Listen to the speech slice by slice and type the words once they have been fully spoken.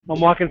I'm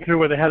walking through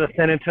where they have the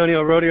San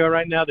Antonio Rodeo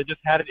right now. They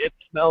just had it. It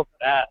smells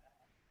bad.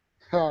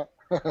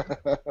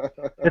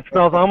 It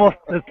smells almost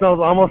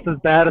as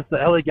bad as the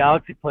LA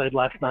Galaxy played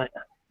last night.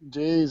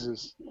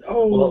 Jesus.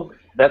 Well,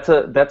 that's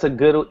a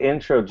good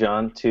intro,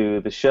 John, to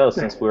the show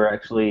since we're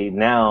actually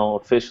now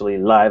officially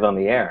live on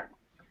the air.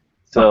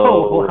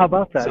 Oh, well, how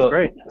about that? So,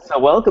 Great. so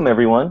welcome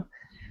everyone,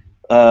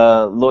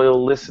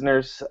 loyal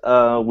listeners.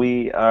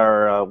 We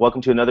are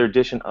welcome to another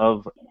edition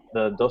of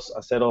the Dos a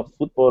Cero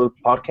Futbol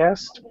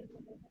podcast.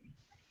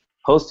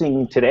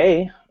 Hosting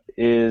today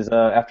is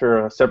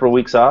after several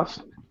weeks off,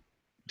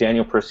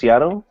 Daniel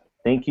Preciado.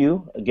 Thank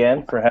you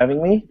again for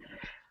having me.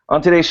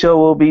 On today's show,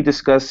 we'll be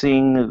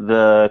discussing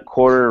the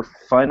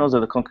quarterfinals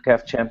of the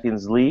CONCACAF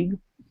Champions League,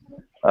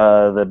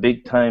 the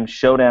big-time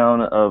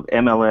showdown of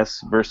MLS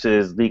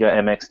versus Liga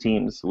MX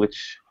teams,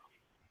 which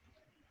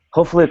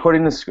hopefully,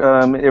 according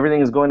to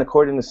everything is going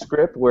according to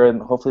script, where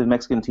hopefully the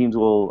Mexican teams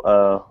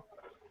will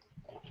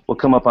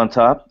come up on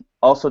top.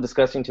 Also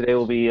discussing today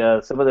will be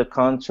some of the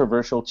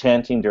controversial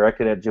chanting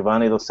directed at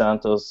Giovanni Dos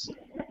Santos.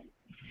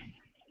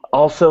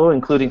 Also,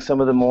 including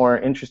some of the more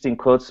interesting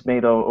quotes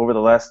made over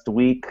the last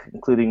week,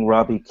 including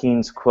Robbie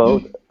Keane's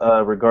quote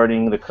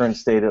regarding the current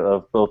state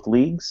of both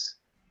leagues.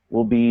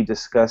 We'll be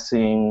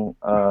discussing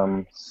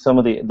some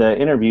of the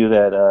interview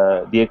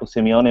that Diego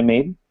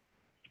Simeone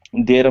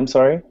did,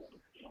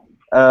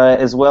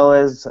 as well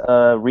as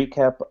a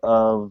recap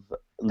of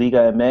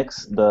Liga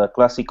MX, the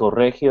Clásico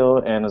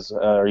Regio, and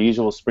our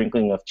usual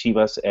sprinkling of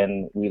Chivas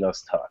and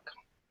Huilas talk.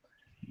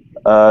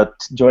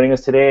 Joining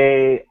us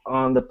today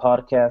on the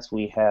podcast,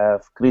 we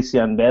have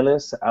Christian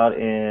Vélez out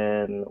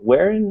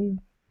in,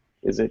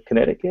 is it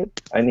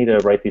Connecticut? I need to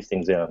write these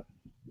things down.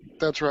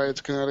 That's right, it's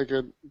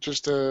Connecticut.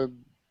 Just a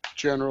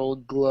general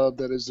glove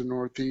that is the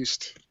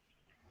Northeast.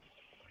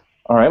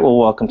 All right, well,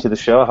 welcome to the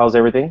show. How's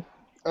everything?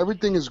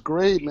 Everything is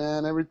great,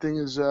 man. Everything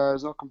is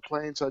there's no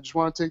complaints. I just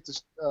want to take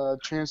this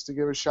chance to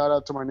give a shout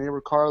out to my neighbor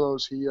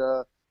Carlos.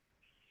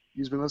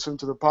 He's been listening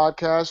to the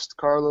podcast.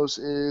 Carlos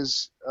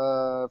is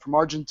from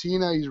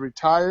Argentina. He's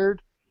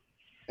retired,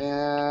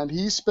 and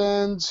he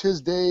spends his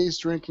days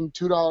drinking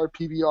 $2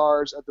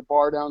 PBRs at the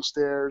bar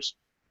downstairs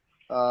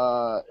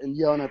and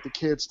yelling at the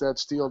kids that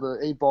steal the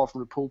 8-ball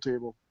from the pool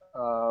table.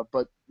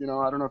 But I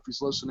don't know if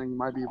he's listening. He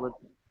might be, but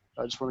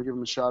I just want to give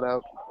him a shout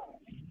out.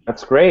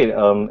 That's great.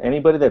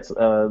 Anybody that's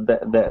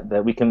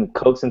that we can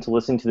coax into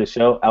listening to the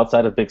show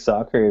outside of big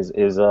soccer is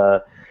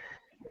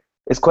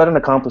quite an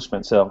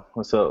accomplishment. So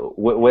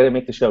way to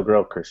make the show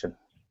grow, Christian.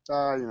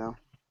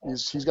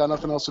 He's got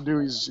nothing else to do.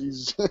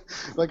 He's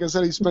like I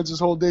said, he spends his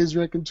whole days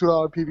drinking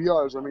 $2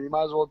 PBRs. I mean, he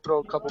might as well throw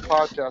a couple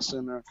podcasts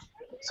in there.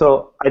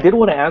 So I did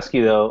want to ask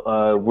you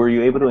though, were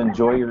you able to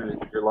enjoy your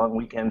long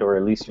weekend, or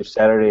at least your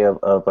Saturday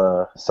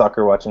of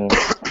soccer watching?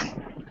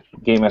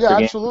 Game after game.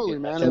 Yeah, absolutely,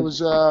 man. It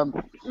was. I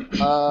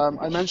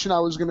mentioned I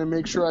was going to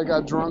make sure I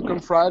got drunk on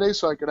Friday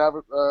so I could have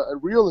a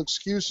real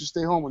excuse to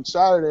stay home on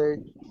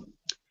Saturday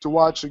to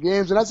watch the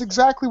games, and that's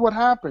exactly what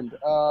happened.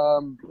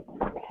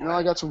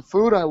 I got some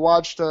food. I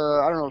watched 3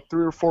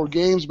 or 4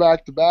 games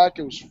back to back.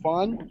 It was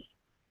fun.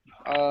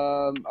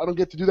 I don't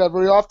get to do that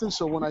very often,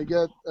 so when I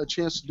get a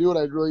chance to do it,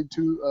 I really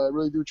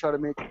do try to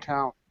make it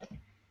count.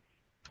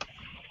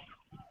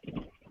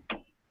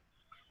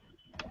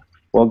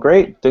 Well,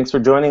 great. Thanks for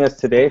joining us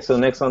today. So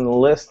next on the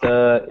list,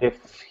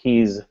 if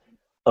he's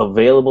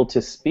available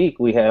to speak,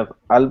 we have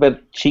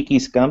Albert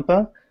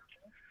Chiquiscampa.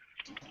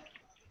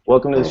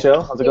 Welcome to the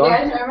show. How's it going? You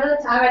guys remember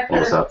the time I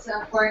put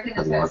a fork in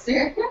the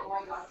toaster?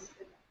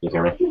 You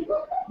hear me?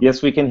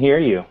 Yes, we can hear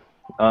you.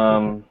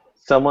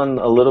 Someone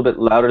a little bit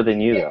louder than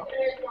you, though.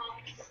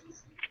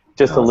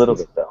 Just a little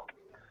bit, though.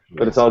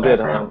 But it's all good.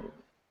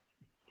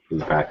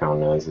 These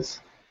background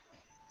noises.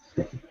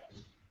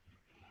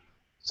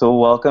 So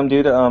welcome,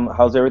 dude.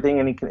 How's everything?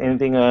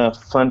 Anything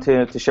fun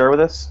to share with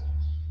us?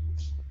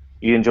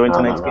 You enjoying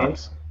tonight's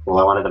games? Well,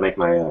 I wanted to make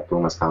my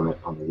Pumas comment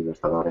on the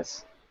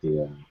Libertadores,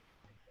 the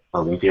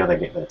Olympia,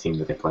 the team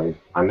that they played.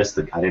 I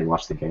didn't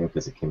watch the game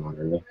because it came on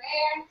early.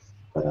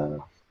 But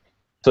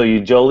so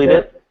you jolied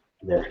it?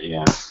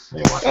 Yeah,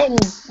 they won.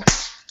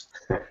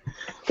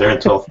 They're in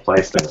 12th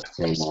place.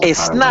 Hey,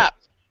 snap!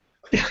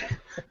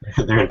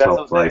 They're in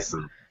 12th place.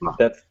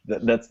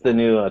 That's the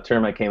new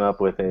term I came up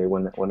with.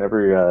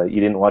 Whenever you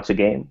didn't watch a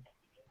game,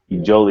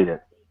 you jolied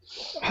it.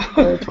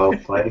 They're in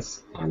 12th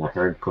place, and I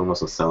heard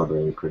Pumas was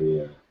celebrating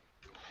pretty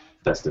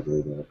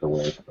festively the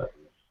win. But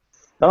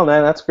oh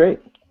man, that's great.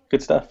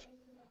 Good stuff.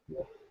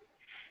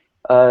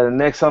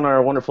 Next on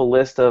our wonderful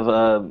list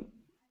of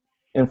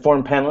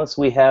informed panelists,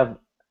 we have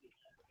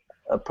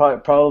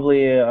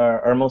probably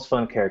our most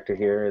fun character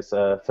here is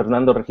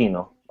Fernando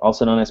Regino,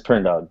 also known as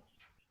Perndog.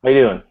 How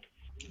you doing?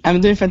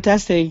 I'm doing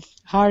fantastic.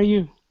 How are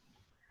you?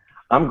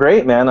 I'm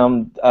great, man.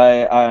 I'm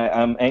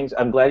anxious.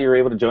 I'm glad you were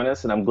able to join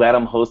us, and I'm glad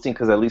I'm hosting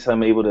because at least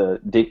I'm able to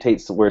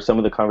dictate where some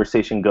of the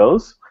conversation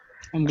goes.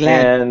 I'm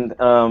glad.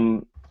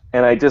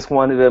 And I just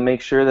wanted to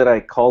make sure that I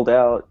called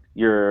out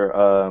your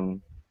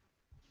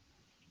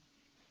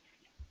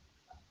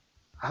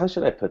how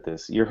should I put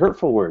this? Your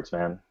hurtful words,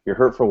 man. Your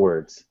hurtful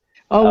words.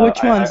 Oh,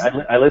 which ones?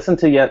 I listened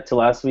to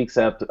last week's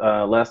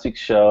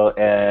show,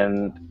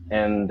 and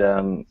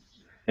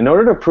in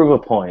order to prove a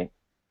point,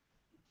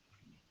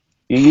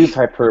 you used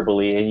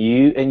hyperbole,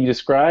 and you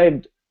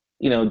described,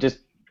 just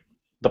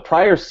the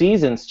prior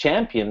season's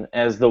champion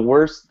as the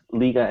worst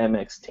Liga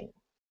MX team.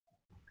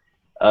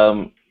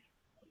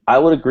 I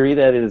would agree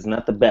that it is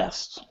not the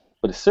best,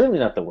 but it's certainly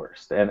not the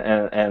worst.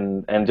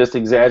 And just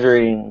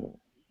exaggerating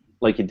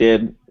like you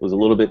did was a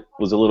little bit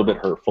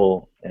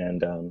hurtful.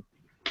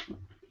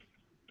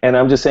 And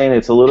I'm just saying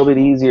it's a little bit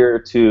easier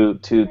to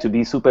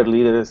be super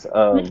leaders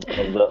of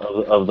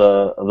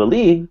the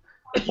league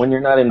when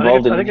you're not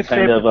involved in any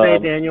kind of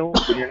when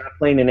you're not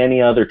playing in any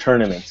other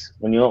tournaments.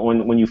 When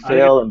you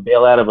fail and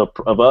bail out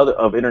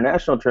of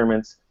international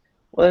tournaments,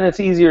 well, then it's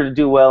easier to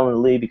do well in the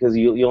league because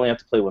you only have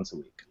to play once a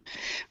week.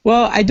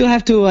 Well, I do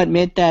have to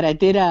admit that I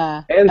did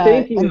and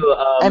thank you.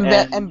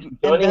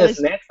 Joining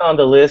us next on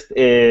the list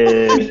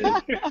is.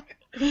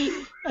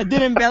 I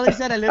did embellish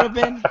that a little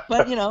bit,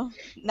 but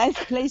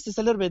ninth place is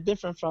a little bit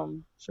different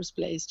from first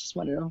place. Just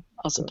want to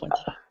also point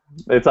that out.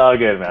 It's all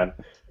good, man.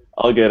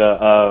 All good.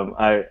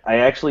 I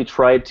actually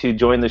tried to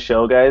join the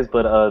show, guys,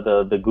 but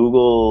the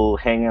Google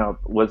Hangout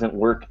wasn't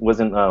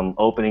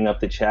opening up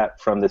the chat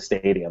from the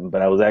stadium.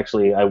 But I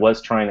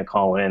was trying to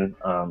call in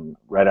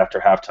right after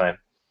halftime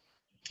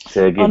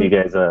to give you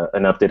guys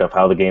an update of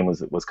how the game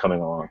was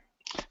coming along.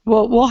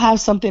 Well, we'll have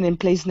something in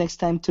place next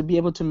time to be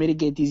able to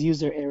mitigate these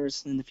user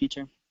errors in the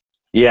future.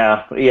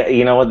 Yeah.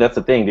 You know what? That's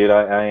the thing, dude.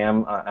 I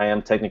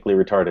am technically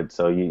retarded,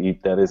 so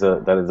that is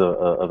a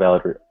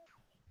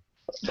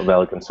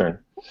valid concern.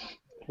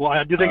 Well,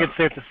 I do think it's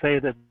safe to say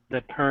that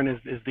Pern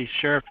is the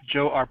Sheriff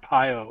Joe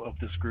Arpaio of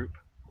this group.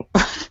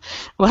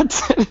 What?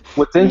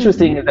 What's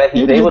interesting is that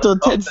he's able to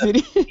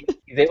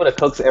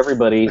coax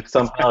everybody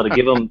somehow to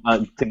give him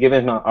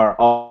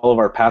all of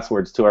our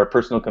passwords to our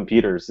personal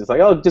computers. It's like,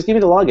 oh, just give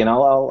me the login.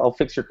 I'll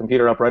fix your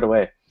computer up right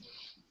away.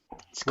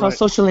 It's called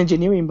social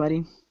engineering,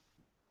 buddy.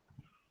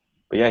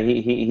 But yeah,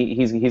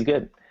 he's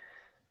good.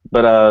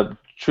 But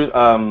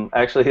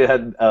actually,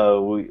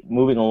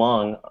 moving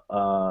along,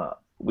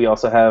 we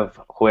also have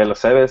Joel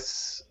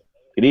Aceves.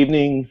 Good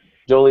evening,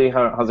 Jolie.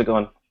 How's it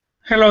going?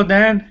 Hello,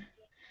 Dan.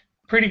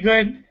 Pretty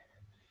good.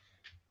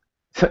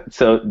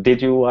 So,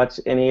 did you watch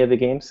any of the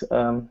games this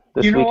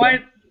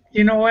weekend?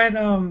 You know what?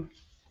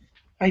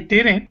 I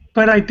didn't,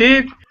 but I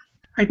did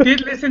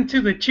listen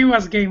to the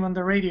Chivas game on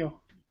the radio.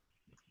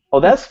 Oh,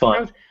 that's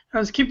fun. I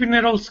was keeping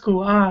it old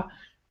school.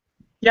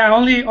 Yeah,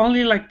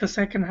 only like the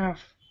second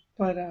half,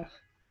 but.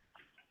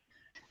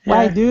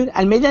 Why, dude?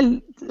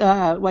 Almeida,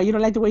 why you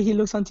don't like the way he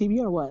looks on TV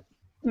or what?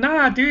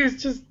 Nah, dude,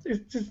 it's just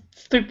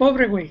estoy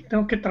pobre, güey.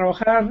 Tengo que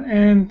trabajar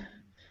and.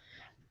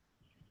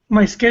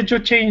 My schedule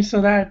changed,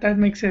 so that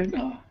makes it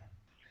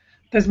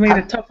that's made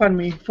it tough on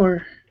me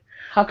for.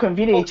 How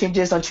convenient it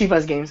changes on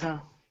Chivas games, huh?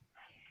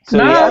 So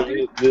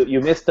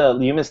you missed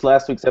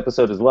last week's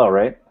episode as well,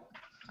 right?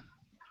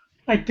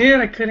 I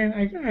did. I couldn't.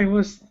 I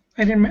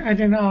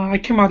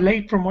came out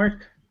late from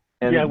work.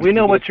 And yeah, we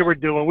know what you were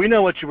doing. We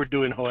know what you were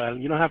doing, Joel.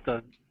 You don't have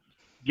to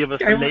give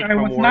us a late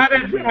from work.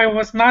 I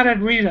was not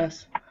at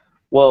Rita's.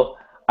 Well,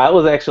 I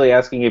was actually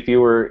asking if you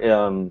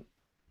were.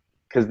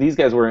 Because these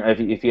guys were,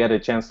 if you had a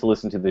chance to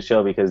listen to the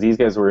show, because these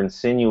guys were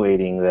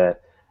insinuating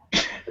that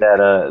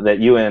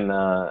you and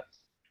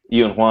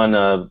Juan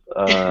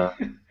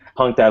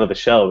punked out of the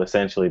show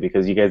essentially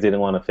because you guys didn't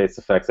want to face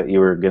the fact that you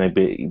were going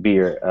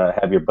to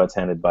have your butts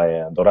handed by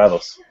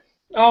Dorados.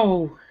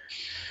 Oh,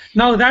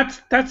 no,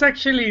 that's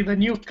actually the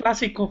new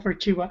clásico for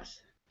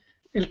Chivas,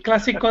 el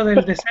clásico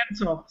del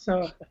descenso.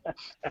 So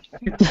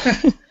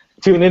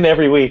tune in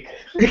every week.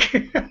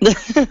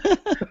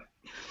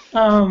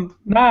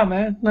 Nah,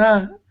 man,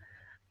 nah.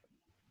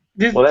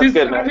 Well, that's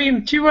good, man. I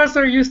mean, Chivas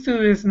are used to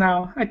this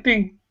now. I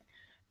think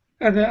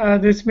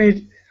this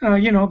made,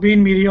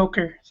 being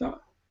mediocre. So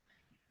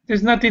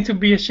there's nothing to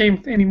be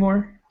ashamed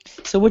anymore.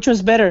 So which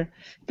one's better?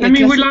 I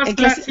mean, we lost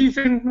last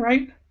season,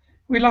 right?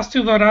 We lost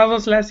to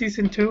Dorados last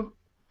season too.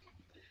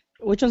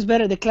 Which one's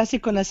better, the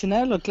Clásico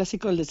Nacional or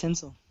Clásico del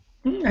Descenso?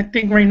 I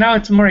think right now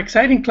it's more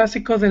exciting,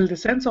 Clásico del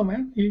Descenso,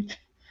 man.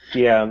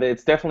 Yeah,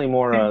 it's definitely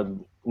more.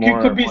 You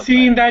could be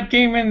seeing that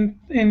game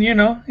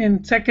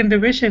in second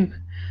division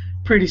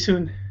pretty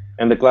soon.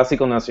 And the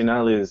Clásico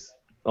Nacional is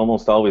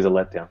almost always a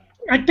letdown.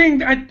 I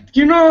think,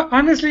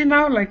 honestly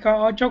now, like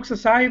all jokes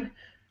aside,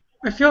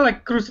 I feel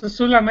like Cruz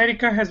Azul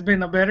America has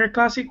been a better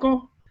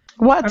Clásico.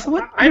 What?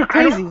 You're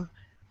crazy.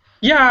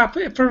 Yeah,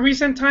 for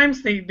recent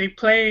times they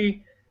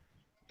play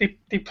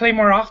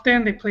more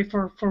often. They play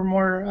for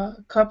more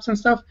cups and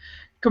stuff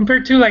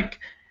compared to like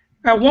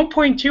at one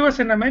point Chivas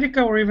and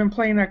America were even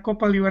playing at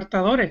Copa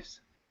Libertadores.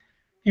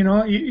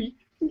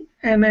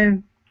 And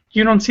then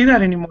you don't see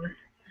that anymore.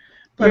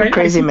 But you're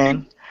crazy,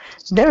 man.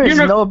 There is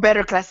no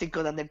better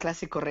Clásico than the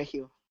Clásico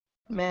Regio.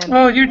 Man.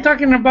 Oh, I thought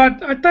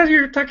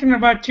you were talking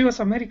about Chivas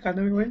America,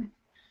 right?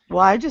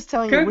 Well, I'm just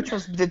telling you which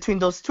was between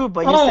those two,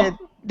 but you said,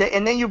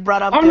 and then you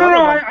brought up. Oh no,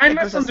 I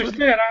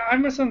misunderstood. I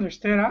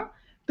misunderstood.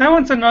 That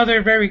one's a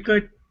very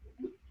good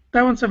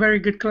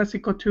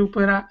Clásico too.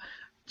 But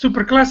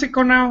Super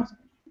Clásico now.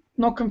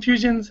 No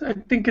confusions. I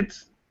think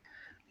it's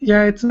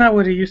not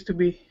what it used to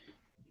be.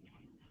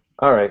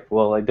 All right.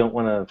 Well, I don't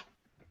want to.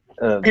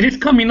 It is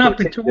coming up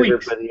in 2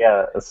 weeks. But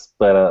yeah,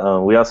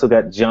 we also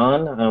got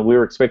John. We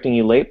were expecting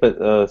you late,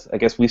 but I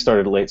guess we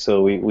started late,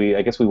 so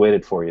I guess we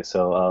waited for you.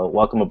 So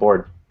welcome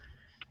aboard.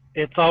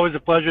 It's always a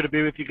pleasure to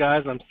be with you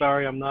guys. I'm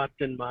sorry I'm not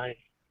in my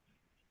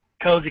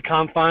cozy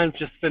confines.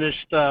 Just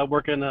finished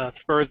working a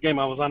Spurs game.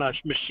 I was on a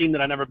machine that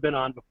I'd never been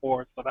on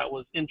before, so that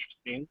was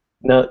interesting.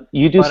 No,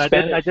 you do but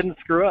Spanish. I didn't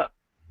screw up.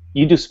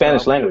 You do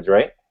Spanish language,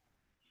 right?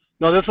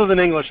 No, this was in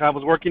English. I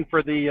was working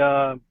for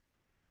the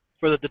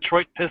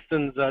Detroit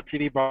Pistons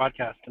TV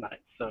broadcast tonight.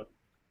 So,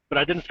 but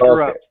I didn't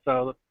screw up.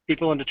 So the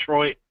people in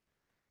Detroit,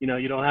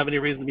 you don't have any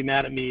reason to be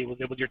mad at me.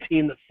 It was your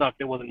team that sucked.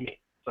 It wasn't me.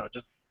 So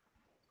just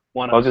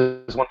want to. I was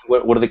just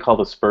wondering, what do they call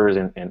the Spurs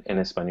in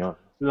Espanol?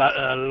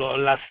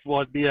 The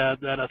Spurs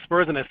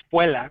in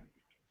Espuela.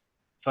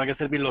 So I guess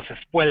it'd be Los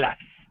Espuelas.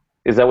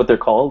 Is that what they're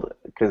called?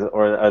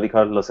 Or are they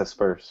called Los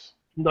Spurs?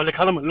 No, they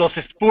call them Los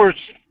Spurs.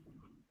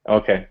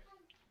 Okay.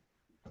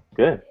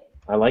 Good.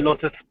 I like Los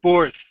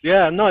Spurs.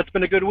 Yeah, no, it's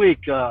been a good week.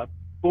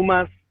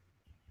 Pumas,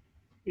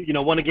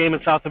 won a game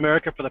in South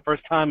America for the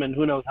first time in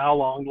who knows how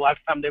long. The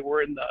last time they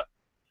were in the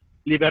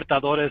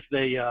Libertadores,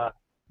 they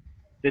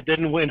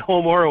didn't win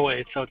home or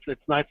away. So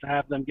it's nice to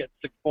have them get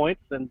 6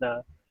 points. And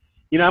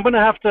I'm gonna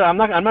have to. I'm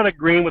not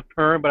agreeing with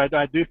Perm, but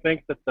I do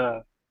think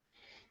that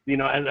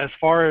as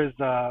far as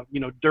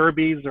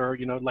derbies or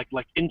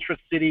like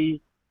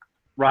intra-city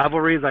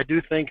rivalries, I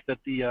do think that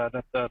the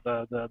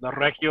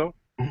Regio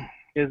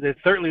is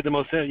certainly the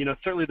most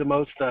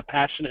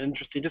passionate and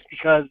interesting, just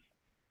because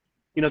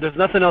there's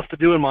nothing else to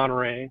do in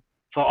Monterrey,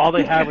 so all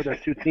they have are their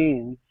two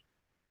teams.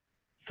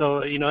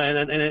 So and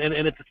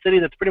it's a city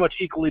that's pretty much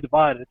equally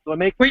divided. So it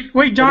makes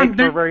John, it makes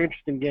for a very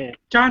interesting game.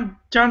 John,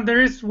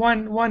 there is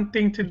one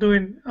thing to do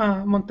in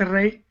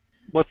Monterrey.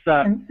 What's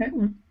that?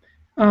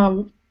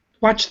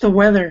 Watch the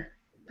weather.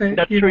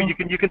 That's true.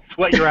 You can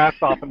sweat your ass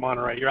off in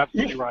Monterrey. You're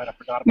absolutely right. I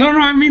forgot about No,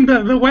 I mean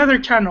the weather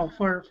channel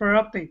for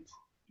updates.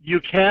 You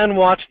can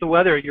watch the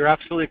weather. You're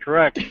absolutely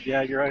correct.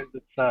 Yeah, you're right.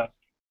 It's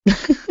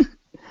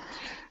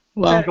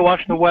Well, you can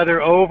watch the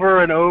weather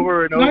over and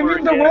over and over. No, I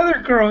mean the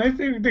weather, girl. It's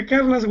the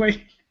Carlos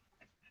way.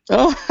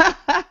 Oh,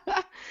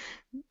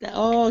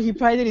 he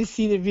probably didn't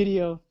see the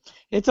video.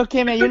 It's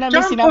okay, man. You're not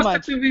missing John out much.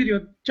 posted the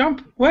video.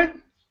 What?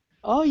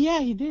 Oh yeah,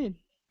 he did.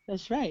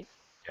 That's right.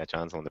 Yeah,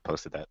 John's the one that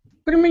posted that.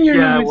 What do you mean you're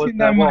not missing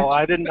that much? Well,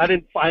 I didn't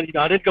find.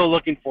 I didn't go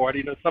looking for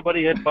it.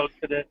 Somebody had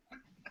posted it.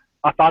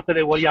 I thought that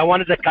I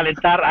wanted to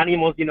calentar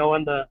ánimos,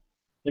 in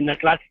the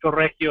Clásico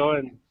Regio,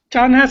 and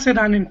John has it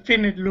on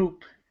infinite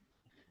loop.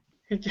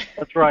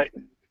 That's right.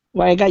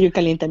 Well, I got your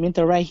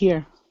calentamiento right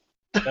here.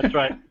 That's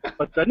right.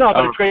 But but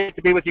it's great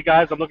to be with you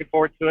guys. I'm looking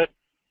forward to it.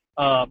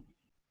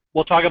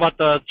 We'll talk about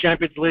the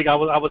Champions League. I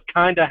was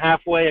kind of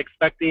halfway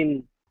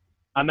expecting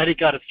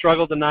America to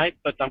struggle tonight,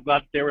 but I'm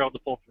glad they were able to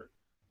pull through.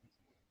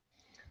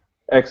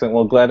 Excellent.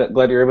 Well, glad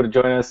you're able to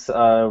join us.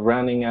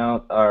 Rounding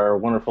out our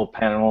wonderful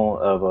panel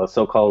of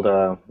so-called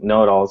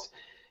know-it-alls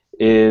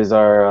is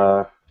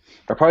our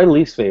probably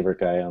least favorite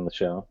guy on the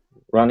show,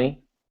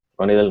 Ronnie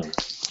Del Luna.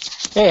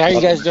 Hey, how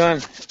you guys doing?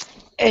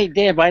 Hey,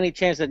 Dan, by any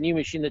chance that new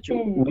machine that you...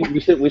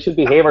 We should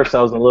behave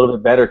ourselves a little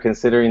bit better,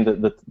 considering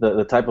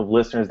the type of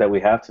listeners that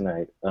we have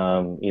tonight.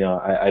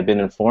 I've been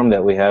informed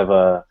that we have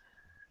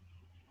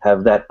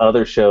that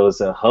other show's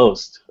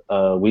host,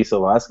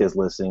 Wiso Vasquez,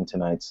 listening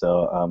tonight.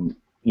 So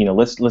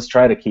let's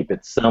try to keep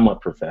it somewhat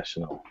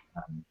professional.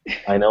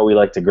 I know we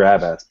like to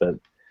grab ass, but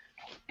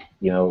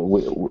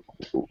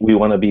we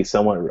want to be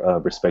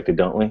somewhat respected,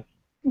 don't we?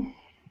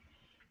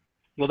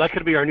 Well, that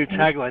could be our new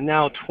tagline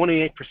now: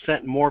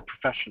 28% more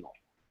professional.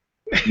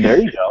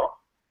 There you go.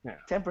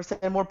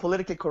 10% more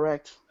politically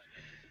correct.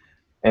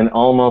 And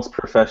almost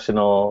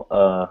professional.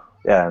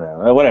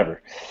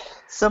 Whatever.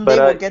 Someday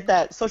we'll get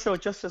that social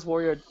justice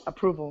warrior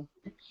approval.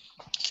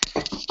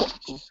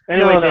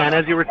 Anyway, Dan,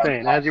 as you were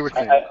saying. I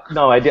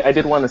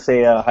did want to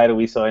say hi to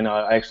Wiso. I know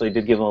I actually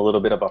did give him a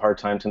little bit of a hard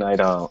time tonight,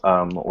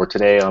 or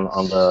today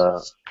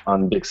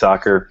on Big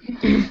Soccer.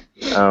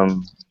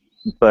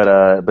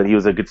 But he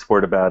was a good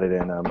sport about it,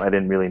 and I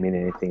didn't really mean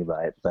anything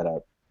by it. But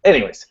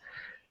anyways,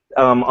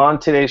 on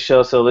today's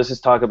show, so let's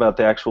just talk about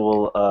the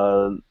actual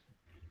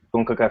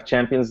CONCACAF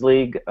Champions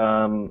League,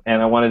 and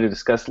I wanted to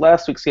discuss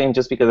last week's game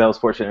just because I was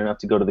fortunate enough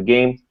to go to the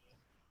game.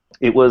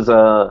 It was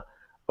a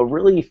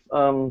really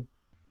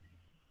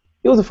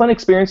it was a fun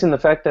experience in the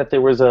fact that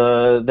there was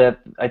that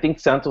I think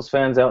Santos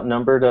fans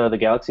outnumbered the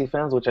Galaxy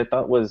fans, which I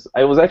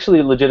was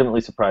actually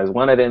legitimately surprised.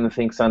 One, I didn't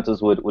think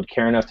Santos would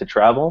care enough to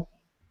travel.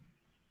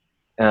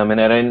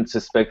 And I didn't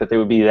suspect that there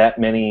would be that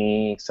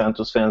many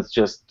Santos fans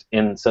just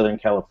in Southern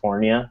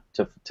California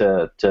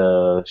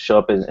to show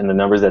up in the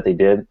numbers that they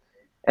did.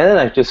 And then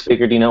I just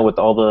figured, with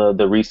all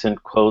the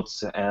recent quotes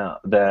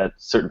that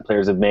certain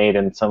players have made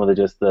and some of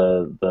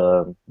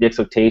the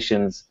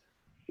expectations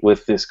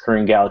with this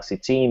current Galaxy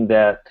team,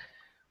 that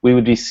we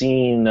would be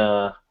seeing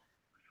a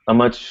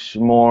much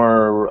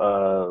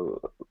more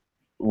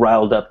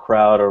riled up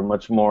crowd, or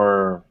much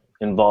more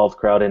involved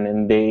crowd,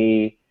 and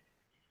they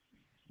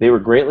were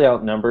greatly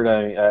outnumbered.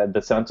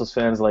 The Santos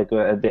fans, like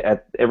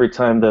at every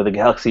time the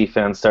Galaxy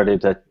fans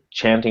started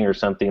chanting or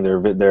something,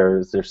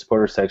 their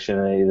supporter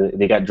section,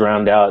 they got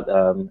drowned out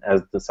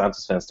as the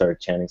Santos fans started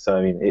chanting. So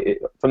I mean,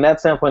 from that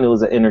standpoint, it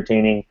was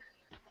entertaining.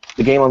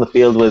 The game on the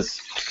field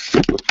was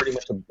pretty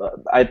much.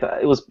 I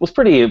thought it was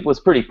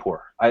pretty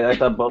poor. I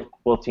thought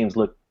both teams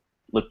looked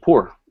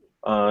poor.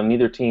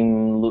 Neither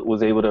team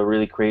was able to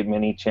really create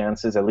many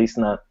chances, at least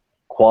not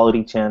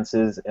quality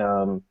chances.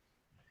 The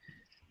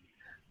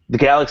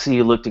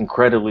Galaxy looked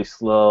incredibly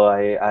slow.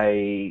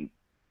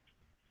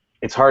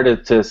 It's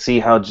hard to see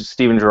how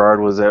Steven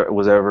Gerrard was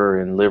ever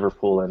in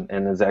Liverpool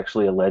and is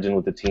actually a legend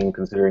with the team,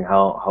 considering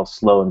how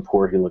slow and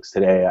poor he looks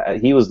today.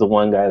 He was the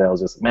one guy that was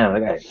just, man,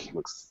 that guy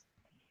looks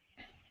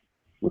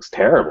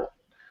terrible.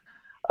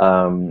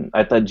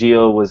 I thought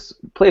Gio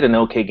played an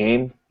okay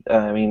game.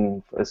 I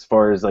mean, as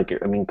far as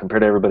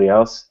compared to everybody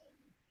else,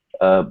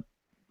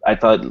 I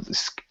thought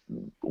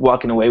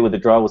walking away with a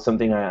draw was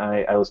something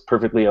I was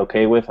perfectly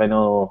okay with. I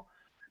know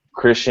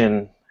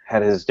Christian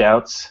had his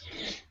doubts,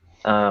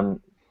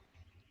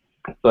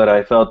 but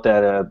I felt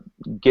that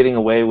getting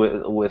away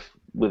with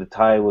a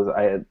tie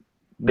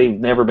they've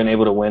never been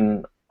able to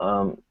win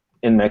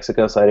in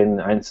Mexico, so I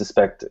didn't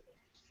suspect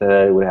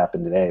that it would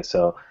happen today.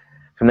 So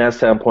from that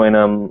standpoint,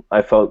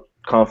 I felt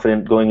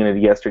confident going into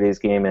yesterday's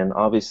game, and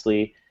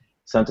obviously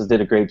Santos did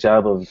a great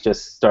job of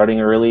just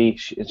starting early,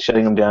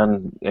 shutting them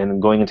down,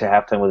 and going into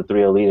halftime with a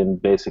 3-0 lead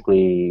and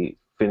basically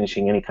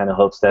finishing any kind of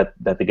hopes that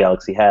the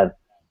Galaxy had.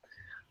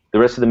 The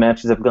rest of the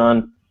matches have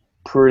gone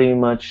pretty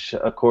much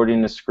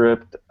according to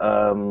script.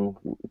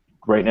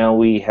 Right now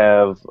we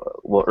have,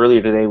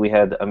 earlier today we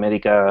had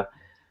America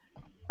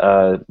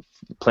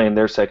playing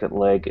their second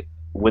leg,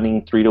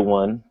 winning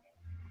 3-1,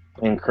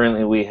 and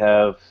currently we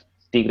have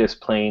Tigres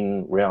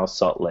playing Real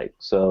Salt Lake.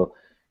 So,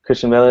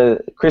 Christian,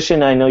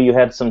 I know you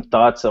had some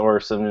thoughts or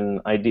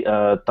some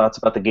thoughts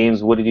about the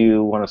games. What did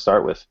you want to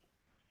start with?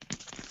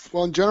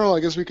 Well, in general, I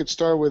guess we could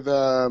start with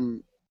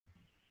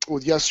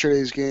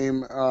yesterday's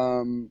game.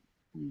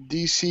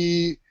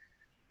 DC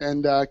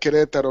and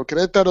Querétaro.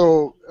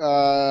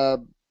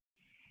 Querétaro,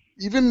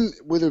 even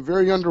with a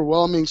very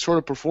underwhelming sort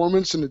of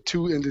performance in the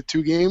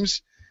two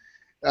games,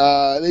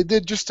 they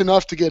did just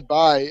enough to get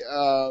by.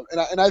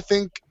 And I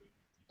think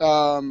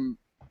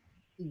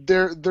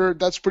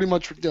that's pretty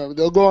much,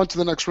 they'll go on to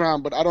the next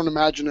round, but I don't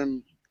imagine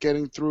them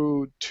getting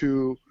through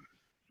to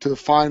the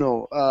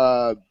final.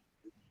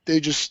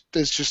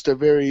 It's just a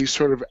very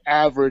sort of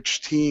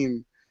average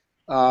team.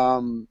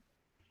 The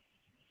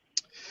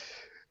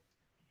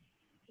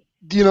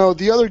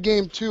other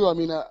game too, I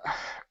mean,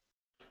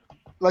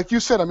 like you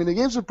said, I mean, the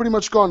games have pretty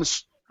much gone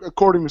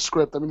according to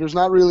script. I mean, there's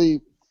not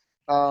really,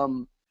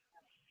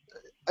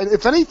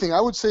 if anything,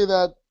 I would say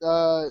that,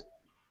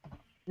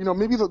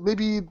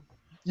 maybe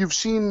you've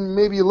seen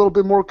maybe a little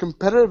bit more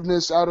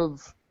competitiveness out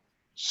of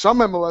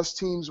some MLS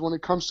teams when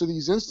it comes to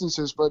these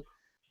instances. But,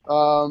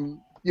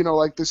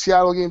 like the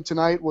Seattle game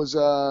tonight was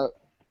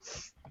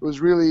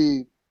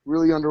really,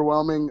 really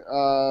underwhelming.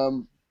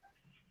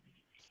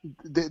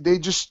 They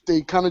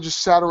kind of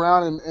just sat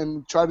around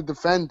and tried to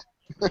defend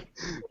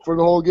for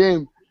the whole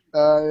game.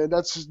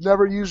 That's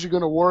never usually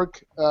going to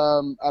work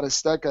at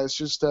Azteca. It's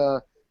just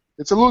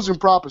it's a losing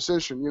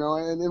proposition,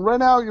 And right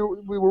now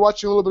we were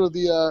watching a little bit of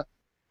the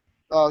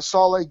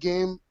Salt Lake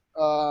game.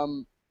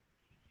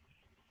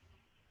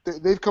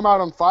 They've come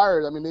out on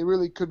fire. I mean, they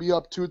really could be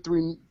up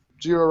 2-3-0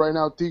 right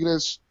now.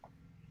 Tigres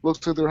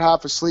looks like they're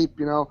half asleep.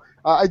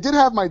 I did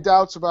have my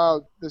doubts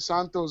about the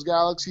Santos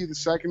Galaxy, the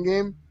second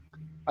game.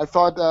 I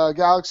thought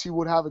Galaxy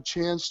would have a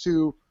chance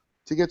to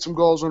get some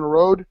goals on the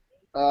road.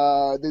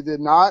 They did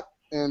not,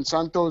 and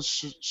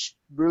Santos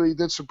really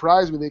did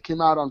surprise me. They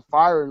came out on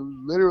fire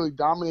and literally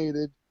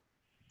dominated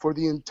for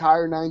the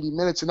entire 90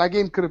 minutes, and that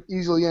game could have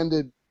easily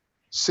ended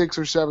 6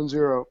 or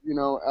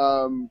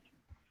 7-0.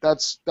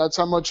 That's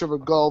how much of a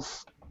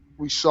gulf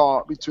we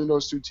saw between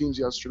those two teams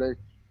yesterday.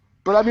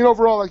 But I mean,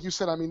 overall, like you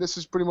said, I mean, this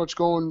is pretty much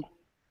going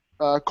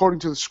according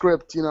to the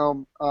script.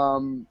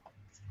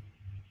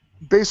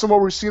 Based on what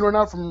we're seeing right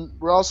now from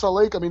Real Salt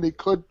Lake, I mean, they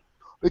could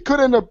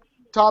end up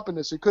topping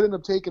this. They could end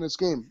up taking this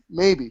game,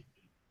 maybe.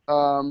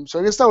 So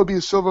I guess that would be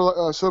a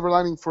silver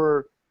lining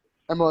for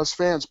MLS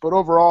fans. But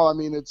overall, I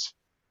mean, it's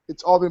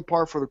all been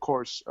par for the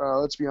course.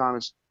 Let's be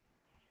honest.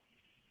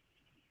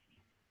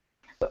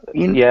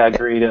 Yeah,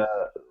 agreed.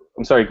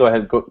 I'm sorry. Go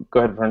ahead. Go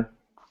ahead, Vern.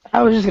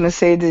 I was just gonna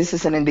say this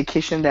is an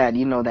indication that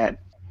that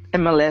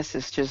MLS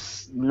is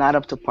just not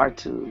up to par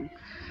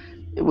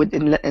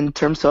in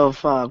terms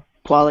of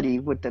quality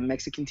with the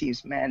Mexican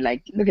teams. Man,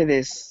 like look at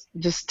this,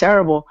 just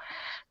terrible.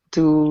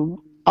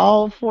 To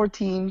all four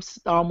teams,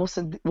 almost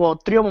 3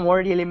 of them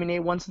already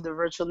eliminated. One's in the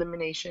virtual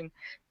elimination,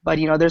 but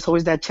there's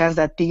always that chance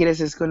that Tigres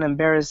is gonna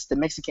embarrass the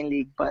Mexican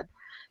League. But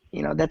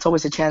that's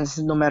always a chance,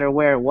 no matter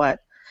where or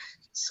what.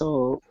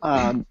 So,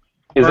 are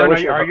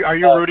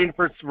you rooting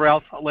for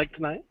Real Salt Lake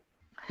tonight?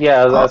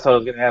 Yeah, that's what I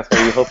was going to ask.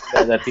 Are you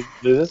hoping that team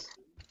loses?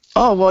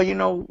 Oh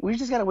well, we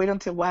just gotta wait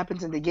until what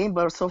happens in the game.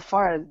 But so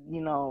far,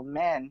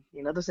 man,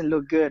 it doesn't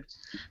look good.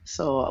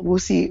 So we'll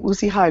see. We'll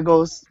see how it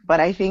goes. But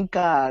I think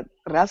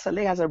Real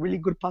Saleh has a really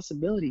good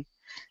possibility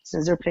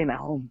since they're playing at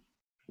home.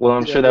 Well,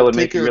 I'm Yeah, sure that but would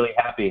make you really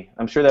happy.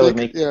 I'm sure that would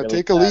make you really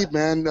take a sad. leap,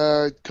 man.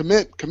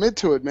 Commit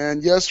to it, man.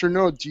 Yes or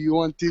no? Do you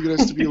want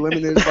Tigres to be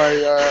eliminated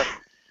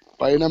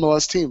by an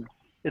MLS team?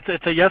 It's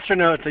a yes or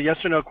no. It's a yes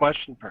or no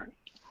question, Fern.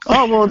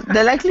 Oh well,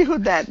 the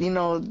likelihood that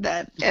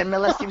that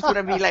MLS team's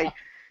gonna be like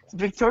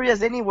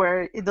victorious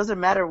anywhere, it doesn't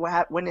matter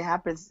when it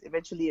happens.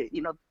 Eventually,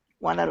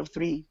 1 out of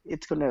 3,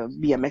 it's gonna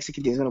be a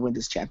Mexican team is gonna win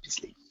this Champions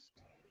League.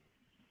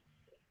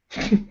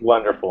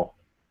 Wonderful.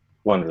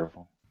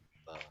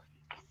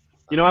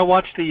 I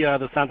watched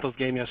the Santos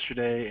game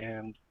yesterday,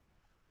 and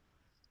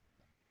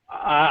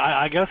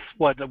I guess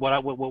what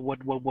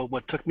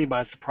took me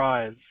by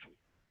surprise,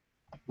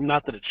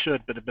 not that it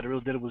should, but it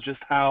really did, it was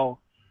just how,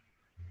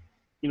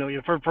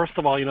 first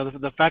of all,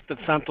 the fact that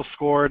Santos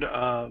scored,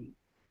 kind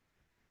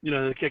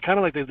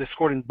of like they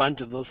scored in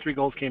bunches. Those 3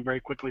 goals came very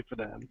quickly for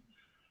them.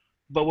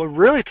 But what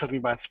really took me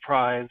by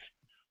surprise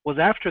was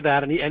after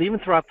that, and even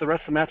throughout the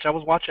rest of the match, I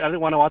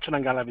didn't want to watch it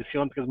on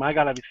Galavisión because my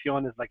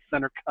Galavisión is like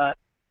center cut,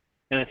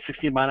 and it's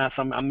 16 minutes.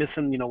 I'm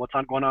missing, what's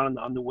going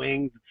on the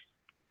wings.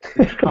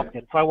 It's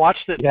complicated. So I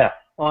watched it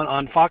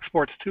on Fox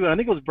Sports 2, and I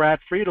think it was Brad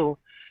Friedel,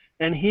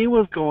 and he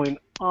was going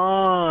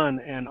on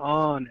and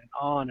on and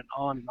on and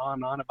on and on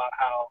and on about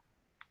how,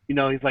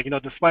 he's like,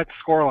 despite the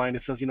scoreline,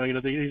 it says,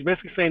 he's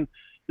basically saying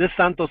this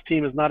Santos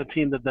team is not a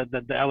team that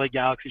the LA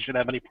Galaxy should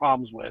have any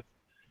problems with,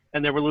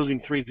 and they were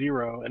losing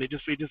 3-0, and he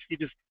just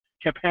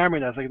kept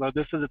hammering that, like,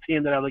 this is a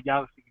team that LA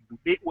Galaxy can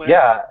compete with.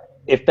 Yeah,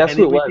 if that's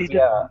what it was,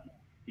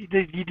 He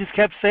just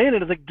kept saying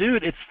it. It's like,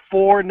 dude, it's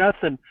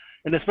 4-0,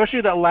 and especially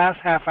that last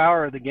half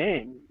hour of the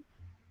game,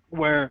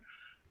 where,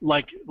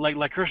 like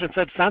Christian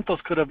said,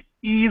 Santos could have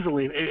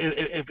easily,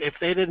 if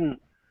they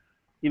didn't,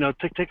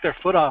 take their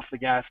foot off the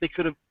gas, they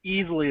could have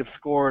easily have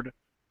scored,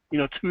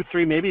 2,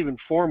 3, maybe even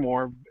 4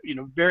 more,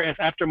 very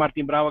after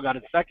Martin Bravo got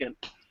his second,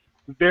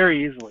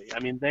 very easily. I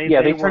mean, they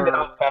turned it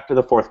off after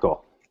the 4th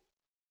goal.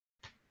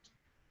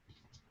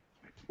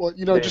 Well,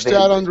 just to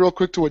add on real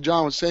quick to what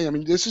John was saying, I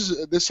mean,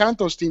 this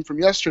Santos team from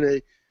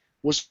yesterday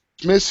was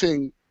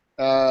missing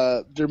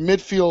their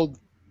midfield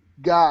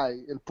guy,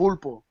 El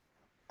Pulpo.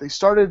 They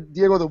started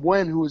Diego De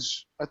Buen, who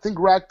was, I think,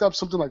 racked up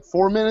something like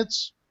 4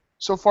 minutes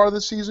so far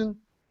this season,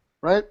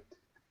 right?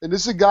 And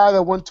this is a guy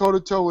that went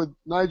toe-to-toe with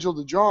Nigel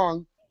de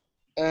Jong.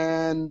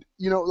 And,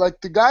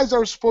 like the guys that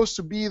are supposed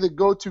to be the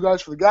go-to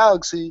guys for the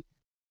Galaxy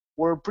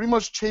were pretty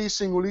much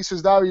chasing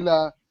Ulises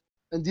Davila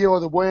and Diego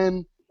De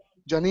Buen,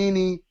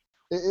 Giannini.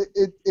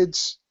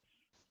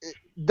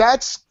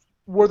 That's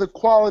where the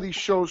quality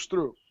shows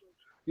through,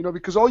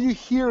 because all you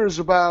hear is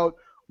about,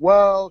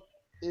 well,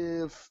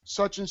 if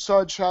such and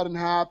such hadn't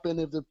happened,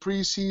 if the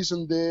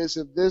preseason this,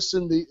 if this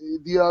and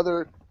the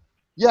other.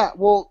 Yeah,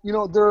 well,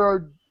 there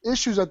are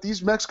issues that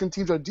these Mexican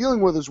teams are dealing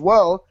with as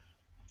well,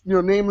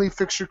 namely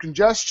fixture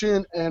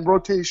congestion and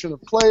rotation of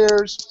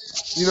players,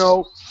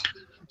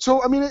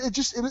 So, I mean, it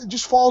just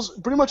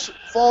pretty much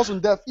falls on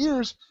deaf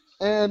ears,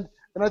 and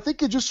I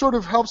think it just sort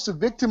of helps to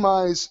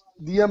victimize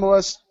the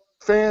MLS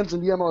fans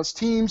and the MLS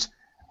teams,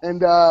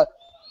 and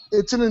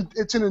it's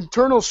an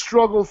internal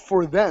struggle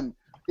for them.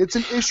 It's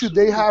an issue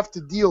they have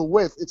to deal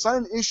with. It's not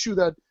an issue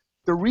that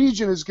the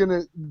region is going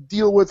to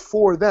deal with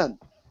for them.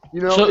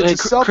 So,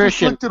 it's a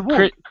self-inflicted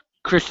wound.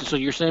 Christian, so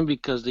you're saying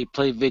because they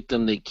play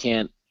victim, they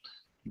can't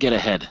get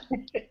ahead?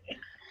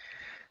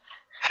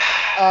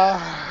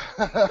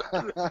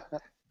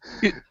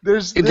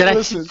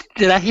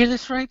 Did I hear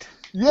this right?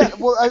 Yeah,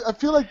 well, I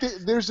feel like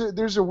there's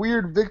a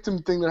weird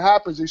victim thing that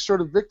happens. They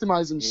sort of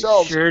victimize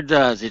themselves. It sure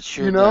does. It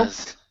sure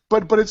does.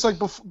 But it's like,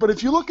 but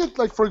if you look at,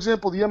 like, for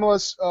example, the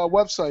MLS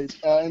website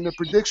and the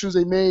predictions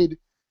they made,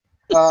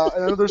 I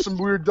know there's some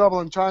weird double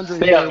entendre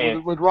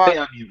with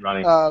Ronnie.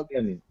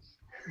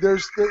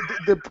 There's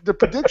the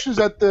predictions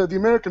that the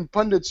American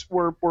pundits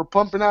were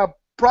pumping out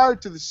prior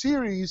to the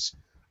series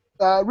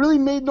really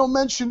made no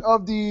mention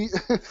of the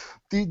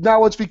now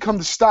what's become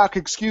the stock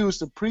excuse,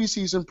 the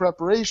preseason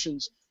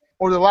preparations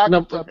or the lack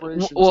of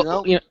preparations.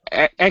 Well,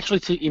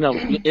 actually,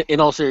 in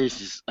all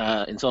seriousness,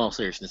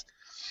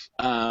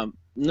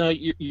 no,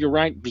 you're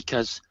right,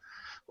 because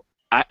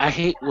I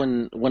hate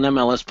when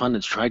MLS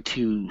pundits try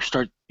to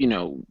start,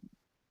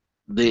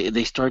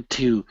 they start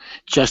to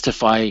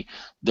justify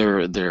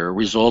their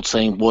results,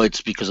 saying, well,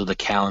 it's because of the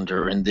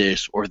calendar and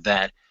this or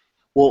that.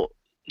 Well,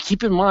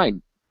 keep in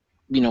mind,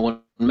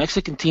 when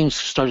Mexican teams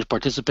started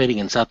participating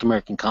in South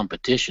American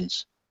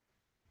competitions,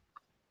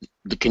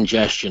 the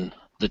congestion,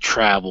 the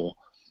travel,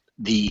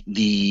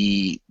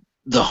 the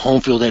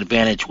home field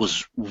advantage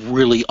was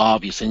really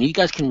obvious. And you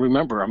guys can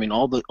remember, I mean,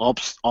 all the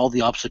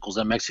obstacles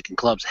that Mexican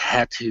clubs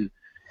had to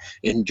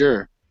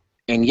endure,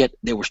 and yet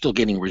they were still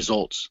getting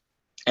results.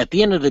 At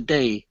the end of the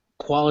day,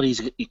 quality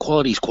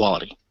is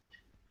quality.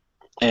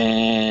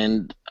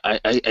 And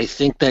I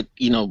think that,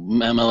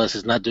 MLS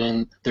is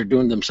they're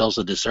doing themselves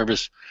a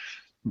disservice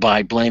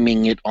by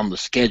blaming it on the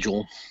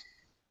schedule,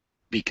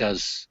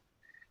 because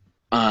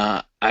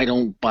I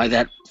don't buy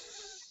that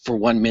for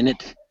 1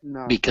 minute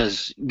No.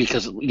 because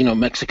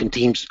Mexican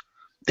teams,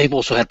 they've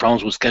also had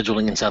problems with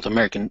scheduling in South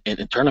American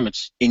in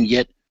tournaments, and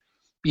yet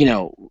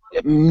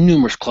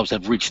numerous clubs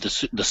have reached the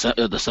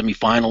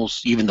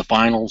semifinals, even the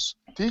finals.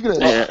 Tigres.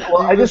 I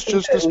Tigres just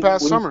just this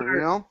past summer,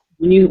 you know.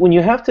 When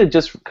you have to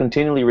just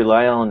continually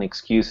rely on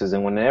excuses,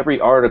 and when every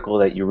article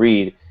that you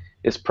read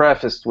is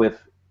prefaced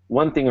with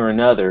one thing or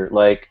another,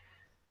 like,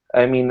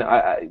 I mean,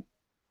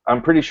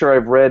 I'm pretty sure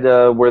I've read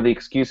where the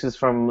excuses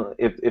from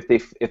if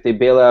they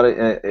bail out,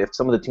 if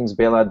some of the teams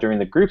bail out during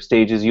the group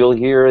stages, you'll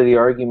hear the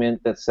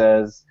argument that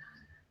says,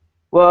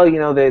 well,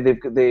 they're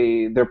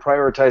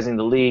prioritizing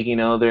the league,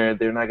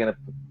 they're not going to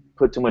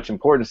put too much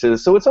importance to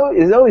this. So it's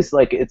always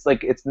like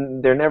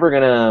they're never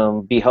going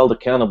to be held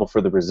accountable for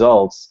the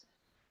results.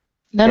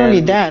 Not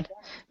only that,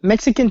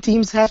 Mexican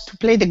teams have to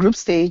play the group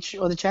stage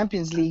or the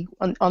Champions League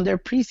on their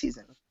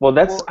preseason. Well,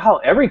 that's how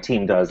every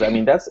team does. I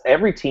mean, that's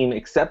every team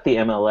except the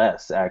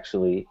MLS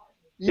actually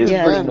is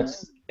pretty much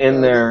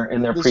in their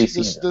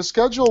preseason. The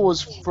schedule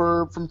was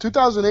from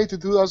 2008 to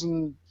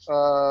 2000.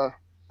 I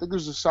think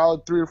there's a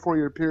solid 3 or 4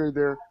 year period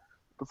there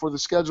before the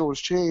schedule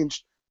was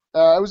changed.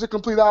 It was a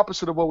complete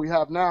opposite of what we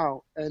have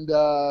now, and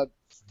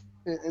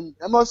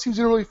MLS teams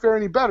didn't really fare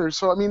any better.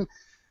 So I mean,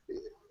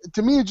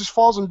 to me, it just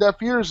falls on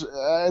deaf ears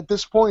at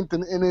this point,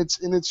 and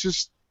it's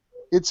just.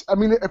 I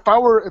mean, if I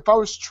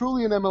was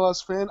truly an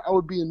MLS fan, I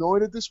would be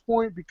annoyed at this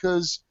point,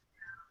 because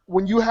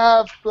when you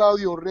have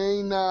Claudio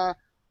Reyna,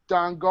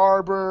 Don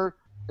Garber,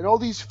 and all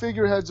these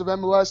figureheads of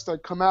MLS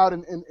that come out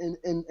and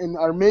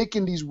are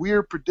making these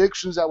weird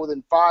predictions that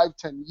within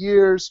 5-10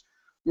 years,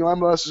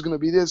 MLS is going to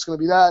be this, going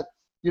to be that,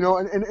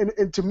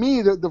 and to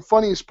me, the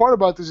funniest part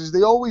about this is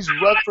they always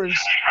reference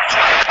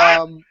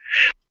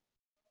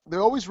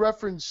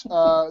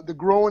the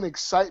growing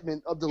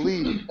excitement of the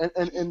league.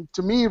 And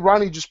to me,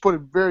 Ronnie just put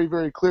it very,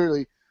 very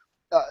clearly.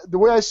 The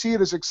way I see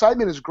it is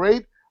excitement is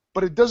great,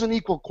 but it doesn't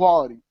equal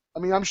quality. I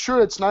mean, I'm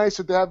sure it's nice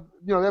that they have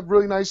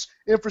really nice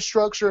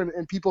infrastructure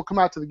and people come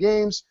out to the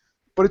games,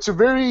 but it's a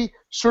very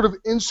sort of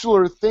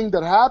insular thing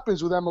that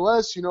happens with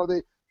MLS.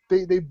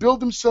 They build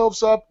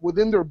themselves up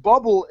within their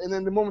bubble, and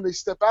then the moment they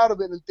step out of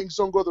it and things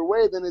don't go their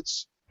way, then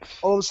it's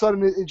all of a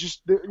sudden it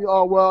just,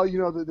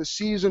 the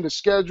season, the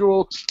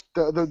schedule,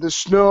 the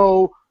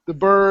snow, the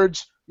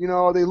birds,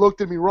 they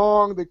looked at me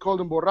wrong, they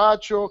called him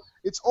borracho.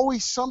 It's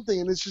always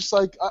something, and it's just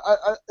like,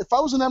 if I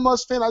was an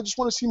MLS fan, I just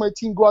want to see my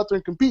team go out there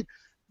and compete.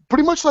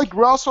 Pretty much like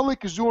Real Salt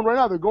Lake is doing right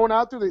now. They're going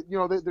out there,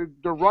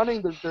 they're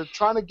running, they're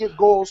trying to get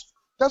goals.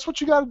 That's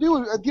what you got to do.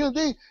 At the end of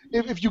the day,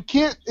 if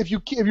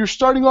you're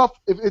starting off,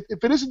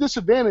 if it is a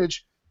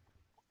disadvantage,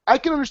 I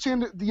can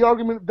understand the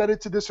argument that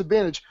it's a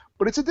disadvantage,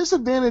 but it's a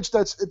disadvantage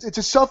it's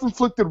a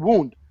self-inflicted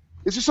wound.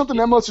 It's just something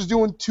MLS is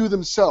doing to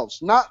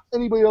themselves, not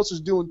anybody else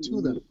is doing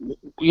to them.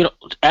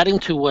 Adding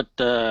to what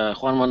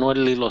Juan Manuel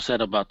Lilo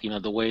said about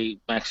the way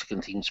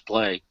Mexican teams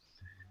play,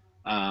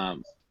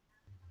 one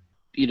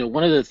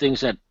of the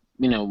things that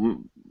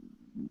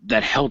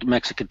that helped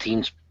Mexican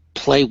teams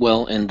play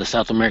well in the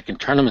South American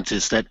tournaments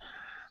is that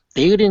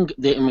they wouldn't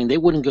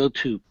go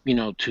to to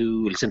El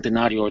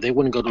Centenario, or they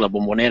wouldn't go to La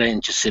Bombonera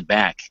and just sit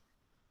back.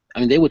 I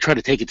mean, they would try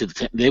to take it to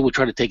River, they would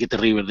try to take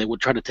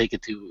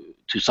it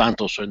to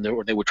Santos, or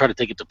they would try to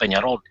take it to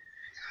Peñarol.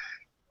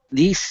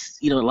 These,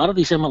 a lot of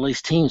these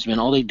MLS teams, man,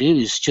 all they do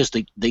is just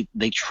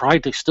they try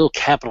to still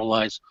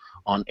capitalize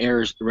on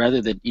errors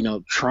rather than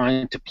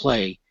trying to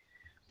play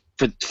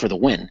for the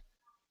win.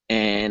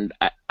 And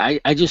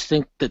I just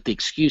think that the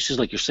excuses,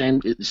 like you're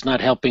saying, it's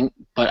not helping.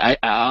 But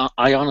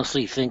I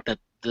honestly think that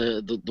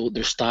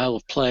their style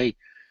of play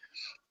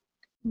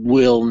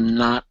will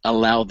not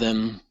allow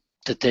them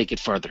to take it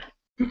further.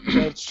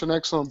 That's an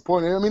excellent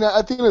point. I mean,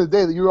 at the end of the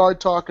day, you are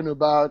talking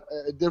about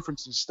a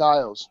difference in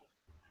styles,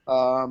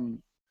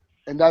 and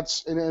I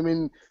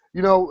mean,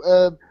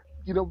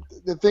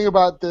 the thing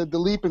about the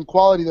leap in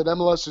quality that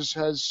MLS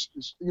has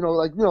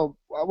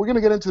we're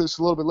gonna get into this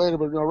a little bit later,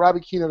 but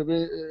Robbie Keane had a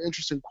very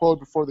interesting quote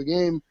before the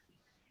game.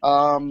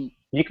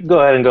 You can go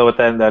ahead and go with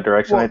that in that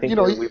direction. Well, I think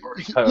we've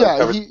already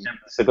covered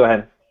so go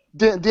ahead.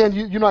 Dan,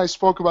 you and I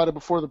spoke about it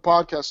before the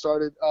podcast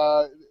started.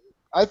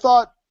 I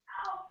thought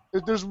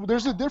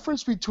there's a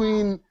difference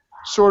between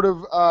sort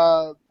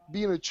of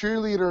being a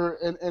cheerleader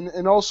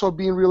and also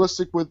being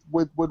realistic with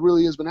what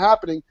really has been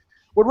happening.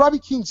 What Robbie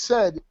Keane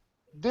said,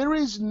 there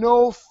is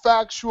no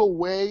factual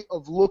way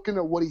of looking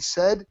at what he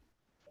said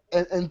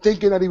and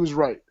thinking that he was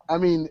right. I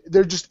mean,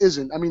 there just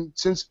isn't. I mean,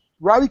 since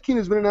Robbie Keane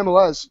has been in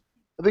MLS,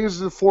 I think this is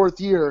the 4th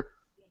year,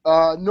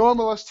 no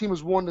MLS team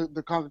has won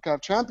the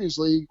CONCACAF Champions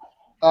League.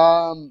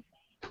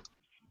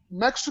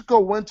 Mexico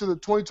went to the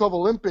 2012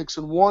 Olympics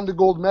and won the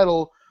gold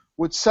medal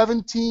with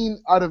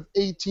 17 out of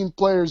 18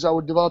 players that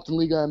were developed in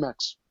Liga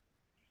MX.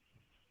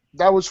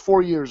 That was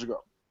 4 years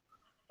ago.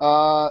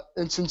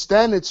 And since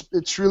then,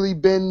 it's really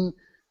been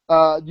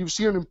you've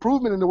seen an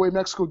improvement in the way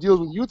Mexico deals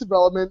with youth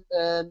development,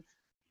 and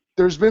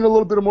there's been a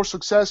little bit of more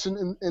success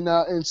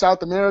in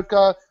South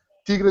America.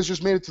 Tigres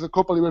just made it to the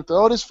Copa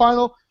Libertadores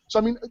final. So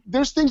I mean,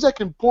 there's things I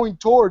can point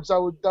towards that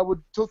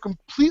would to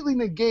completely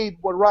negate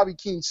what Robbie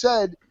Keane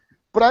said,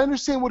 but I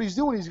understand what he's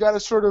doing. He's got to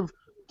sort of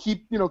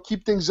keep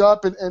things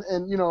up and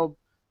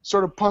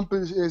sort of pump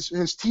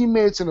his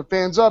teammates and the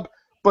fans up.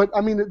 But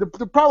I mean,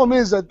 the problem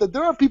is that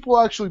there are people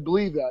who actually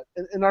believe that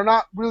and are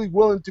not really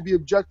willing to be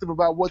objective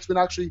about what's been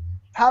actually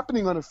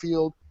happening on the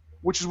field,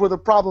 which is where the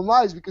problem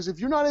lies. Because if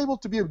you're not able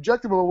to be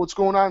objective about what's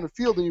going on in the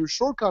field and your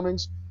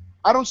shortcomings,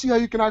 I don't see how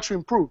you can actually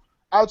improve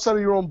outside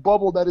of your own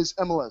bubble that is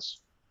MLS.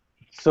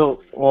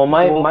 So,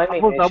 my main I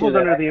was issue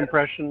under the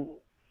impression.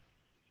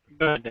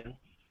 Go ahead, Dan.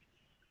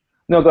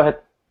 No, go ahead,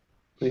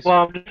 please.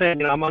 Well, I'm just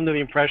saying, I'm under the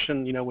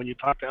impression, when you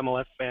talk to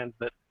MLS fans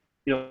that,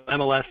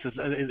 MLS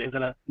is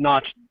in a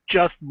notch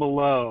just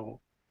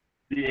below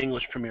the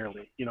English Premier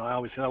League. I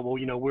always say,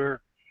 we're,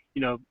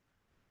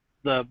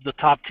 the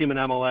top team in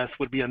MLS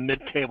would be a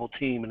mid-table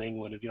team in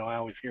England. I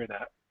always hear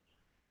that,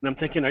 and I'm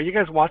thinking, are you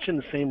guys watching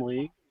the same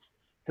league?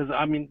 Because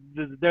I mean,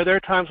 there are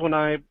times when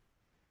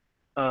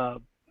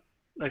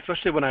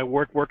especially when I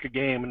work a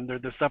game, and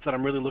there's stuff that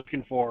I'm really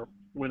looking for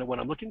when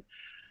I'm looking,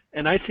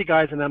 and I see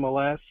guys in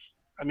MLS.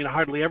 I mean, I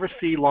hardly ever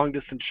see long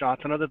distance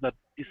shots. I know that the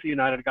DC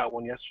United got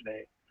one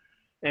yesterday,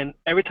 and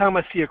every time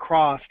I see a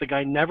cross, the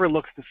guy never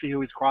looks to see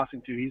who he's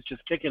crossing to. He's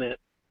just kicking it,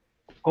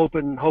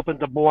 hoping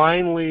to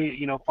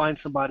blindly, find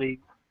somebody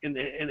in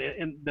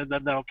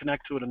that'll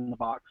connect to it in the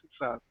box.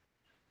 So,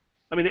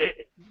 I mean,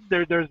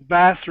 there's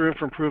vast room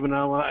for improvement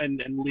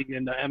in league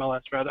in the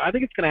MLS. Rather, I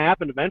think it's going to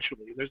happen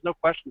eventually. There's no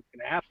question it's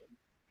going to happen.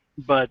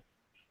 But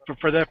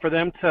for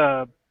them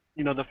to,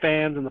 the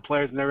fans and the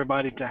players and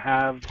everybody to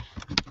have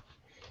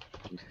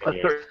a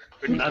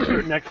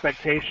certain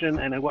expectation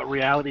and what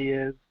reality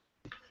is,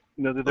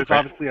 there's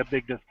obviously a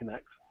big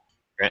disconnect.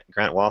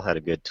 Grant Wall had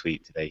a good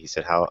tweet today. He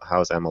said, "How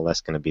is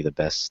MLS going to be the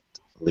best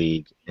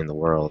league in the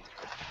world,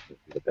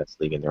 the best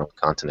league in their own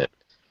continent?"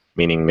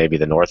 Meaning maybe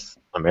the North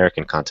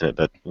American continent,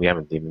 but they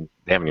haven't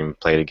even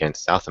played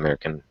against South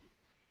American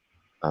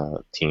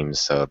teams,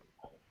 so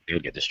they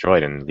would get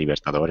destroyed in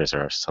Libertadores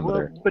or some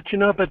other. But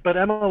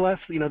MLS,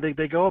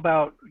 they go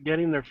about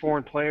getting their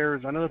foreign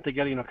players. I know that they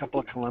get a couple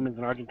of Colombians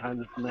and Argentines,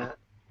 this and that.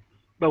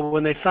 But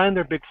when they sign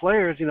their big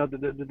players,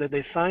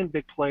 they sign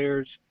big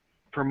players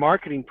for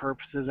marketing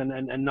purposes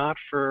and not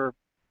for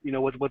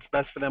what's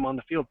best for them on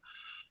the field.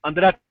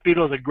 Andrés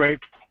Pirlo is a great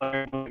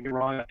player. Don't get me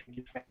wrong, I think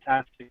he's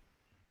fantastic.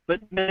 But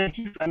man,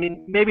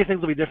 maybe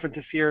things will be different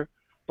this year.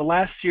 But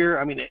last year,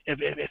 I mean,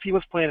 if he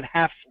was playing at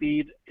half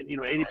speed,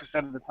 80%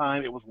 of the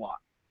time, it was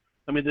lost.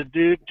 I mean, the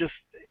dude just,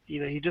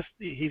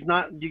 he's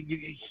not.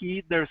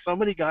 There's so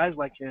many guys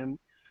like him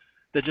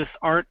that just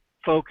aren't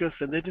focused,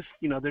 and they just,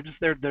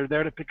 they're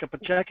there to pick up a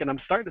check. And I'm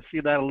starting to see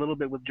that a little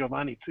bit with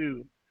Giovanni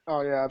too.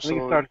 Oh yeah,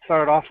 absolutely. I think it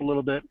started off a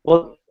little bit.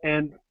 Well,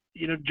 and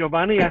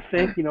Giovanni, I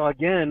think,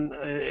 again,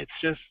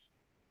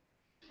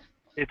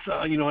 it's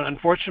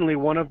unfortunately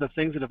one of the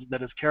things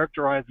that has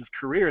characterized his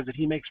career is that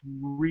he makes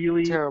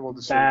really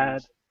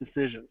bad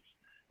decisions.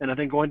 And I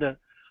think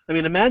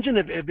imagine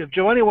if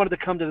Giovanni wanted to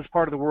come to this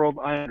part of the world,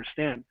 I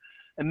understand.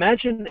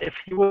 Imagine if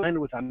he went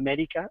with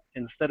America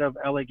instead of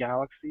LA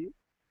Galaxy,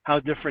 how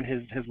different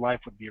his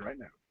life would be right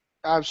now.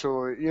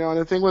 Absolutely. And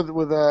the thing with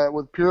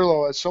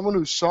Pirlo, as someone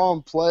who saw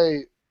him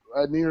play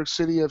at New York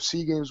City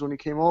FC games when he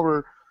came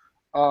over,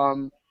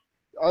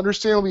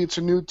 understandably it's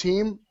a new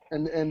team,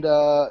 and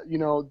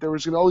there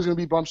was always going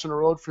to be bumps in the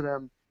road for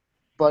them.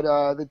 But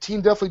the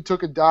team definitely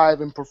took a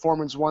dive in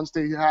performance once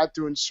they had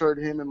to insert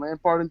him and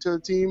Lampard into the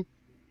team,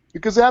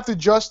 because they have to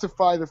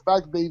justify the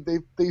fact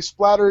that they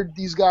splattered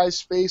these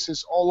guys'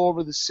 faces all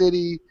over the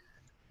city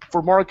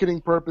for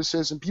marketing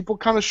purposes, and people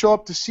kind of show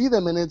up to see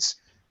them. And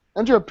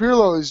Andrea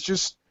Pirlo is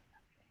just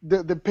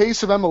the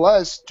pace of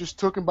MLS just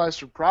took him by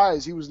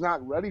surprise. He was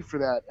not ready for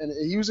that, and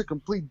he was a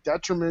complete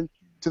detriment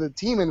to the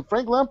team. And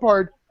Frank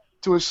Lampard,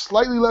 to a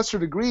slightly lesser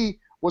degree,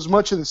 was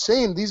much of the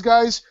same. These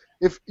guys,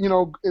 if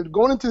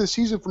going into the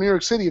season for New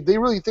York City, if they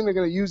really think they're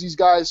going to use these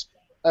guys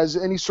as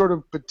any sort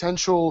of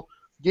potential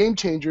game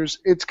changers,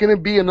 it's going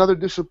to be another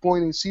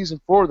disappointing season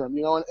for them.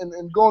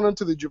 And going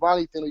into the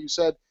Giovanni thing that you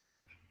said,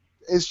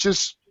 it's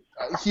just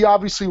he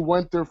obviously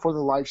went there for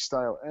the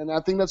lifestyle, and I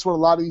think that's what a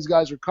lot of these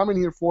guys are coming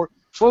here for.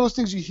 It's one of those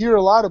things you hear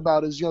a lot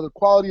about is the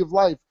quality of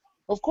life.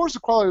 Of course, the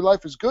quality of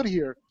life is good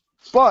here,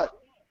 but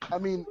I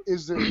mean,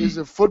 is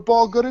the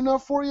football good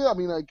enough for you? I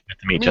mean,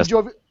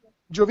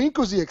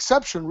 Jovinko's the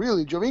exception,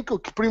 really.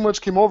 Jovinko pretty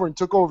much came over and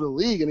took over the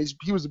league, and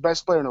he was the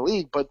best player in the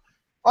league. But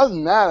other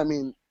than that, I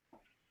mean,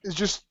 it's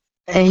just.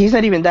 And he's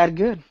not even that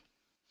good.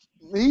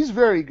 He's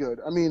very good.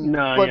 I mean, he's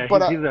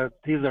a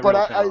real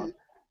talent.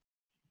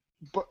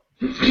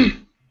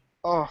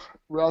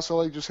 Real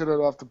Salt Lake just hit it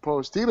off the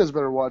post. Tigres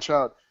better watch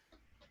out.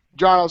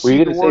 John, I'll were see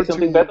you the going word to say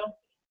something, to you. Beto?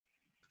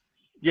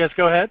 Yes,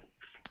 go ahead.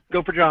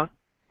 Go for John.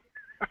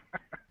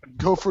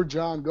 Go for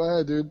John. Go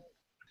ahead, dude.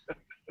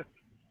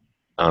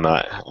 Oh no,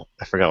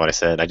 I forgot what I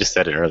said. I just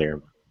said it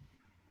earlier.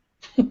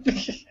 No,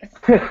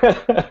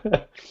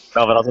 but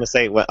I was going to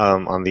say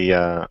on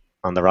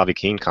the Robbie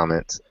Keane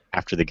comment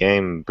after the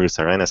game, Bruce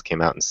Arenas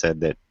came out and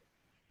said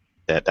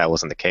that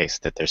wasn't the case.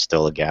 That there's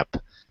still a gap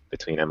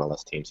between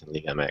MLS teams and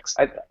League MX.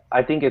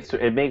 I think it's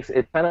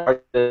kind of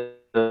hard to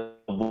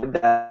avoid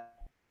that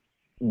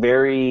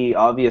very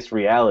obvious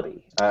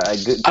reality. I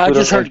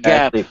just heard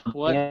gap.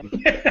 What?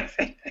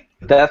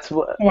 That's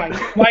what.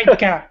 White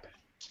gap.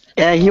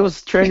 Yeah, he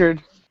was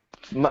triggered.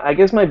 I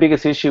guess my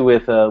biggest issue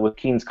with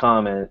Keane's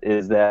comment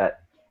is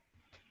that,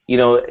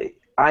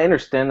 I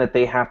understand that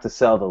they have to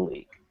sell the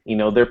league.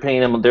 They're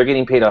paying them. They're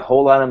getting paid a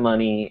whole lot of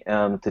money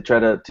to try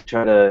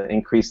to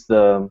increase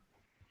the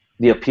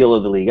appeal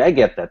of the league. I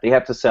get that they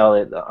have to sell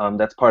it.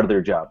 That's part of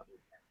their job.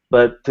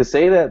 But to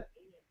say that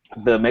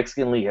the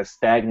Mexican league has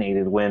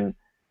stagnated when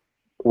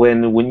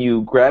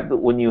you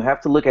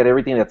have to look at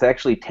everything that's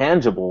actually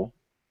tangible,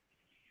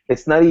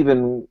 it's not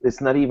even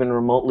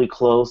remotely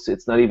close.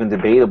 It's not even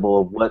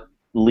debatable of what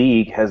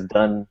league has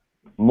done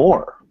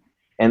more.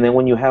 And then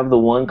when you have the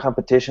one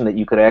competition that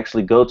you could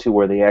actually go to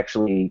where they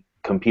actually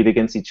compete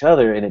against each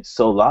other and it's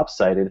so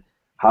lopsided,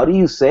 how do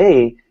you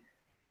say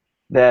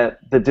that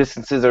the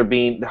distances are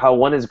how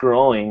one is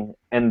growing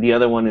and the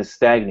other one is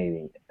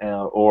stagnating?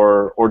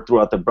 Or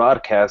throughout the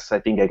broadcasts, I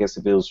guess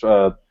if it was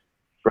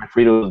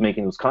Frito was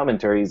making those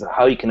commentaries,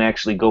 how you can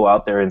actually go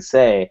out there and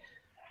say,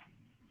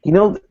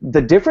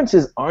 the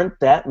differences aren't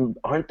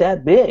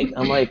that big.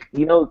 I'm like,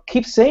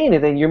 keep saying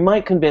it and you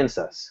might convince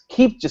us.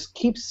 Keep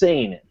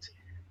saying it.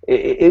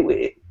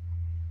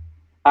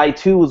 I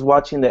too was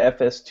watching the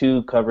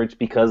FS2 coverage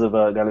because of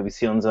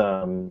Galavision's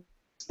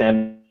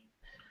stand.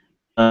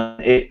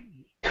 It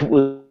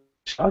was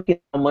shocking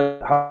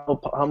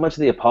how much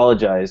they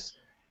apologized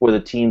for the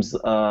team's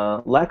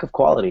lack of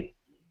quality.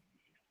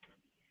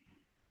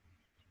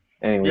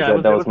 Anyways, Yeah,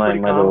 that was my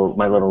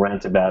little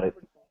rant about it.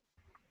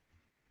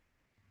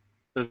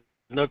 There's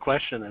no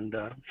question, and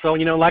so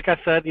like I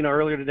said,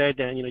 earlier today,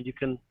 Dan, you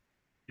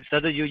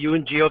said that you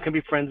and Gio can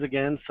be friends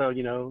again, so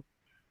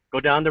go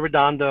down to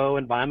Redondo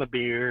and buy him a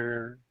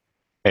beer.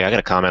 Hey, I got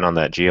to comment on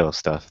that Geo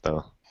stuff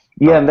though.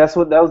 Yeah, and that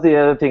was the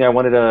other thing I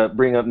wanted to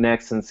bring up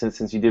next, and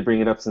since you did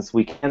bring it up, since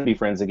we can be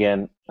friends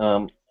again,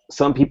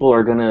 some people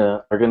are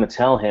gonna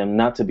tell him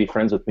not to be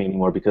friends with me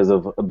anymore because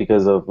of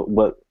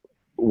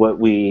what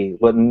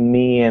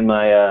me and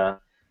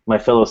my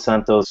fellow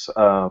Santos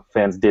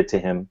fans did to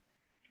him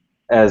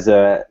as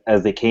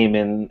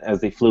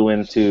they flew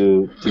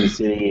into the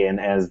city, and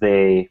as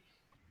they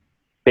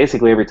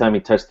basically every time he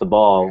touched the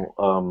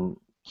ball,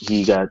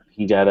 he got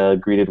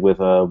greeted with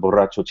a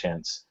borracho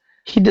chants.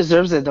 He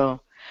deserves it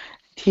though.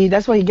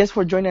 That's what he gets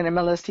for joining an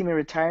MLS team and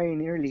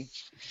retiring early.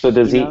 So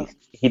does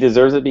he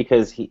deserves it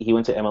because he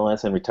went to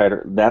MLS and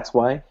retired? That's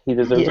why he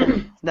deserves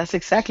it? That's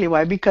exactly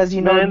why. Because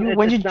it's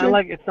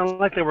not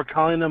like they were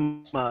calling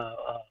him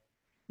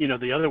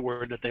the other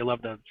word that they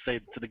love to say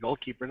to the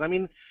goalkeepers. I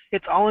mean,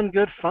 it's all in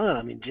good fun.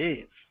 I mean,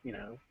 geez,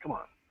 come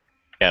on.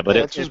 Yeah, but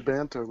it's just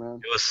banter,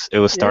 man. It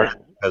was started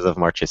because of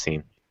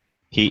Marchesín.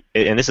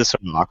 And this is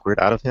sort of awkward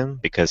out of him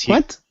because he.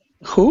 What?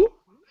 Who?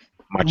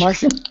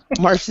 Marchesín.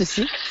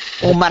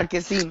 Or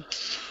Marquezine.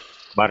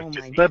 But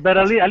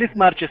at least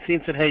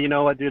Marchesín said, hey, you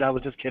know what, dude, I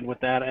was just kidding with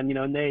that, and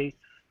and they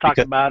talked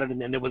about it, and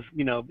then it was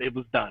it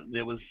was done.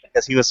 It was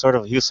because he was sort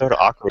of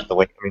awkward the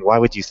way. I mean, why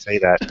would you say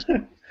that?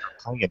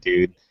 Playing a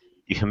dude,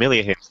 you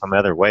humiliate him some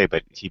other way,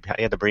 but he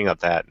had to bring up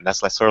that, and that's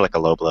sort of like a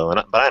low blow.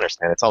 But I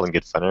understand it's all in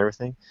good fun and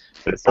everything.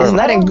 But it's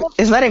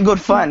not in good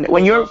fun.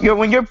 When you're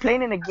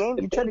playing in a game,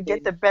 you try to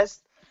get the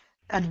best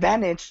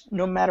advantage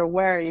no matter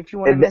where. If you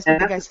want to mess with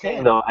the guy's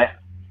head. Though,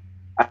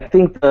 I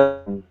think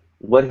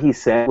what he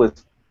said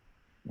was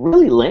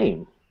really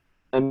lame.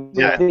 I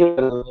mean, I think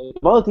of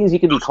all the things you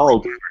can be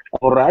called,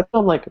 borracho,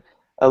 I'm like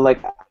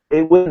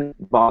it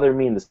wouldn't bother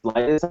me in the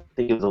slightest. I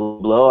think it was a low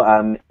blow.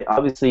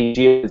 Obviously,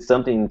 Gio did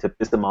something to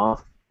piss him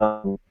off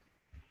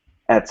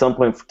at some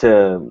point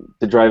to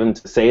drive him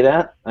to say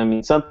that. I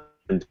mean, something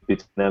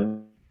between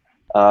them.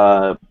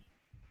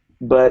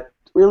 But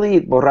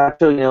really,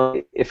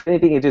 borracho, if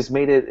anything, it just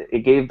made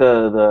it gave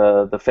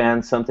the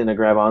fans something to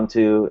grab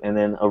onto, and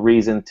then a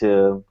reason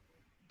to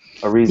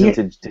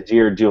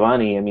jeer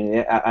Giovanni. I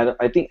mean,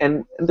 I think,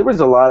 and there was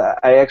a lot.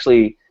 I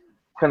actually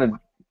kind of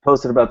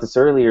posted about this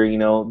earlier.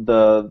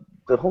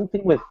 The whole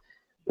thing with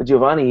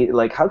Giovanni,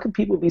 like, how could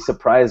people be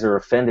surprised or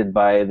offended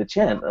by the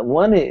chant?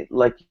 One,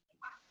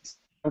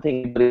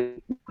 something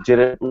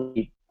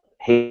legitimately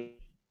hate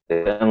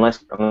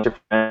unless you're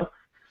fan.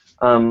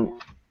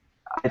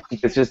 I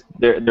think it's just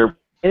they're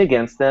playing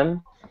against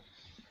them.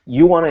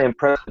 You want to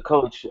impress the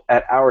coach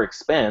at our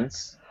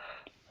expense.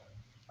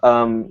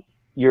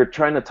 You're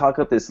trying to talk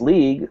up this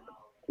league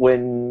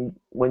when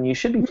you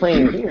should be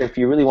playing here if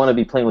you really want to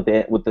be playing with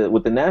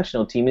the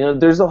national team.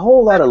 There's a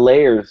whole lot of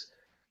layers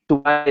to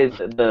why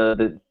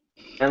the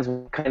fans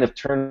kind of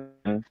turn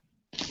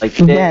like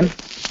Dan.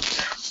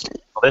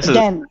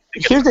 Dan,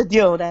 here's the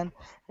deal, Dan.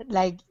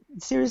 Like,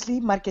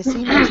 seriously,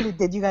 Marquezine actually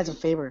did you guys a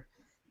favor.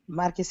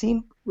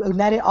 Marquezine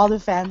united all the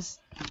fans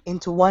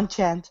into one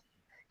chant.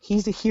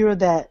 He's the hero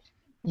that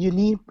you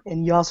need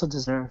and you also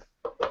deserve.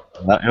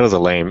 It was a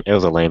lame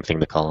thing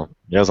to call him.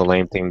 It was a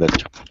lame thing to.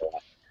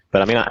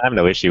 But I mean, I have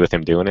no issue with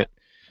him doing it.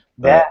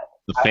 I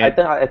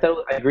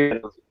agree.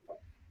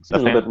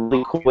 but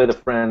really cool way the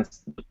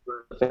fans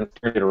turned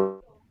it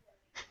around.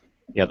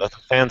 Yeah, the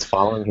fans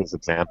following his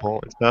example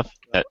and stuff.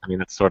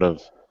 That's sort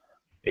of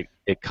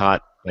it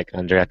caught like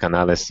Andrea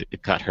Canales.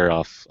 It caught her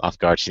off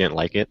guard. She didn't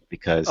like it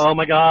because. Oh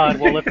my God!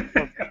 Well, let's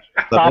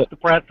stop the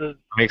presses.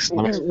 Let me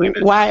explain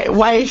this.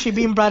 Why is she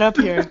being brought up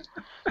here?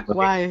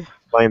 Why?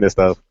 Explain this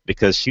though,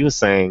 because she was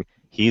saying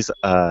he's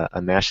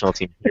a national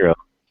team hero.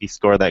 He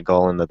scored that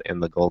goal in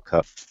the Gold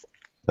Cup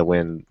to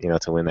win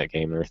that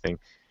game and everything.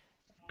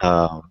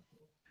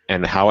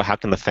 And how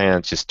can the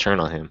fans just turn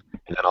on him?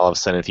 And then all of a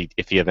sudden,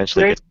 if he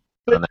eventually gets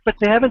but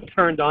they haven't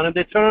turned on him.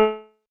 They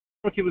turned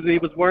on him. He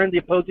was wearing the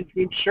opposing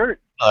team's shirt.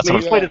 He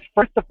played his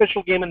first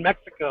official game in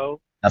Mexico.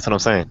 That's what I'm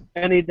saying.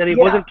 And he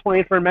wasn't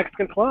playing for a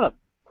Mexican club.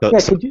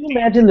 Could you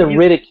imagine the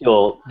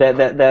ridicule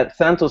that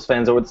Santos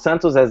fans or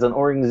Santos as an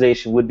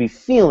organization would be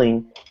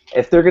feeling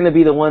if they're going to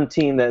be the one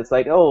team that's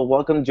like, oh,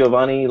 welcome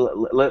Giovanni,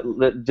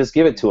 just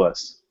give it to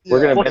us. Yeah.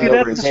 We're going to bend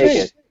over and take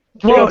it.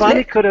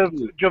 Giovanni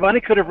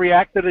could have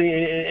reacted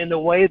in the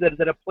way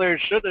that a player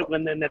should have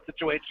when in that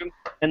situation,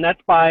 and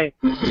that's by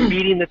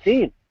beating the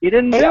team. He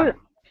didn't do it.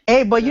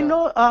 Hey, but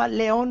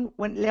Leon,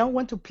 when Leon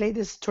went to play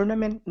this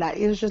tournament,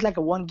 it was just like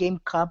a one-game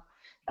cup.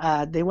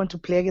 They went to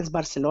play against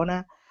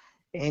Barcelona,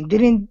 and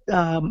didn't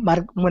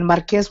when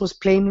Marquez was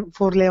playing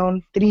for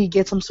Leon, did he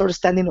get some sort of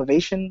standing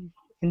ovation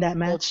in that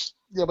match?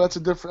 But that's a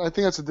different. I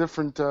think that's a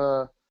different.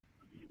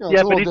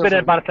 Yeah, but he's been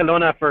at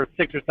Barcelona for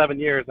 6 or 7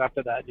 years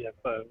after that. Yeah,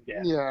 so yeah.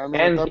 Yeah, I mean,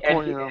 at that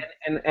point,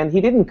 and he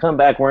didn't come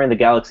back wearing the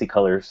Galaxy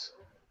colors.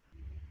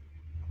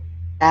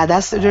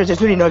 There's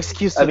really no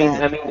excuse to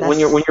that. I mean, when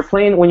you're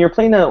playing,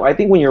 I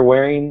think when you're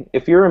wearing,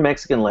 if you're a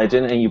Mexican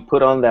legend and you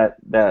put on that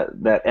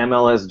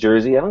MLS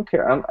jersey, I don't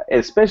care.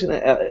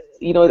 Especially, I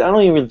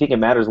don't even think it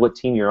matters what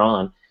team you're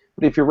on.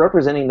 But if you're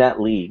representing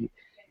that league,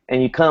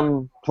 and you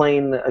come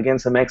playing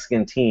against a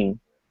Mexican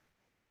team,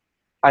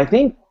 I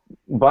think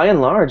by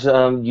and large,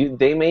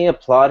 they may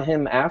applaud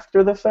him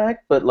after the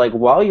fact, but like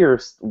while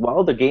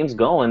the game's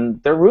going,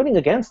 they're rooting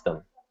against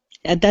them.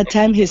 At that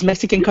time, his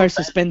Mexican card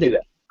suspended.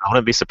 I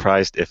wouldn't be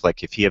surprised if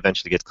he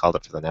eventually gets called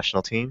up for the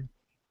national team,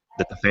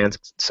 that the fans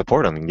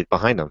support him and get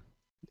behind him.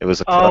 It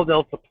was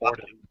they'll support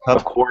him.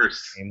 Of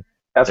course.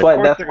 That's why I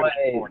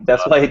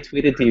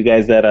tweeted to you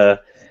guys that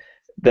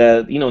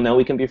now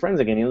we can be friends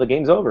again. The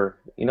game's over.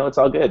 It's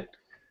all good.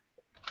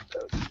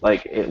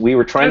 Like we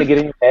were trying to get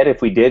in your head.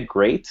 If we did,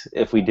 great.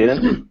 If we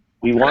didn't,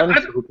 we won.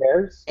 So who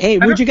cares? Hey,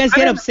 would you guys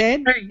get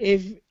upset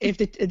if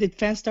the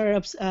fans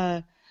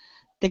started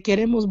Te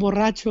queremos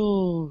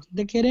borracho,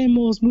 te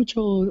queremos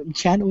mucho,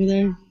 chant over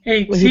there?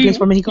 Hey,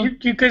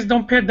 you guys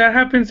don't pay. That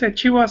happens at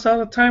Chivas all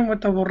the time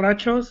with the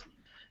borrachos.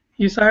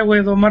 You saw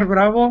with Omar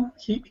Bravo.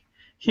 He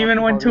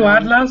even went to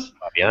Atlas.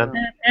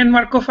 And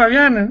Marco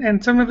Fabian,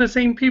 and some of the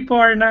same people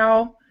are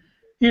now,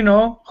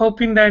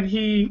 hoping that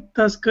he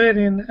does good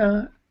in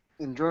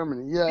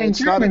Germany. Yeah, I am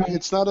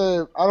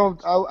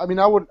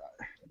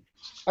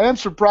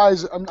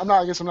surprised.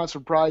 I guess I'm not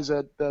surprised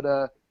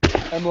that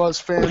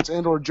MLS fans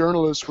and/or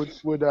journalists would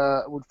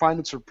find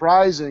it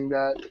surprising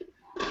that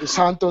the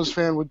Santos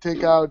fan would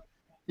take out,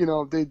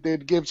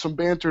 they'd give some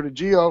banter to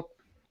Gio.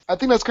 I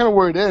think that's kind of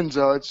where it ends,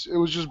 though. It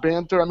was just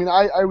banter. I mean,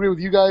 I agree with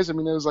you guys. I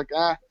mean, it was like,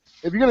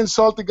 if you're gonna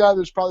insult the guy,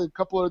 there's probably a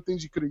couple other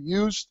things you could have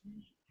used.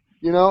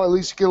 At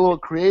least get a little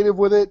creative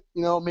with it.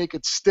 Make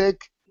it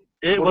stick.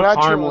 It was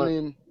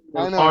harmless.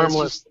 I know.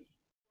 Harmless.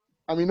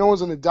 No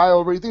one's gonna die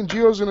over it. You think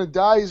Gio's gonna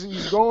die?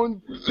 He's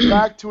going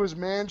back to his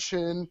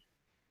mansion.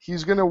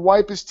 He's going to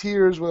wipe his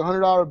tears with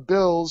 $100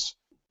 bills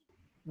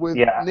with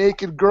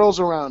naked girls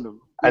around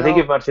him. I think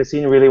if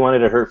Marchesín really wanted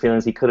to hurt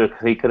feelings, he could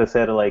have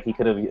said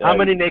how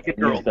many naked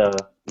girls?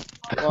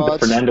 The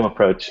Fernando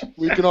approach.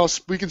 We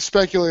can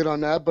speculate on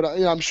that, but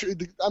I'm sure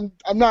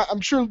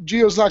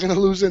Gio's not going to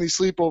lose any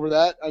sleep over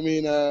that. I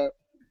mean,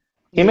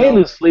 he may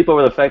lose sleep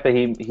over the fact that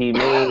he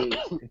may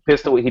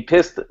pissed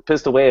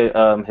away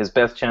his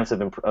best chance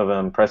of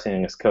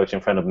impressing his coach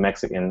in front of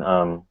Mexican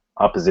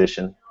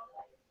opposition.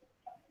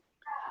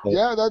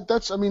 Yeah,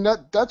 that's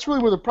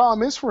really where the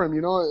problem is for him,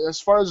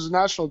 as far as his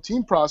national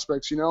team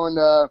prospects, and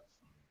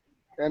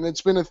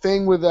it's been a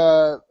thing with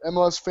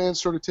MLS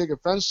fans sort of take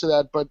offense to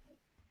that, but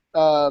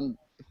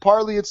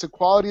partly it's the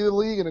quality of the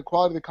league and the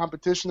quality of the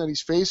competition that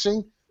he's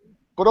facing,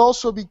 but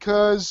also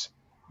because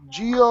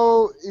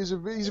Gio he's a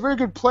very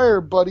good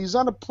player, but he's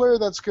not a player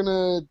that's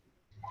gonna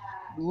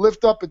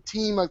lift up a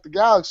team like the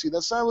Galaxy.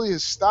 That's not really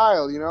his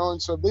style,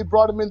 and so if they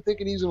brought him in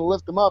thinking he's gonna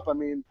lift them up,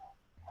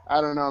 I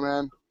don't know,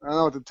 man. I don't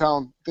know what to tell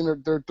him. I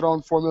think they're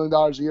throwing $4 million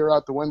a year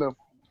out the window.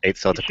 He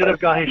should have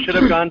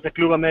gone to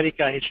Club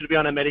America. He should be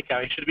on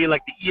America. He should be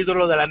like the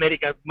ídolo de la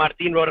América.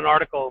 Martin wrote an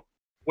article.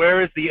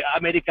 Where is the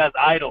America's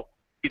idol?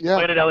 He's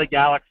played at LA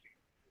Galaxy.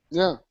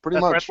 Yeah, pretty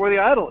much. That's where the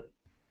idol is.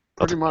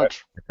 Pretty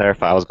much. To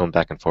clarify, I was going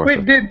back and forth.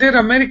 Wait, did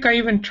America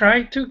even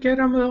try to get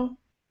him though?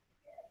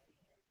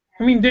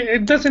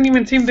 It doesn't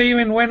even seem they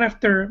even went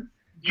after.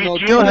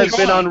 Gio has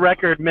been on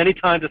record many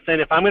times as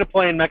saying, if I'm going to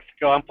play in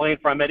Mexico, I'm playing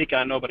for America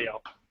and nobody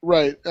else.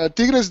 Right.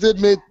 Tigres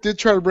did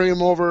try to bring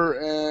him over,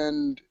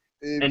 and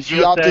And he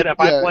Gio opted, said, if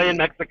I yeah, play in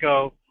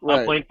Mexico, right.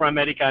 I'm playing for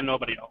America and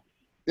nobody else.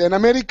 Yeah, in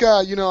America,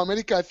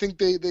 America, I think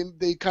they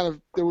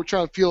were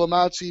trying to feel him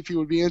out, see if he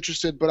would be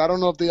interested, but I don't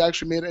know if they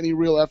actually made any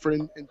real effort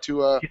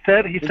into He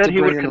said he would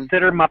bringing him.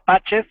 consider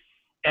Mapaches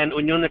and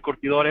Unión de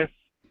Curtidores,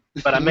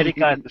 but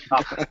America is the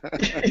top.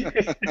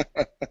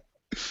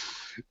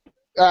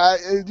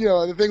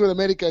 The thing with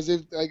America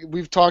is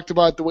we've talked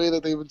about the way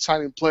that they've been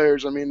signing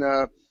players. I mean,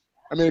 I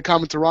made a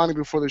comment to Ronnie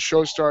before the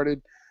show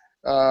started.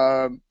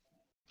 The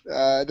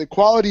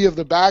quality of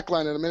the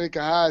backline that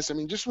America has, I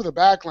mean, just with a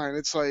backline,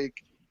 it's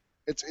like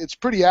it's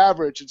pretty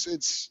average.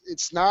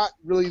 It's not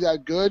really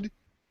that good.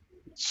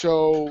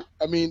 So,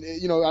 I mean, I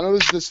know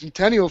this is the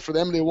centennial for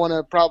them. They want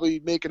to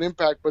probably make an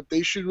impact, but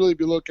they should really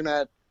be looking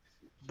at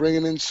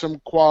bringing in some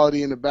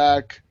quality in the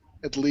back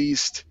at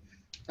least.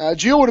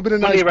 Gio would have been a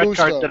nice red boost,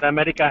 cards though. did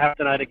America have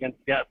tonight against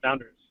the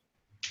Sounders?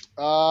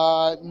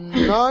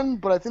 None,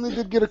 but I think they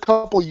did get a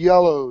couple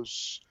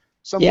yellows.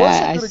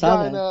 I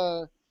saw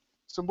that.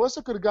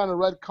 Sambuesa could have gotten a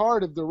red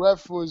card if the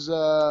ref was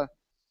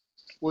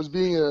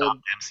being a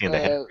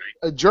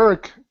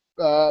jerk,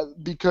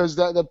 because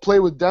that play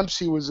with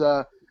Dempsey was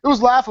it was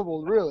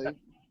laughable, really.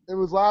 It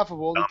was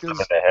laughable because in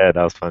the head.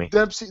 That was funny.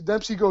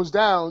 Dempsey goes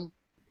down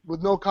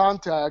with no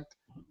contact,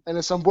 and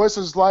as Sambuesa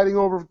is sliding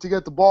over to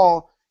get the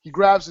ball, he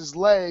grabs his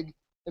leg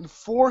and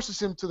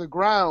forces him to the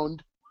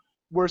ground,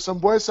 where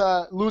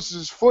Sambuesa loses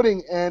his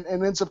footing and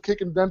ends up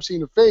kicking Dempsey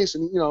in the face,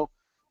 and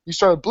he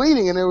started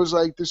bleeding, and it was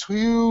like this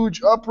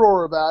huge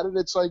uproar about it.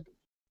 It's like,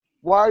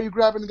 why are you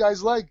grabbing the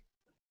guy's leg?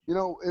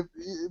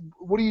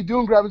 What are you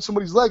doing grabbing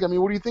somebody's leg? I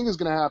mean, what do you think is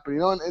going to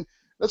happen? And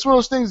that's one of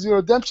those things.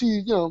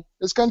 Dempsey,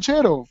 it's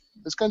canchero.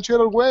 It's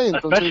canchero way.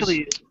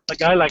 Especially a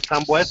guy like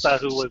Sambuesa,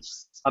 who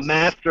was a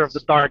master of the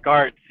dark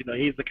arts.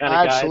 He's the kind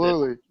of guy.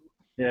 Absolutely.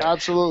 Yeah.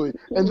 Absolutely.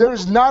 And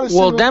there's not a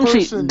single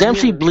person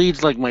Dempsey here.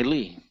 bleeds like my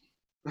Lee.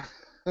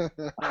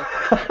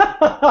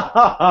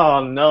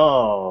 Oh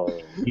no!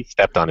 He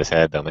stepped on his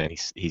head though, man.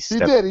 He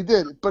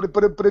did.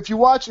 But if you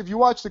watch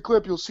the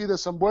clip, you'll see that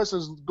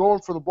Sambuesa's going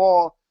for the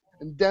ball,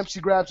 and Dempsey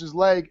grabs his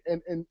leg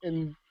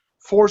and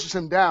forces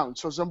him down.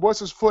 So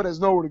Sambuesa's foot has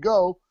nowhere to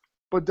go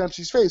but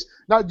Dempsey's face.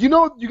 Now, you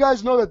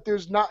guys know that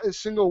there's not a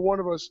single one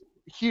of us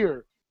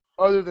here,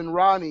 other than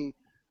Ronnie,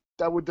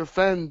 that would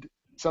defend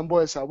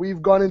Sambuesa.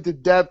 We've gone into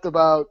depth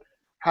about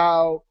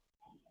how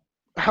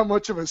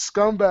much of a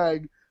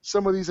scumbag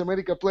some of these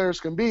America players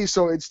can be.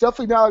 So it's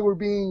definitely not like we're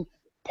being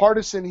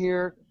partisan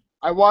here.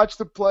 I watched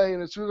the play,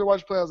 and as soon as I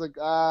watched the play, I was like,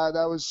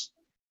 that was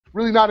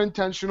really not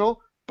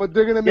intentional. But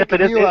they're going to make a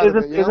deal out of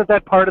it. Isn't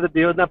that part of the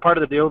deal? Isn't that part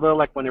of the deal, though?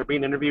 Like when they're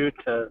being interviewed,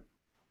 where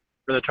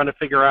they're trying to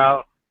figure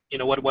out,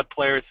 what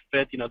players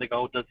fit. They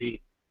go, does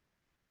he,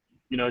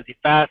 is he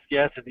fast?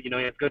 Yes. Is he, he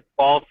has good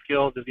ball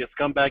skills. Is he a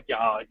scumbag?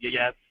 Yeah,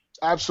 yes.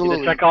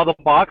 Absolutely. Check all the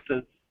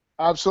boxes.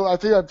 Absolutely. I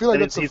feel like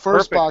that's the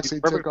first box they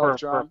took off,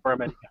 John. For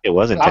America. It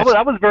wasn't.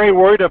 I was very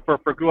worried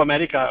for Gru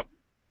America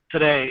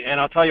today, and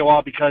I'll tell you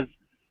all, because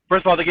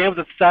first of all, the game was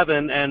at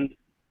 7, and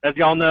as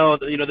y'all know,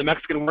 the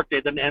Mexican workday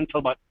didn't end until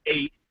about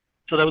 8,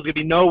 so there was going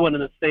to be no one in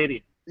the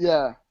stadium.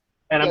 Yeah.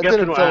 And I'm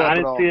guessing I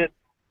didn't see it.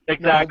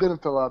 Exactly. No, it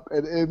didn't fill up.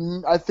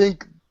 I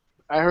think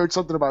I heard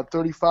something about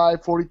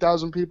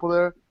 40,000 people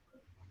there.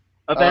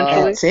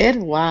 Eventually. That's it?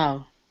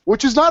 Wow.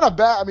 Which is not a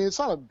bad. I mean, it's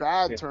not a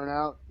bad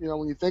turnout.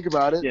 When you think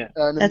about it. Yeah.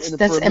 That's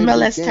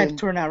MLS type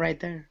turnout right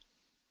there.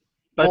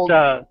 But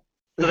so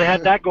they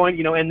had that going,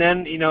 and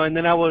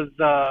then I was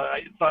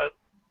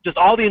just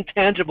all the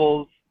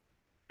intangibles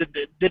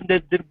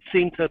didn't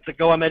seem to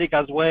go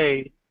America's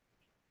way.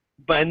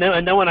 But and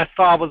then when I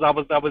saw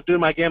I was doing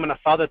my game and I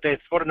saw that they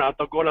scored an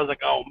autogol, I was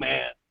like, oh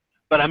man.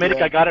 But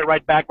America got it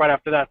right back right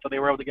after that, so they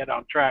were able to get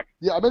on track.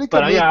 Yeah, America.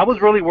 But I was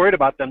really worried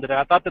about them today.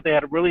 I thought that they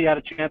had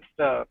a chance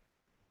to.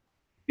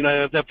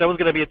 If there was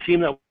going to be a team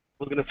that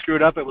was going to screw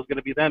it up, it was going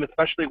to be them,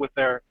 especially with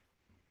their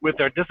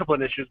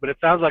discipline issues. But it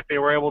sounds like they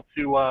were able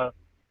to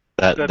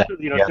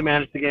to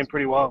manage the game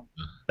pretty well.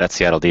 That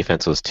Seattle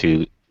defense was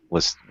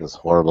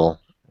horrible.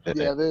 It's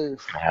got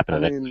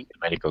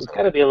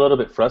to be a little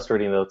bit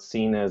frustrating though,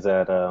 seeing as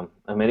that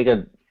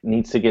America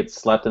needs to get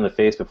slapped in the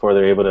face before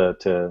they're able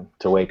to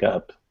wake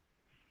up.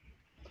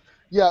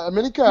 Yeah,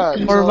 America.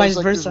 Or vice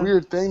like versa. This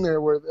weird thing there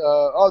where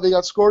they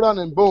got scored on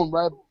and boom,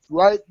 right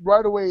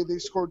away they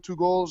scored 2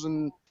 goals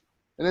and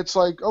it's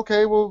like,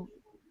 okay, well,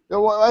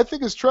 what I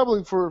think is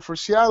troubling for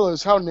Seattle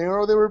is how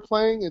narrow they were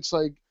playing. It's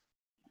like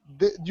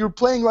you're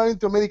playing right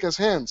into America's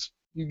hands.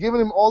 You're giving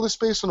them all the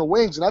space on the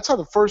wings, and that's how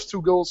the first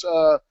 2 goals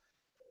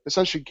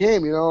essentially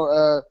came.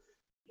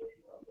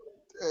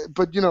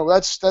 But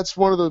that's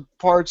one of the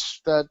parts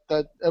that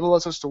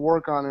MLS has to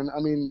work on. And I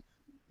mean,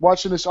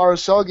 watching this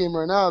RSL game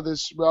right now,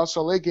 this Real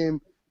Salt Lake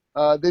game,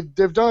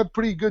 they've done a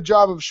pretty good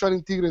job of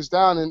shutting Tigres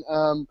down,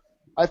 and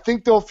I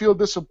think they'll feel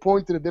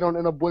disappointed if they don't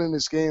end up winning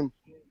this game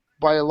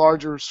by a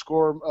larger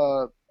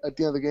score at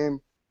the end of the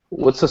game.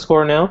 What's the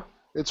score now?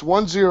 It's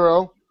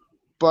 1-0,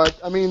 but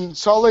I mean,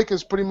 Salt Lake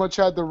has pretty much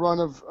had the run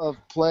of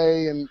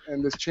play and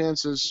the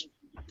chances.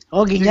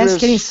 Oh, Guigna's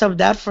getting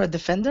subbed out for a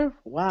defender?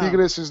 Wow.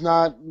 Tigres is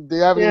not. They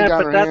haven't even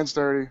gotten their hands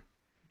dirty.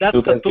 That's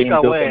the Tuca's being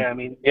Tuca way. Tuca. I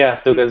mean, Yeah,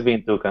 Tuca's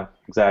being Tuca.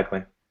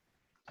 Exactly.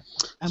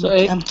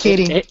 I'm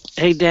kidding.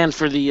 Hey, Dan,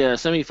 for the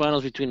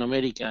semifinals between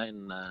America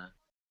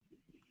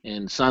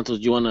and Santos,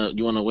 do you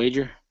wanna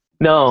wager?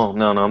 No,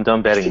 I'm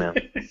done betting, man.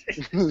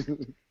 Would you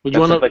That's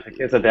wanna? like the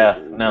kiss of death.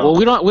 No. Well,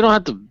 we don't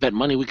have to bet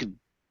money. We could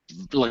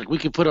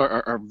put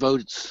our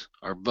votes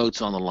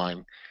on the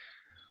line.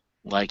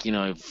 Like,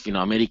 if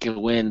America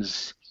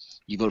wins,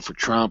 you vote for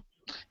Trump.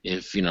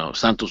 If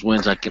Santos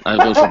wins, I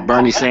vote for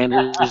Bernie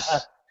Sanders.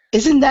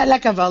 Isn't that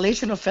like a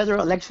violation of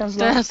federal elections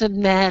law? Doesn't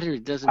matter.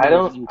 It doesn't I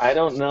matter.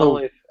 don't know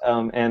if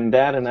and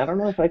I don't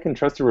know if I can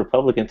trust a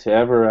Republican to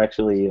ever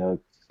actually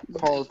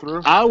Follow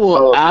through. I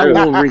will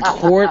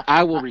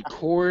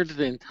record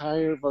the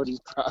entire voting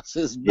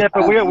process. yeah,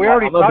 but we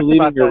already I'm not talked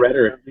believing about your that.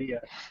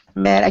 rhetoric.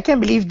 Man, I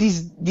can't believe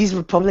these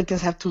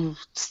Republicans have to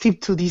stick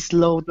to these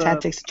low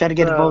tactics to try to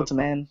get votes,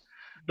 man.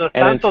 The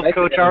And in Santos fact-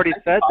 coach already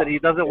said that he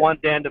doesn't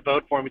want Dan to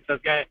vote for him. He says,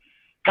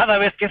 cada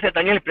vez que ese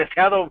Daniel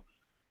Preciado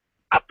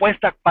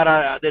apuesta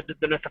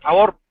de nuestro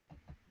favor,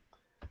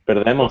 nos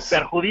Perdemos.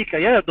 perjudica.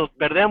 Nos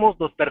perdemos,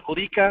 nos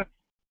perjudica.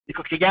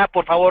 Dijo que ya,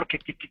 por favor,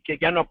 que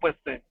ya no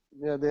apueste.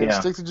 Yeah, Dan, Yeah.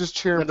 stick to just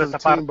cheering De for the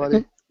nuestra team, parte.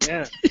 buddy.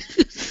 Yeah.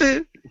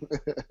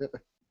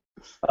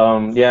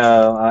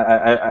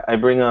 I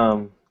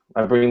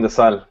bring the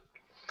sal,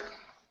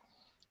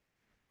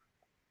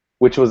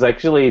 which was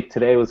actually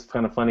today was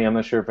kind of funny. I'm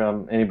not sure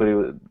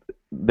if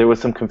there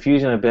was some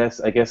confusion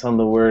I guess on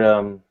the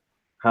word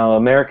how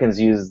Americans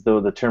use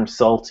the term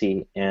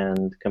salty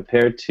and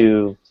compared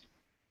to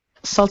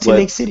Salty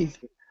Lake City.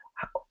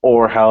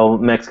 or how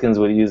Mexicans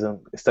would use them.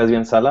 Estás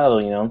bien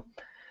salado,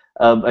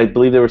 I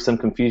believe there was some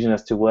confusion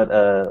as to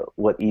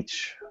what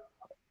each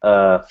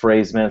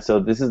phrase meant. So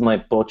this is my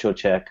pocho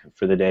check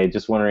for the day.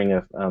 Just wondering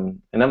if,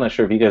 and I'm not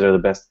sure if you guys are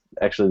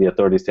the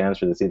authorities to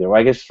answer this either. Well,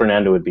 I guess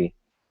Fernando would be.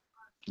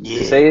 Yeah.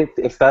 To say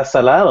estás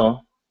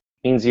salado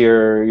means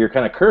you're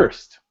kind of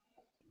cursed.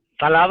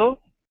 Salado?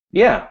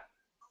 Yeah.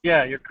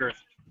 Yeah, you're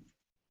cursed.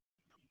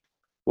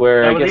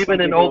 Where That I was guess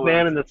even an old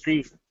man in the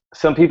sea.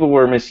 some people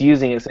were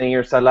misusing it, saying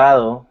you're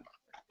salado,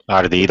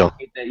 Ardido.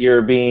 that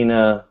you're being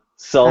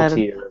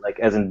salty, or like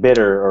as in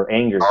bitter or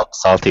angry.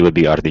 Salty would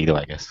be ardido,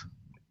 I guess.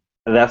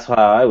 That's how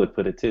I would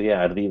put it too.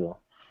 Yeah, ardido.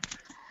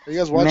 Are you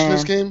guys watching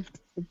this Man. game?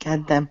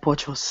 Goddamn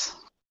pochos.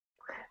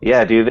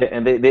 Yeah, dude,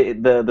 and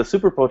the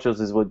super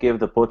pochos is what give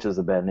the pochos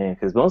a bad name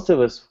because most of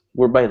us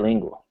we're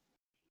bilingual.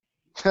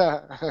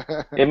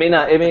 It may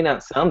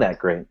not sound that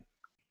great,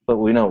 but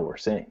we know what we're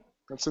saying.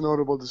 That's a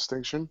notable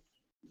distinction.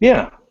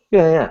 Yeah.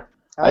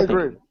 I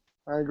think-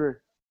 agree.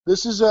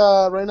 This is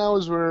right now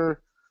is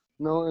where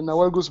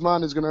Nahuel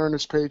Guzman is going to earn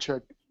his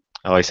paycheck.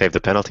 Oh, he saved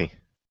the penalty.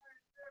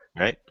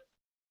 Right?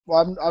 Well,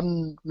 I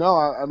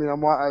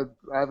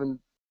haven't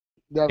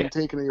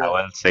taken it yet.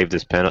 Well, saved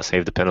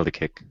the penalty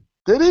kick.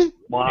 Did he?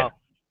 Wow.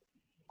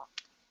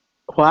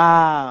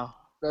 Wow.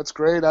 That's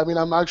great. I mean,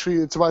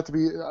 it's about to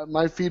be.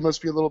 My feed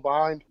must be a little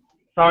behind.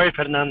 Sorry,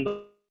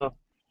 Fernando.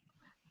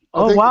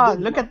 Oh think wow!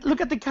 the-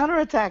 Look at the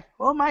counterattack.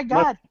 Oh my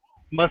God.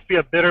 Must be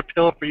a bitter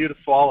pill for you to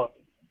swallow.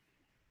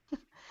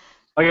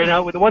 Okay,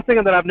 now the one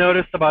thing that I've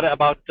noticed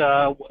about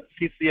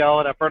CCL,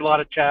 and I've heard a lot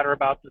of chatter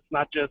about this,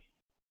 not just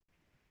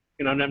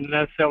not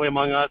necessarily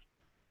among us,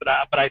 but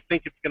I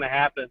think it's going to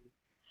happen.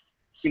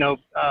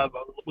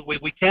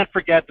 We can't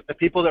forget that the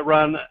people that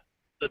run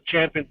the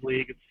Champions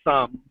League, it's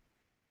some,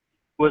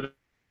 was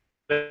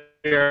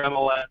their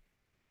MLS,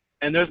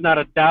 and there's not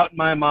a doubt in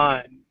my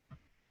mind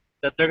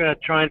that they're going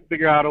to try and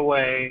figure out a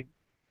way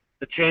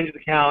to change the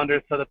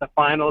calendar so that the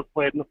final is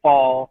played in the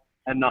fall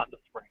and not in the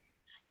spring.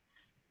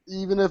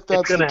 Even if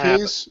that's the gonna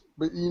case,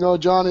 but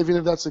John, even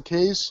if that's the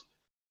case,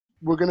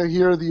 we're going to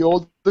hear the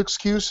old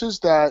excuses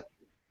that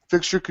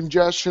fixture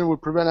congestion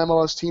would prevent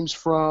MLS teams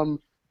from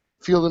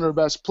fielding their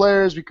best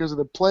players because of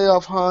the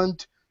playoff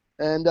hunt,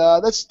 and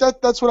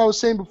that's what I was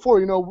saying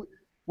before.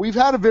 We've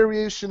had a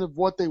variation of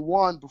what they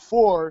want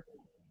before,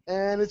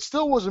 and it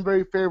still wasn't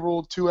very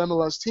favorable to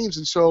MLS teams,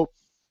 and so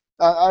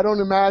I don't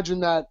imagine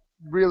that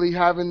really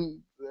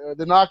having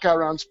the knockout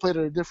rounds played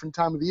at a different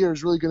time of the year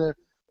is really going to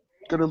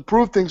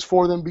improve things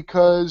for them,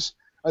 because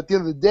at the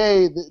end of the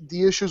day,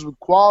 the issues with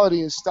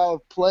quality and style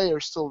of play are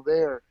still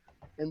there,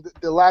 and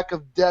the lack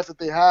of depth that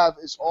they have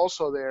is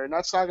also there, and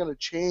that's not going to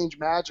change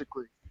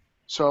magically.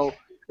 So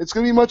it's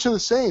going to be much of the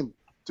same,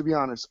 to be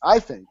honest, I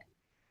think.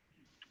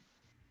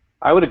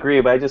 I would agree,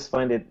 but I just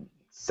find it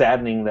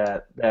saddening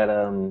that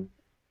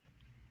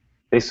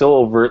they so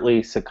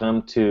overtly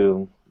succumb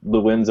to the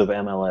wins of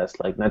MLS.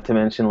 Like, not to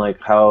mention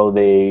how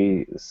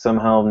they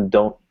somehow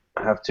don't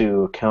have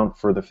to account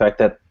for the fact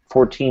that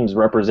 4 teams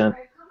represent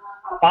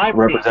the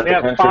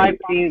country. 5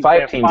 teams.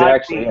 Five teams,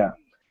 actually, yeah.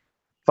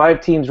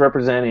 5 teams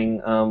representing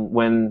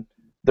when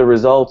the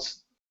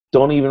results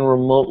don't even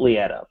remotely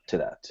add up to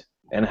that,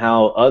 and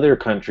how other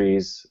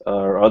countries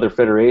or other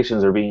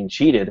federations are being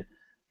cheated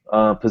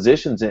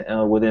positions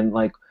within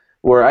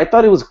where I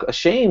thought it was a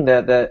shame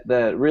that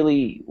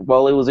really,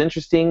 while it was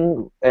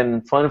interesting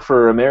and fun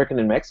for American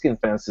and Mexican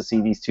fans to see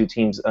these two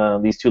teams,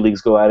 these two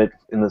leagues go at it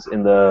in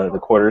the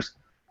quarters,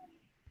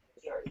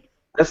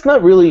 That's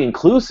not really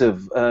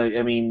inclusive.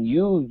 I mean,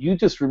 you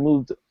just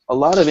removed a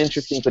lot of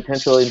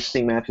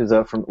interesting matches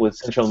up with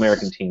Central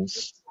American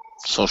teams.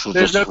 Social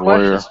There's justice no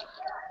warrior.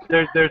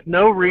 question. There's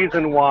no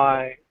reason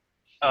why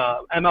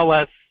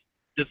MLS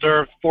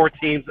deserves 4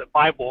 teams at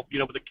 5 with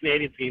the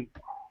Canadian team.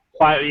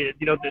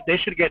 They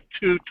should get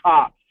 2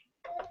 tops.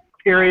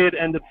 Period.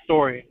 End of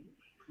story.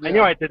 Yeah. And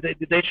you're right.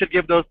 They should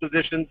give those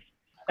positions,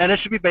 and it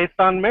should be based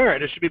on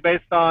merit. It should be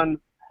based on,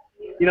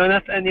 and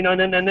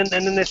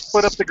then they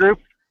split up the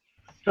groups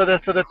so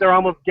that they're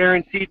almost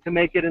guaranteed to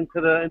make it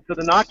into the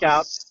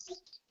knockouts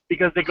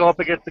because they go up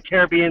against the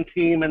Caribbean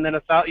team and then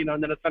a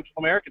Central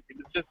American team.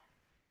 It's just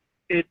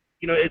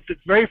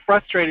it's very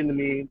frustrating to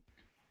me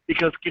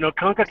because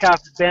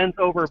CONCACAF bends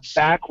over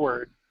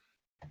backward.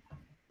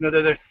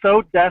 They're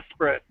so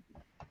desperate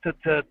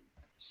to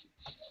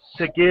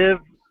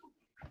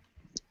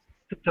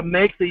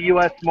make the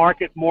U.S.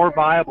 market more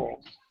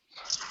viable,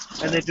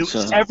 and they do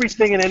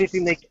everything and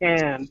anything they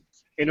can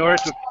in order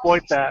to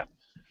exploit that.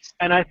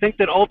 And I think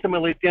that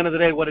ultimately, at the end of the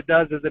day, what it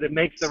does is that it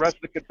makes the rest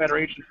of the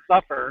confederation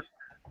suffer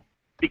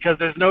because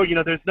there's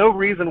no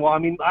reason why. I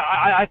mean,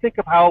 I think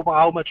of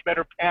how much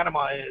better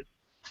Panama is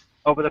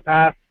over the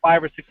past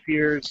 5 or 6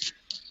 years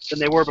than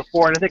they were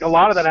before, and I think a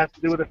lot of that has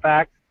to do with the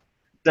fact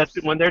that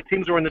when their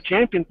teams were in the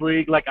Champions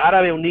League, like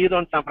Árabe Unido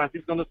and San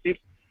Francisco, and those teams,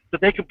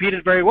 that they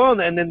competed very well,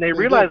 and then they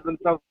realized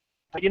themselves,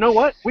 you know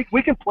what,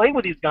 we can play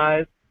with these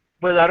guys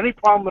without any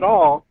problem at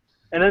all,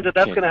 and then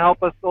that's going to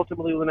help us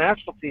ultimately with the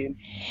national team.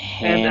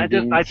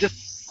 And I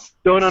just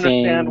don't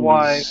understand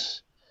why.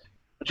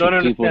 I don't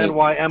understand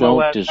why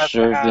MLS don't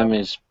deserve them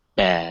is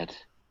bad.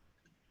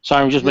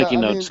 Sorry, I'm just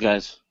making notes,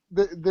 guys.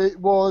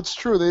 Well, it's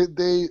true.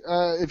 They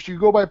if you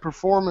go by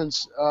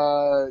performance,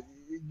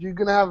 you're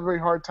gonna have a very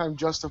hard time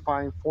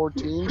justifying 4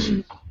 teams,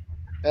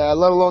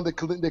 let alone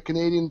the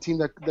Canadian team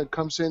that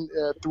comes in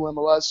through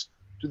MLS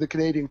to the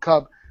Canadian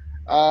Cup.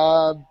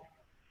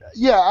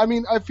 Yeah, I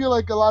mean, I feel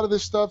like a lot of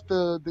this stuff,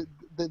 the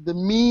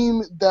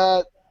meme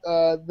that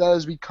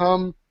has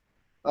become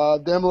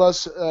the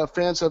MLS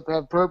fans have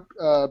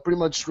pretty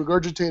much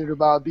regurgitated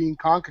about being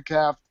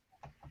CONCACAF.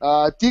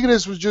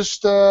 Tigres was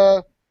just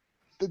the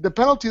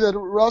penalty that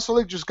Real Salt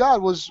Lake just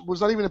got was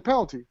not even a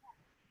penalty.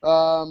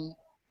 And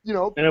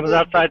it was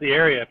outside the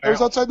area. Apparently. It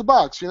was outside the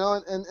box, and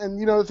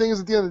the thing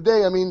is, at the end of the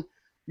day, I mean,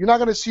 you're not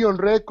going to see on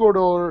record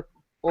or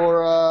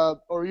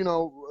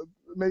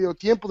medio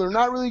tiempo. They're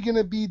not really going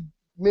to be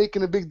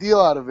making a big deal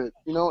out of it.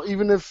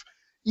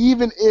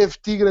 Even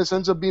if Tigres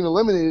ends up being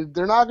eliminated,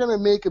 they're not going to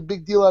make a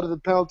big deal out of the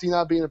penalty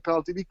not being a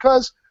penalty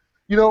because,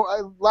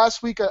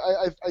 last week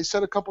I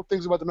said a couple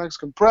things about the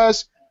Mexican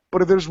press,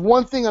 but if there's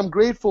one thing I'm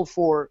grateful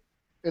for,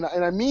 and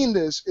I mean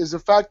this, is the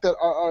fact that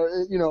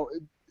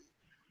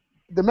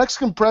the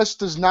Mexican press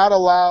does not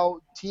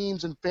allow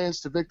teams and fans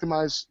to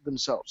victimize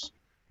themselves,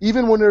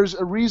 even when there's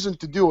a reason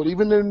to do it,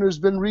 even when there's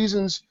been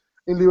reasons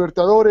in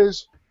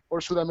Libertadores or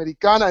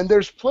Sudamericana, and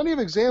there's plenty of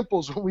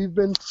examples when we've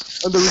been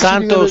on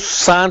the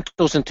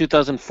Santos in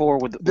 2004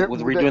 with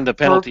redoing the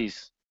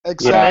penalties.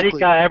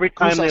 Exactly. America, every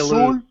time they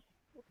lose.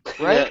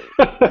 Right?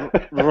 Yeah.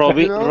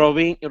 Robinho,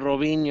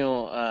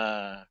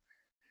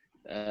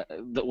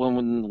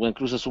 when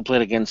Cruz Azul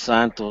played against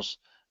Santos,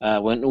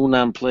 when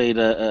Unam played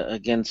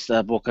against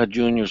Boca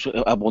Juniors,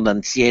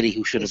 Abondancieri,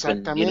 who should have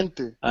been,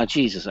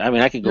 Jesus. I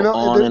mean, I could go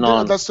on and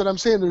on. That's what I'm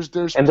saying. There's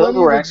and plenty those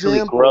were of actually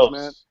examples, gross.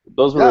 man.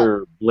 Those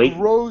were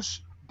blatant. Gross,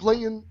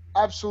 blatant,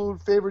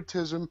 absolute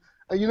favoritism.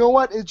 And you know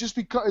what?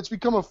 It's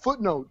become a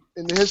footnote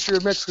in the history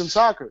of Mexican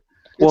soccer.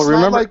 Well,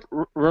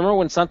 remember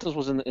when Santos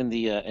was in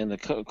the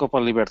Copa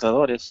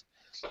Libertadores?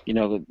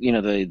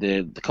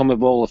 The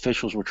CONMEBOL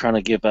officials were trying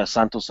to give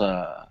Santos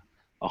a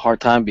hard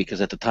time because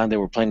at the time they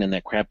were playing in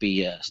that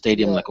crappy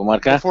stadium, La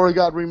Comarca. Before it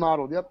got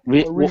remodeled, yep.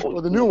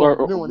 Or the new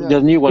one. The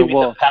new one.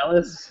 The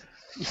Palace.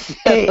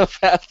 Hey,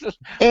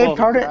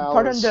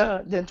 pardon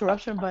the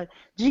interruption, but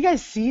did you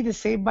guys see the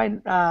save by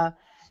the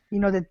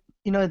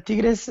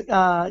Tigres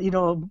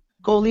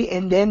goalie,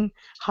 and then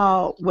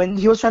how when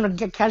he was trying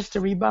to catch the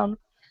rebound,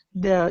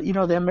 the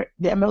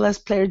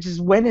MLS player just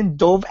went and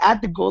dove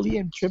at the goalie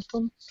and tripped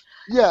him.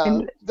 Yeah,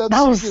 and that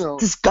was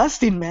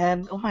disgusting,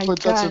 man. Oh my god. But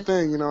that's the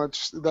thing,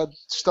 it's that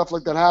stuff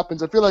like that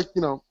happens. I feel like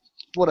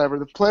whatever,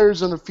 the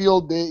players on the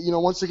field, they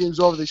once the game's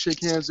over, they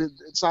shake hands.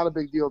 It's not a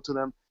big deal to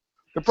them.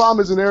 The problem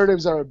is the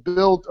narratives that are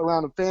built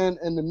around a fan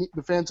and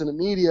the fans and the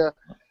media.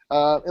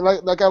 And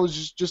like I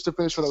was just to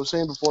finish what I was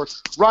saying before,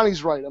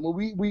 Ronnie's right. I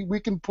mean, we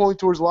can point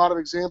towards a lot of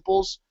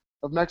examples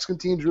of Mexican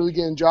teams really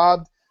getting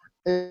jobbed,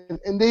 and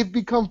they've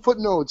become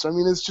footnotes. I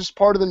mean, it's just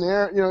part of the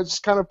narrative. It's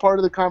kind of part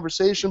of the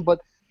conversation, but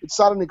it's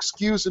not an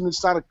excuse and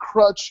it's not a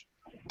crutch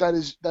that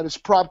is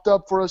propped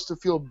up for us to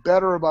feel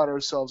better about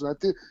ourselves. And I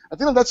think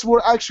that's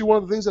actually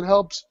one of the things that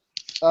helps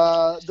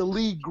the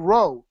league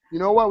grow. You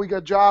know what? We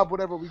got job,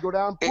 whatever. We go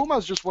down.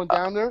 Pumas just went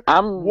down there.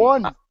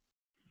 Won.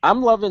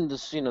 I'm loving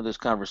this, this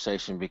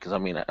conversation because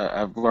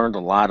I've learned a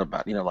lot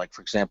about, like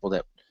for example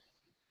that,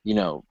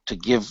 to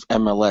give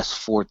MLS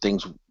 4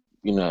 things,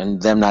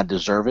 and them not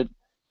deserve it,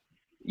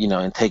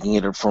 and taking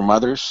it from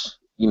others,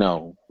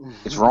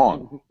 it's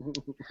wrong.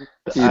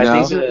 I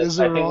know? think Is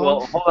it well,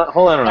 wrong?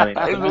 hold on, Ronnie.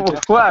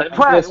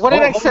 What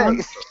did I say?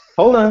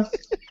 Hold on.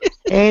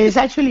 It's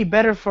actually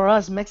better for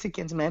us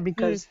Mexicans, man,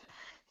 because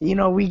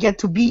we get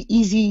to beat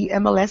easy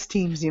MLS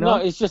teams. No,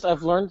 it's just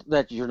I've learned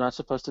that you're not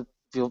supposed to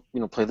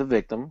play the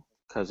victim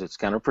because it's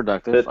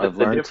counterproductive. I've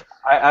learned.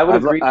 I would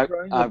I've, agree.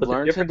 I've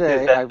learned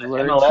today. I've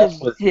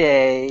learned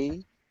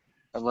today.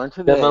 The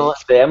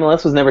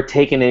MLS was never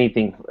taking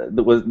anything.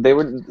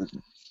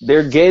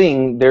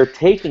 They're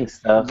taking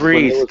stuff.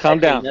 Breathe. Calm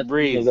down.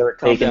 Breathe. They were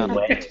Calm taking down.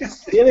 away.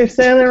 You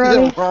understand that,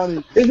 Ronnie? Yeah,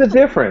 Ronnie. There's a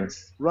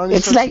difference. Ronnie's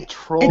It's such like- a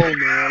troll,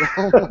 man.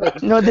 Oh my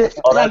No, That's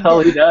all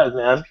he does,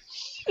 man.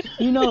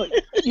 you know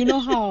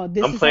how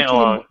this I'm is playing actually,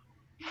 along.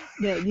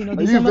 Yeah, Are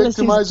these you MLS teams,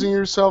 victimizing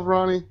yourself,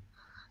 Ronnie?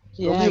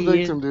 yeah, Don't be a yeah.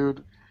 victim,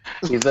 dude.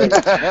 He's like,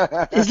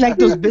 It's like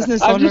those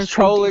business I'm owners just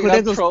trolling. who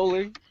I'm get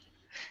trolling.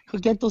 who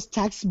get those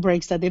tax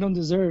breaks that they don't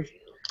deserve.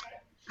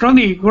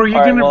 Ronnie, were you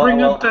All right, going to well, bring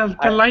well, up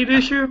the light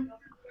issue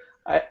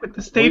with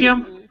the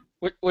stadium?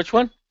 Which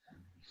one?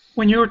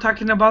 When you were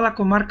talking about La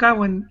Comarca,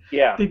 when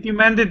yeah. they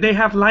demanded they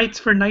have lights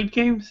for night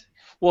games?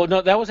 Well,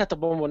 no, that was at the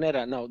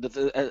Bombonera. No,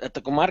 at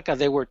the Comarca,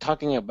 they were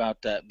talking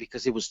about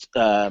because it was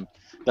the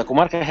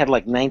Comarca had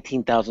like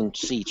 19,000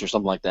 seats or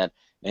something like that,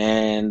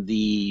 and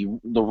the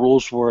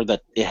rules were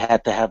that it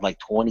had to have like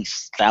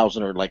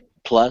 20,000 or like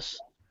plus.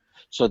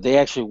 So they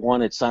actually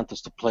wanted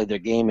Santos to play their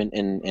game in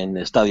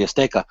Estadio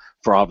Azteca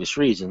for obvious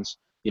reasons,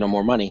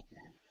 more money.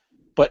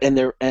 But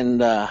they're saying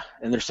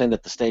that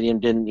the stadium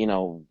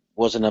didn't,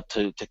 wasn't up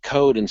to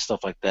code and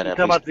stuff like that. You're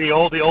talking about the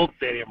old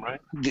stadium, right?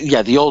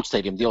 Yeah, the old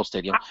stadium.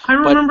 I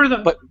remember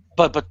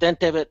But then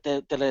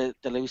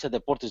Televisa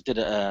Deportes did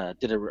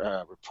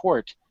a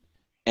report,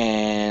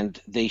 and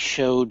they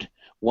showed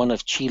one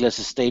of Chile's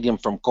stadium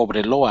from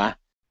Cobreloa,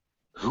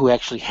 who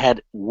actually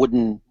had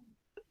wooden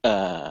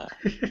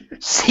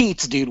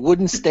seats, dude,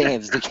 wooden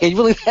stands. Dude, can you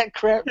believe that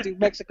crap, dude?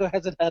 Mexico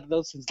hasn't had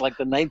those since like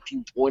the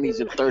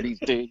 1920s and 30s,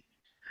 dude.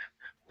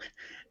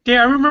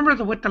 Yeah, I remember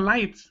with the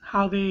lights,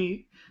 how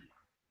they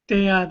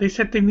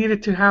said they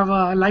needed to have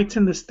lights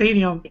in the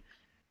stadium,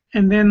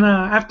 and then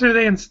after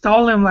they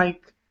installed them,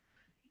 like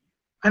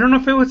I don't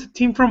know if it was a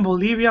team from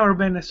Bolivia or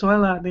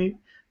Venezuela, they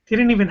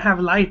didn't even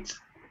have lights.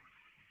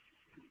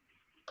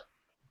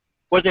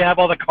 Where they have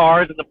all the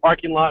cars in the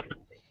parking lot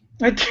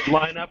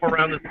line up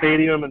around the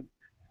stadium and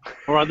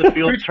around the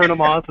field, turn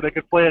them on so they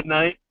could play at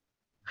night.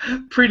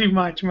 Pretty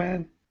much,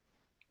 man.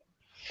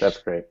 That's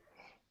great.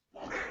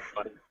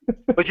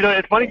 But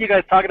it's funny you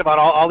guys talking about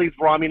all these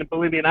raw. I mean,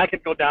 believe me, and I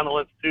could go down the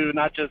list too,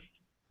 not just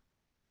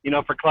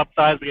for club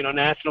size, but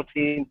national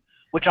team,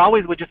 which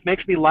just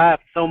makes me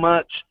laugh so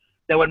much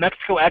that when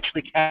Mexico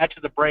actually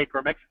catches a break or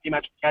a Mexican team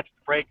actually catches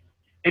a break,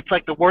 it's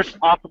like the worst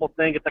possible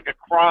thing. It's like a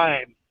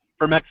crime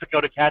for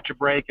Mexico to catch a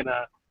break in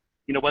a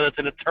whether it's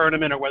in a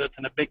tournament or whether it's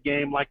in a big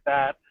game like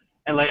that,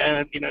 and like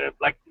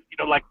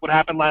what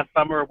happened last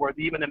summer where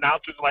even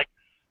announcers are like,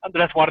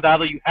 Andres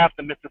Guardado, you have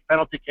to miss this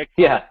penalty kick.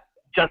 Yeah.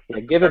 Just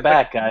give it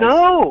back, guys.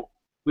 No.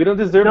 We don't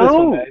deserve this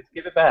one, guys.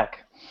 Give it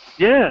back.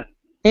 Yeah.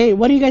 Hey,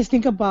 what do you guys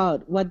think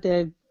about what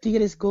the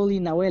Tigres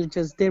goalie Nahuel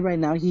just did right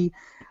now? He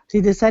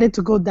decided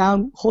to go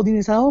down holding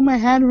his oh, my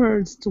hand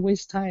hurts, to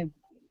waste time.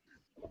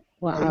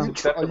 Wow.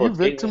 Are you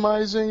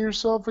victimizing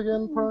yourself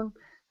again, Pern?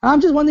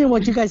 I'm just wondering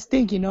what you guys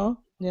think, what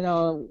kind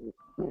of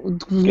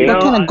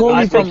goalie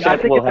I think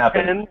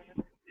from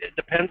it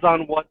depends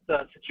on what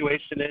the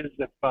situation is.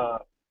 If I'm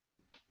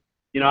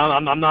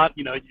not,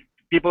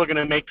 people are going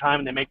to make time,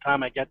 and they make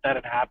time. I get that,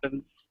 it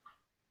happens.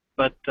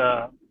 But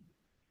if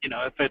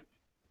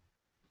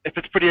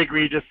it's pretty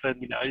egregious,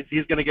 then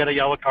he's going to get a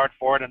yellow card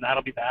for it, and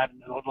that'll be that,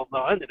 and then it'll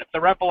end. And if the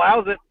ref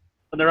allows it,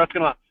 then the ref's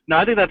going to. Now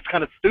I think that's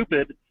kind of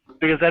stupid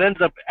because that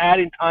ends up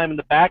adding time in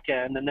the back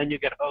end, and then you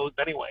get hosed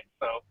anyway.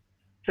 So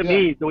to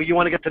me, you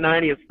want to get to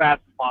 90 as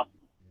fast as possible,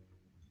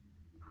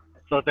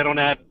 so that they don't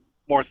add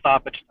more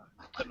stoppage time.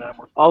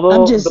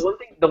 Although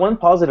the one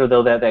positive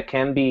though that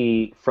can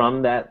be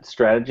from that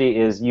strategy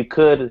is you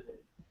could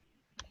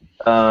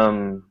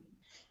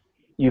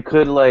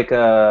like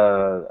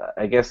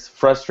I guess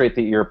frustrate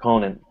your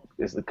opponent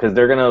because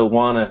they're gonna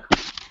wanna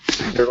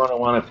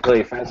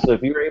play fast. So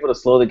if you were able to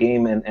slow the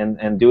game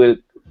and do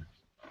it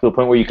to a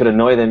point where you could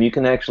annoy them, you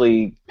can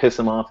actually piss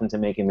them off into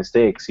making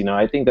mistakes.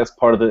 I think that's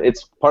part of the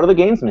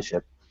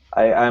gamesmanship.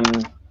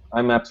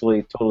 I'm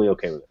absolutely totally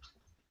okay with it.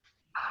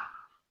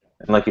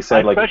 And like you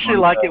said, I especially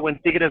like it when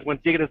Tigres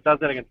does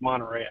that against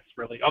Monterrey. It's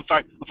really. I'm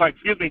sorry.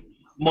 Excuse me,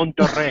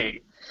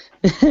 Monterrey.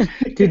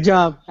 Good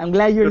job. I'm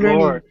glad you're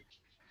learning.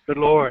 Good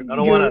Lord. I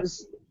don't want to.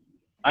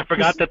 I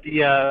forgot that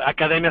the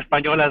Academia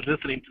Española is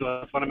listening to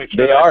us. I want to make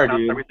sure they are,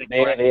 dude. Everything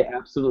they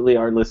absolutely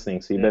are listening.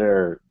 So you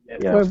better.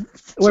 Yeah.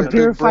 We're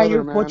purifying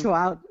your pocho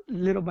out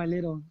little by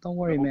little. Don't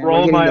worry, man.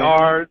 Roll my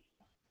R's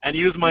and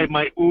use my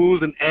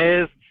oohs and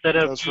A's instead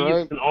of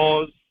E's and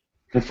O's.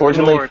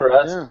 Unfortunately for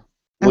us. Yeah.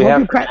 We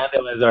have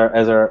Fernando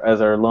as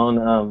our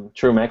lone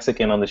true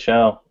Mexican on the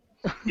show.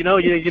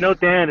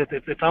 Dan,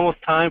 it's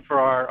almost time for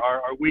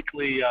our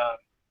weekly. I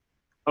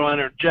want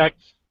to interject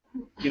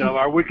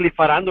our weekly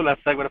farandula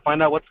segment to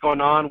find out what's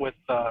going on with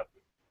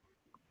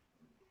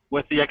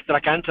the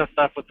extra cancha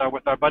stuff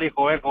with our buddy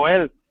Joel.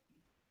 Joel,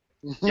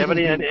 you have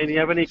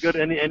any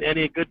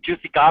good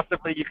juicy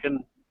gossip that you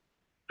can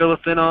fill us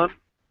in on?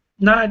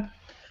 Not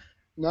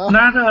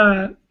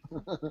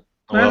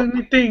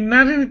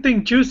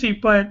anything juicy,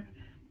 but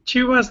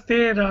Chivas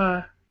did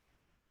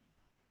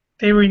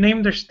they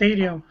renamed their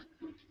stadium.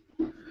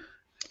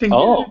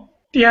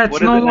 Yeah, it's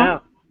what is it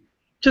now?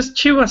 Just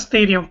Chivas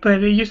Stadium,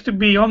 but it used to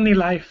be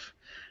OmniLife,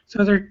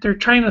 so they're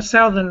trying to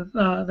sell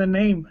the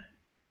name.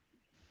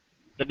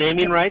 The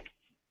naming rights?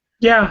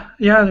 Yeah,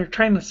 they're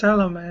trying to sell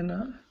them,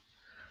 and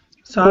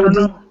so I don't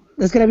know.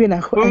 That's gonna be an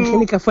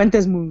Angelica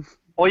Fuentes move.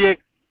 Oye,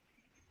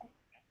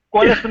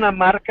 ¿cuál es una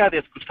marca de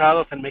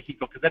excusados en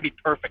México? Because that'd be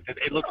perfect.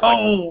 It looks like.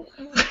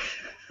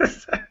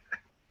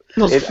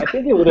 I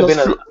think it would have been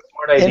a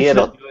smart idea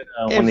to do it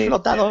when they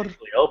actually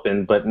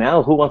opened, but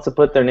now who wants to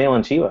put their name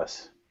on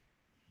Chivas?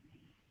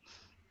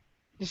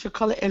 You should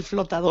call it El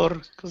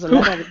Flotador, because a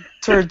lot of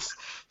turds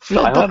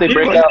float I hope they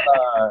break out.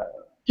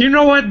 You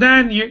know what,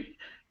 Dan?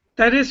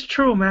 That is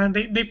true, man.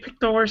 They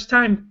picked the worst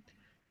time,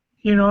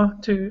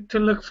 to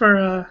look for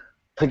a.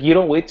 Like, you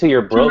don't wait till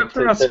you're broke to look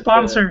for a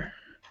sponsor.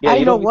 Yeah,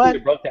 you don't wait till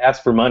you're broke to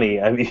ask for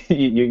money. I mean,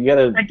 you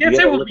gotta. I guess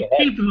it would be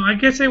cheap, though. I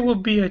guess it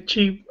would be a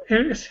cheap.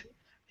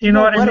 You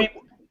know what I mean?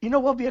 You know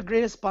what would be a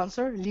great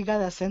sponsor? Liga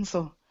de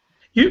Ascenso.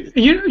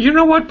 You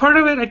know what part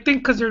of it? I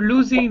think because they're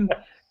losing.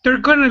 They're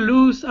gonna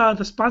lose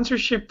the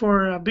sponsorship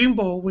for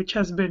Bimbo, which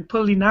has been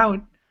pulling out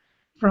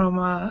from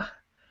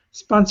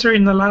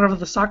sponsoring a lot of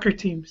the soccer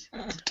teams.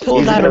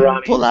 Pulling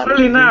out.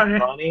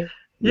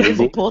 Yeah.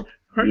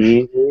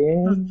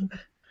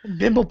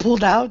 Bimbo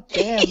pulled out.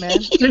 Damn, man.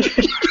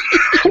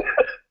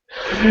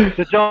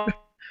 Hello?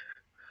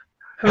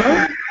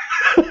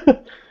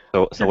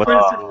 So what's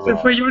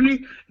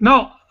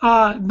No,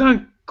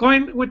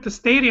 going with the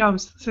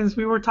stadiums, since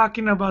we were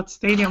talking about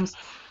stadiums,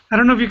 I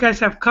don't know if you guys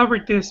have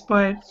covered this,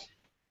 but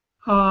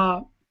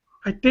I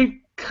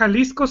think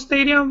Jalisco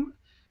Stadium,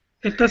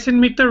 it doesn't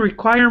meet the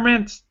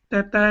requirements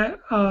that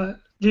Liga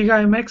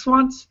MX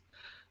wants.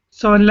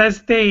 So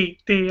unless they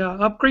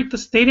upgrade the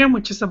stadium,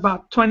 which is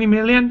about $20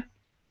 million,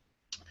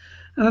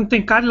 I don't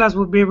think Atlas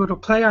will be able to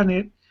play on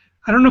it.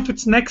 I don't know if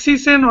it's next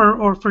season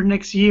or for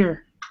next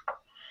year.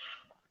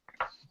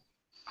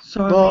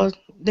 So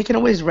they can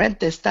always rent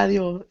the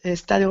Estadio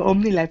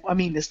OmniLife. I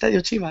mean, the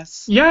Estadio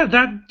Chivas.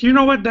 Yeah, you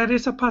know what? That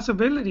is a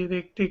possibility.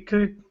 They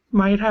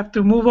might have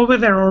to move over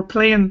there or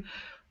play in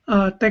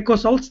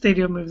Teco's old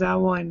stadium if that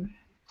one.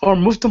 Or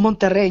move to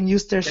Monterrey and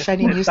use their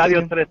shiny new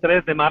stadium. Estadio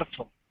 3 de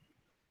Marzo.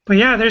 But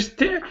yeah, and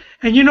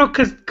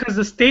because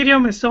the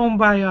stadium is owned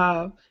by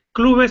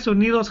Clubes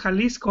Unidos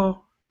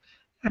Jalisco,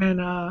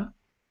 and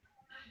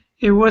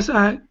it was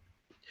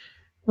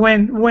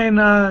when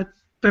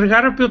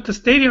Vergara built the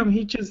stadium,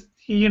 he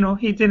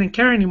didn't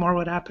care anymore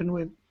what happened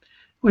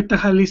with the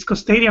Jalisco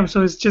Stadium.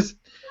 So it's just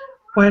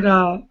what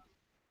Leones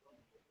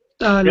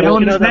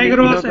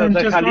Negros and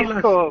just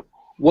Jalisco.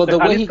 Well, the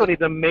way Jalisco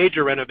needs a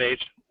major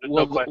renovation.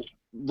 No question.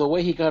 The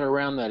way he got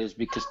around that is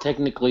because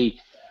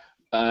technically,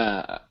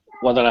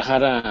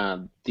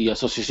 Guadalajara, the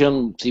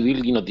Asociación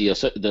Civil, the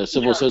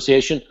civil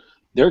association,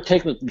 they're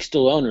technically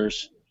still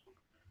owners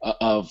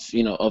of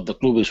the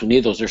Clubes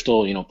Unidos. They're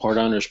still part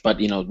owners, but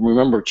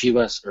remember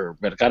Chivas or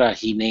Vergara,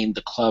 he named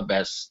the club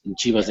as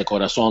Chivas de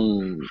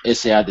Corazón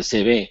S.A. de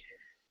CB,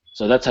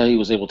 so that's how he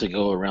was able to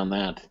go around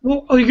that.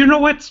 Well, you know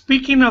what?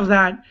 Speaking of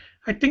that,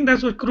 I think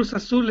that's what Cruz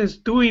Azul is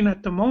doing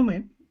at the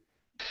moment.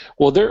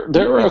 Well,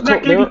 it's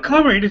not getting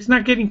covered. It's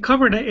not getting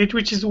covered,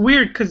 which is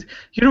weird because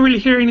you don't really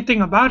hear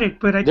anything about it.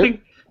 But I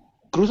think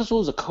Cruz Azul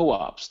is a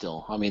co-op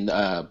still. I mean,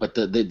 but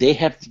they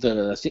have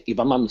if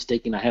I'm not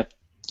mistaken, I have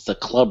the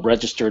club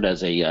registered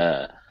as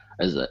an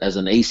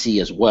AC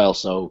as well.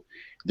 So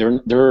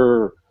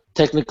they're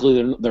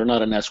technically they're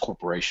not an S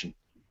corporation.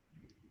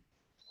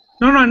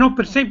 No, I know,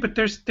 but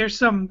there's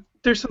some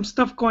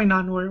stuff going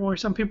on where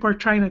some people are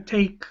trying to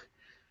take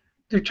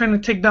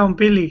down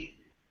Billy.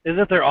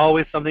 Isn't there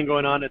always something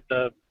going on at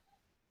the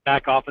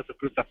back office of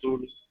Cruz Azul?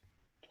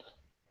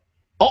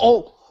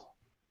 Oh.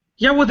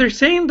 Yeah, well, they're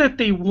saying that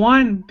they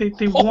won. They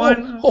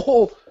won.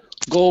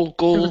 Goal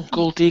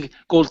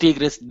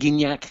Tigres,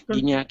 Gignac.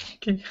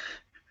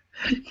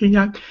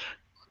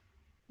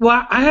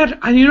 Well, I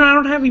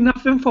don't have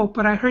enough info,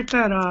 but I heard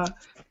that.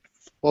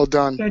 Well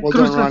done,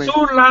 Cruz Ronnie.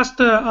 Azul lost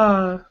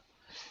the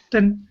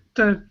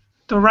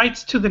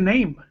rights to the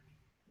name.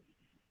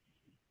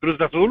 Cruz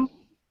Azul?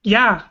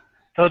 Yeah.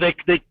 So they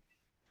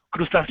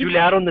Cruz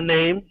Azulearon the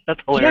name. That's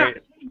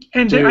hilarious.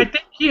 Yeah. And I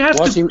think he has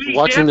watching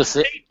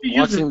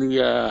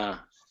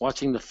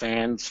the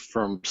fans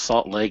from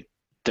Salt Lake.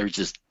 They're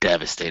just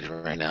devastated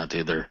right now,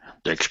 dude. Their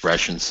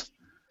expressions.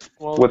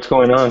 Well, what's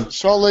going on?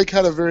 Salt Lake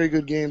had a very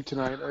good game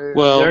tonight.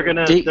 Well, they're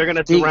gonna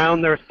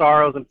drown their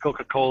sorrows in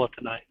Coca-Cola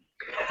tonight.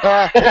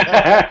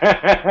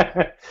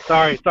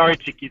 Sorry,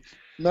 chiquis.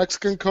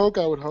 Mexican Coke,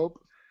 I would hope.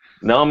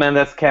 No, man,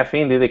 that's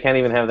caffeine, dude. They can't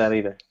even have that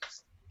either.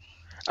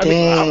 I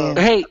mean, Damn.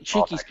 Hey,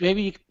 Cheekies,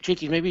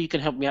 maybe you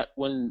can help me out.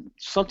 When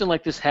something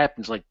like this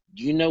happens, like,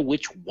 do you know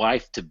which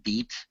wife to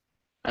beat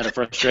out of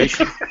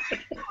frustration?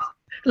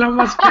 La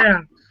más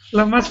fea.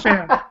 La más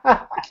fea.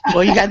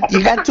 Well, you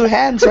got two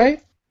hands,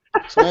 right?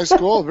 It's a nice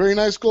goal. Very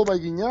nice goal by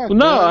Guignac. Well,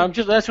 no, man.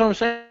 that's what I'm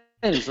saying.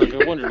 It's like,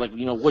 I wonder, like,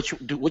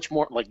 which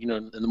more, like, in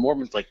the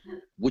Mormons, like,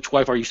 which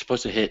wife are you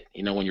supposed to hit,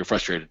 when you're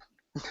frustrated?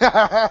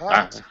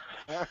 that's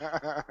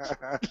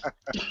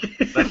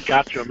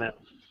gotcha, man.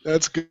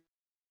 That's good.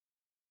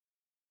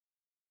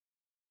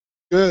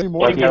 Good.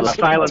 Well, yeah, The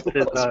silence is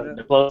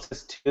the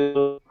closest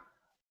to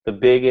the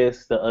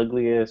biggest, the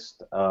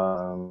ugliest.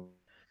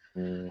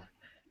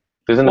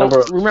 There's a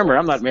number. Remember,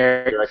 I'm not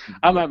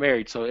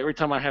married. So every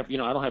time I have, I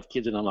don't have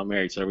kids and I'm not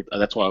married. So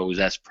that's why I always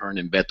ask Pern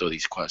and Beto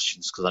these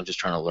questions, because I'm just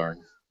trying to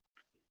learn.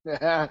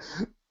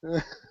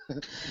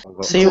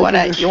 So you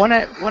wanna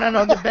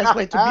know the best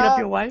way to beat up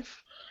your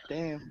wife?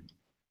 Damn.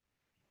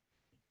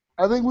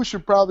 I think we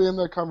should probably end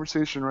that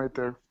conversation right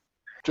there.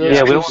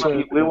 Yeah, we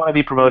want to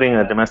be promoting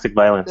domestic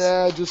violence.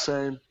 Yeah, just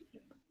saying.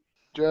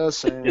 Just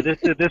saying. Yeah, this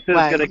is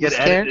Why, gonna you get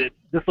scared? edited.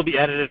 This will be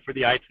edited for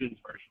the iTunes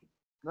version.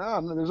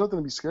 No, there's nothing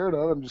to be scared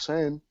of. I'm just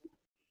saying.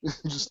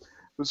 just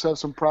let's have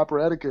some proper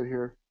etiquette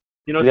here.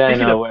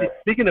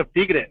 Speaking of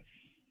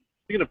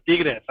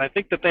Tigres, I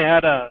think that they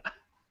had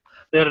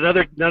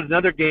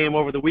another game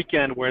over the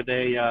weekend where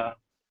they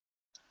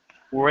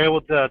were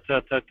able to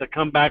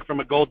come back from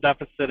a goal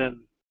deficit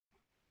and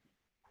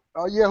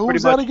Oh yeah, who pretty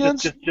was that much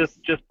against?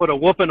 just put a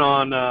whooping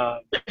on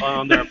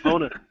their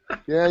opponent.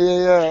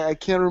 Yeah. I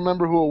can't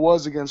remember who it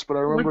was against, but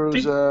I remember it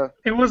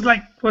was.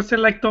 Was it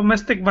like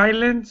domestic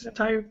violence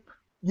type?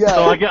 Yeah.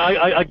 So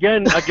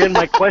again,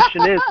 my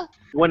question is,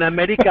 when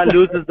America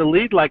loses the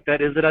lead like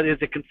that, is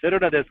it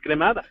considered a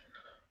descremada?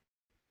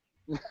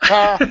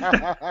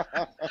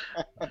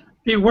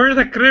 They were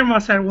the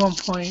cremas at one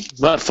point.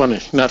 Not funny. I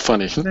thought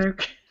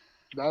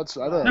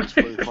that was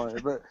pretty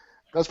funny, but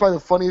that's probably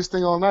the funniest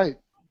thing all night.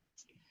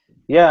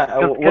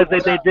 Yeah, Because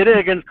they did it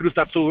against Cruz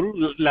Azul,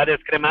 la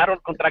descremaron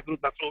contra Cruz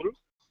Azul,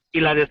 y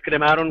la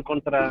descremaron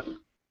contra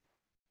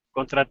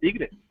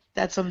Tigres.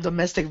 That's some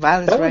domestic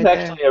violence that right was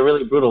actually a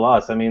really brutal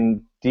loss. I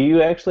mean, do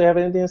you actually have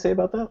anything to say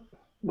about that,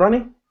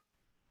 Ronnie?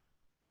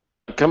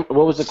 What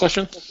was the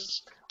question?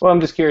 Well,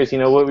 I'm just curious.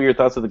 What were your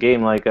thoughts of the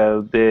game? Like,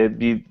 are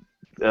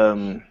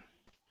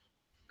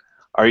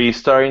you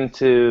starting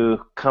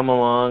to come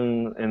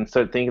along and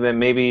start thinking that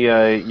maybe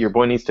your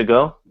boy needs to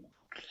go?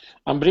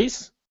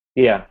 Ambris?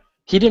 Yeah.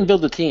 He didn't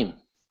build the team.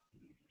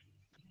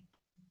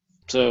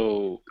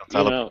 So,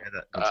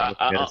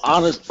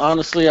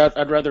 honestly,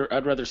 I'd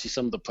rather see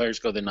some of the players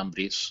go than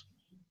Ambris.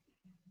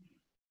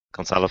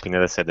 Gonzalo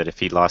Pineda said that if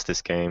he lost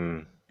this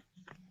game,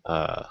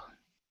 when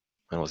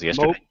was it,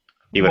 yesterday?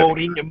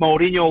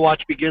 Mourinho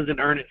watch begins in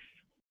earnest.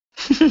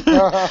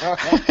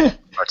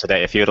 Or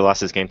today. If he would have lost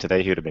this game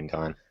today, he would have been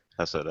gone.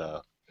 That's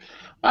what.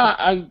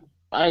 I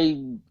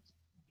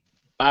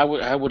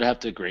would have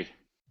to agree.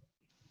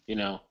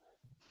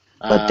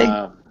 But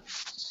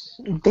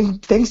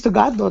thanks to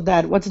God though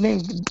that what's his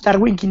name,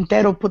 Darwin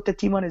Quintero put the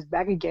team on his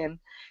back again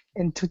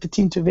and took the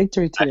team to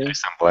victory today.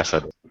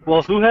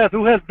 Well, who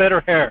has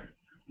better hair,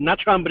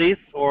 Nacho Ambriz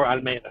or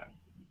Almeida?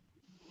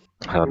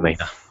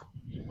 Almeida.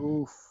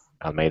 Oof.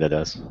 Almeida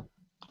does.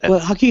 Well,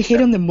 how can you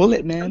hate on the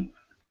mullet, man?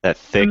 That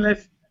thick.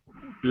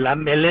 La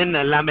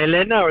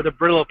melena or the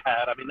Brillo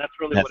pad. I mean, that's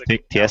really That what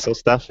thick Tieso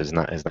stuff is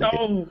not good.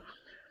 No.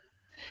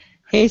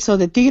 Hey, so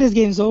the Tigres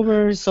game's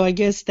over, so I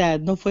guess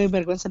that no fue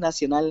vergüenza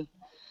nacional.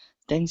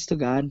 Thanks to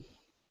God.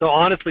 So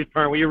honestly,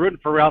 Pern, when you're rooting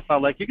for Real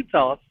Salt Lake, you can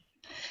tell us.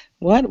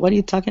 What? What are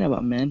you talking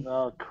about, man?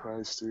 Oh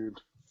Christ, dude.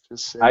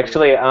 Just say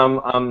Actually, I'm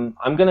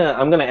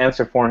gonna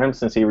answer for him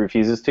since he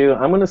refuses to.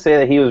 I'm gonna say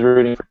that he was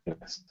rooting for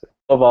Tigres.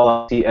 Of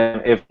all,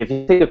 if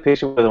you take a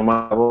picture with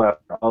Omar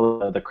after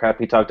all the crap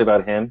he talked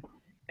about him,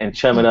 and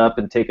chum it up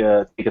and take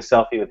a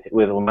selfie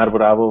with Omar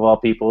Bravo of all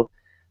people,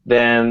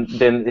 then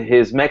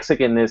his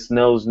Mexicanness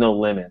knows no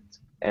limit,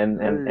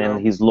 and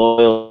he's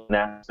loyal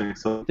now.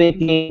 So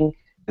thinking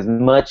as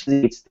much as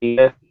he's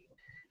Tigres,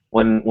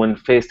 when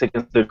faced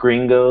against the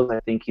Gringos, I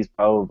think he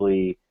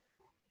probably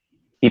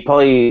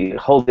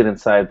holds it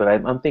inside, but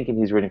I'm thinking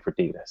he's rooting for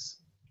Tigres.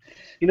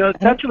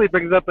 It actually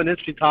brings up an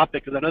interesting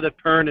topic because I know that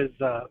Pern is,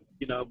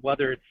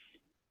 whether it's,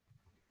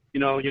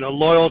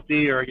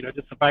 loyalty or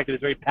just the fact that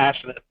he's very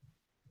passionate,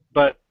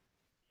 but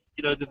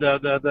the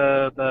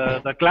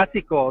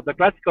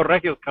Clásico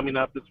Regio is coming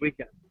up this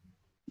weekend.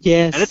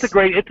 Yes. And it's a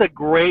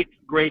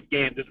great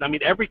game.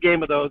 Every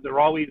game of those, they're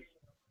always,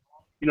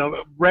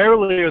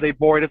 rarely are they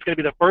boring. It's going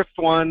to be the first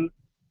one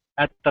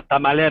at the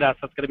Tamalera,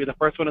 so it's going to be the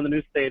first one in the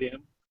new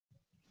stadium.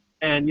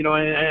 And,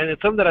 and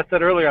it's something that I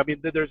said earlier.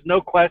 There's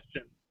no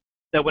question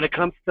that when it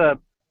comes to,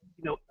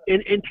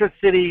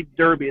 intercity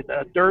derbies,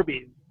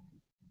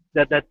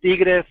 that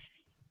Tigres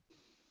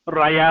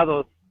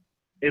Rayados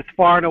is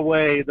far and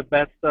away the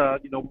best,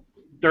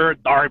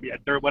 derby,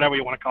 whatever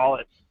you want to call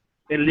it,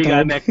 in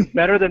Liga MX.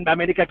 Better than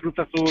América Cruz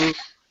Azul,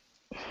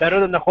 better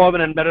than the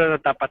Joven, and better than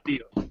the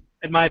Tapatío,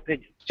 in my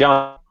opinion.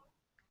 John,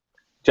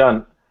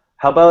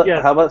 How about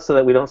Yes. how about so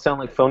that we don't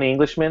sound like phony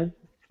Englishmen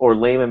or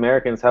lame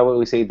Americans? How about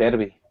we say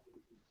derby?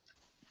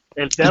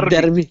 El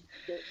derby.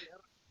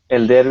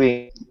 El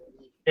derby.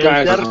 El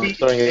Guys, derby.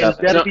 throwing it El out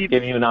there. derby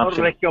Giving you an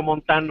option.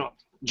 regiomontano.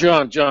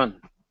 John,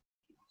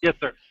 Yes,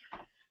 sir.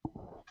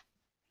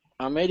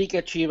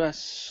 America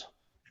Chivas.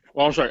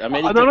 Well, I'm sorry,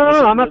 America.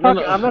 No. I'm not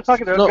talking. I'm not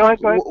talking. No, Go ahead.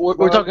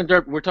 we're talking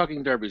we're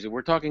talking derbies.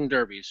 We're talking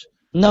derbies.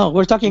 No,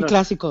 we're talking No.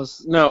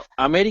 clásicos. No,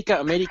 America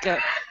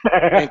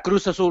and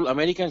Cruz Azul.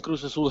 America and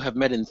Cruz Azul have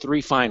met in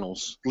 3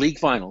 finals, league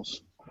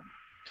finals.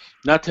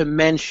 Not to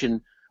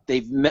mention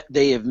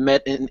they have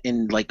met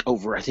in like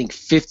over, I think,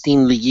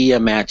 15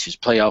 Liguilla matches,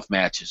 playoff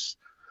matches.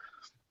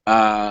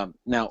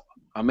 Now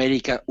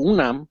America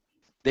UNAM,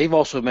 they've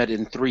also met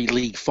in 3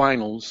 league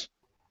finals,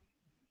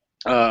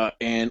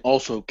 and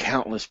also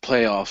countless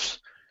playoffs.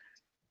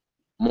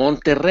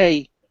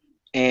 Monterrey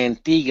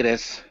and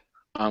Tigres,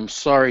 I'm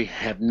sorry,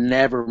 have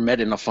never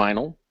met in a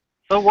final.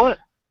 So what?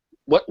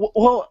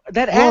 Well,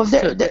 that adds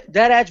that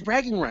adds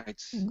bragging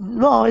rights.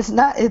 No, it's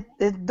not. It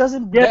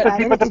doesn't. Yeah, add but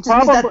the anything. It just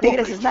means that problem-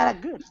 Tigres is not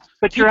that good.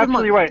 But you're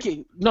absolutely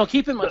right. No,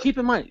 keep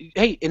in mind.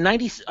 Hey, in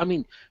 '90s, I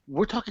mean,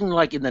 we're talking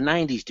like in the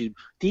 '90s, dude.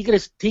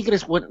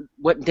 Tigres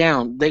went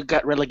down. They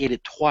got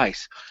relegated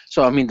twice.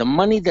 So I mean, the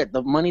money that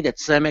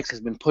Cemex has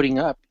been putting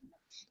up,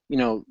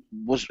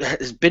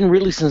 has been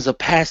really since the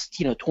past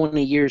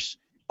 20 years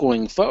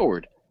going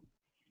forward.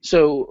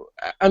 So,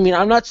 I mean,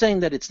 I'm not saying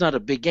that it's not a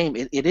big game.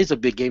 It is a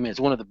big game. It's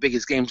one of the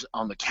biggest games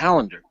on the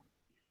calendar.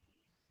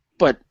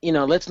 But,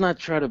 let's not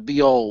try to be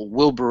all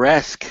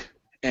Wilbur-esque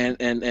and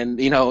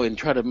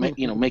try to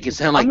make it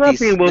sound like I'm not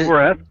these. being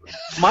Wilbur-esque.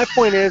 My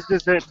point is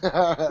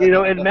that,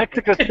 in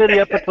Mexico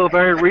City up until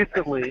very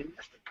recently,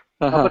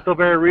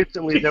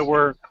 there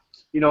were,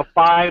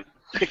 5,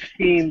 6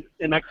 teams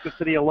in Mexico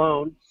City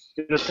alone.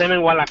 Same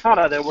in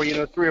Guadalajara, there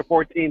were, 3 or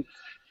 4 teams.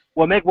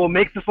 What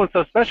makes this one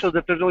so special is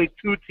that there's only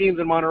 2 teams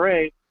in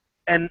Monterrey,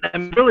 and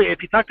really,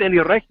 if you talk to any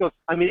Regios,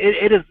 I mean,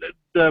 it is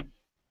the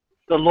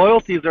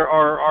loyalties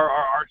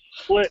are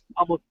split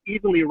almost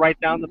evenly right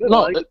down the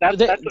middle. No,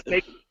 that's what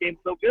makes this game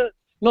so good.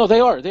 No, they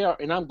are,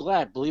 and I'm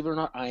glad. Believe it or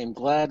not, I am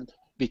glad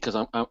because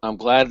I'm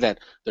glad that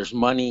there's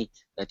money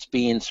that's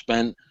being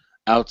spent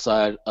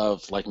outside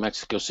of like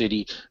Mexico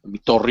City.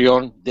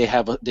 Torreon, they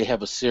have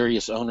a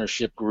serious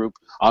ownership group.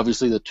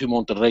 Obviously, the 2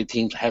 Monterrey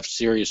teams have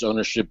serious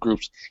ownership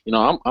groups.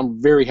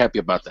 I'm very happy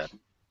about that.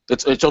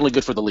 It's only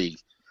good for the league.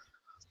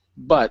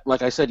 But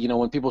like I said,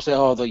 when people say,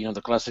 oh,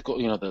 the classical,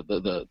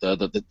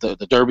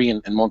 the derby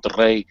in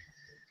Monterrey,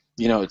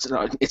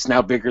 it's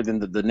now bigger than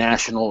the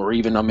national or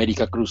even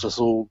America Cruz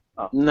Azul.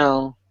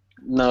 No,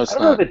 it's I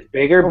don't not. know if it's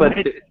bigger, but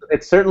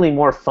it's certainly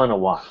more fun to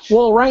watch.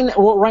 Well,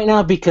 right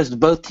now because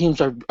both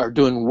teams are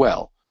doing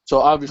well. So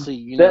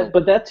obviously,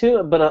 But that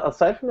too. But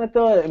aside from that,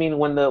 though, I mean,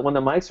 when the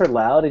mics are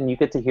loud and you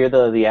get to hear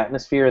the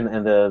atmosphere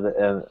and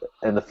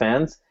the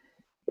fans,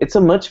 it's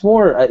a much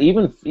more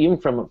even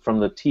from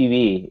the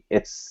TV.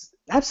 It's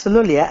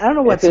Absolutely. I don't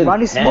know what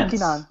Ronnie's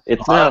smoking on.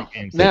 It's now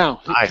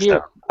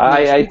here.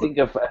 I think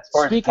as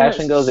far as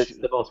passion goes, it's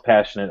the most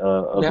passionate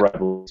of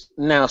rivalries.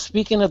 Now,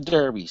 speaking of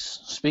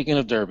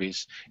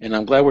derbies, and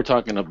I'm glad we're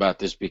talking about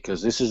this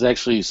because this is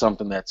actually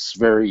something that's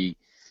very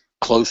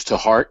close to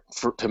heart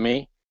to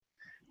me.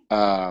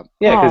 Yeah,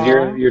 because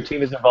your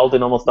team is involved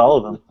in almost all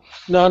of them.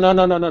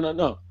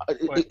 No.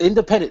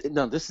 Independent.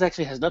 No, this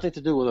actually has nothing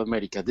to do with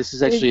America. This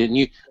is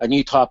actually a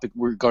new topic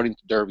regarding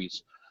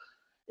derbies,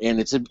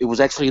 and it was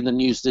actually in the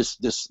news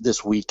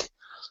this week.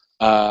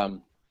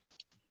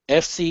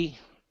 FC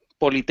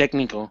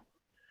Politécnico,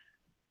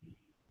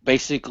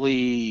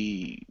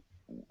 basically,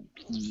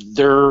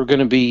 they're going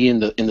to be in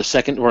the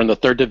second or in the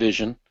third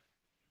division,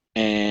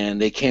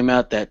 and they came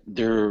out that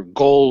their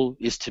goal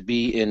is to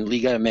be in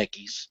Liga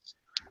MX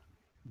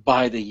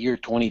by the year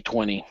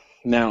 2020.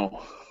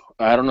 Now,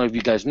 I don't know if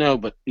you guys know,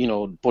 but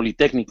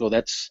Politécnico,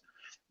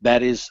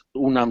 that is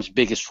UNAM's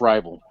biggest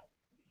rival.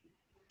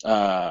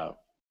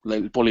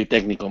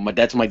 Politécnico,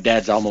 that's my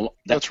dad's alma.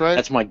 That's right.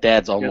 That's my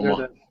dad's alma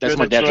mater. That's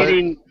my dad's.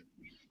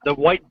 The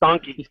white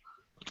donkey.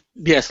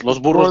 Yes, los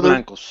burros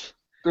blancos.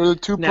 They're the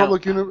 2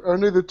 public.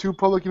 Aren't they the 2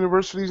 public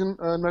universities in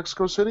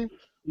Mexico City?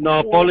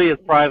 No, Poli is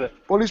private.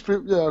 Poli's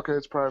okay,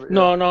 it's private.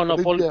 No.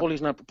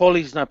 Poli's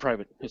Poli's not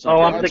private. It's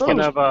not I'm private. thinking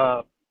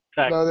of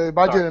Tech. La de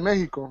Valle de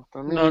México.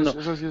 También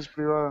eso sí es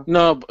privada.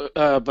 No,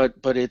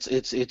 but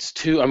it's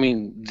 2. I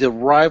mean, the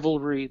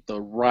rivalry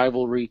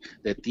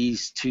that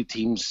these 2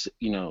 teams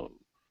know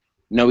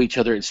each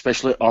other,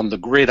 especially on the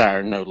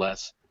gridiron, no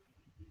less,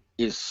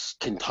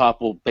 can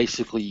topple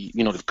basically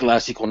the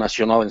Clásico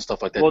Nacional and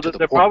stuff like that. Well,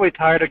 they're probably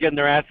tired of getting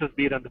their asses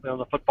beat on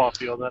the football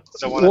field.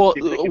 That's what they want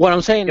to see if they what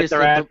I'm saying get is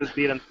their asses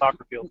beat on the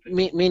soccer field.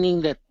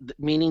 Meaning that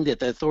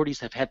the authorities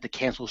have had to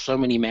cancel so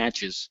many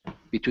matches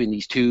between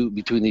these two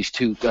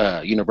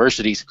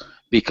universities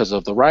because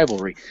of the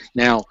rivalry.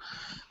 Now,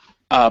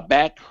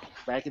 back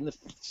in the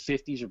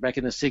 50s or back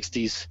in the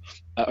 60s,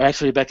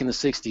 actually back in the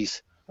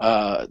 60s,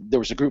 there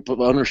was a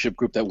ownership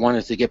group that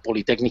wanted to get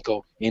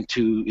Politécnico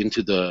into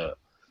the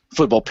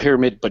football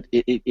pyramid, but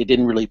it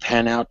didn't really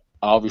pan out.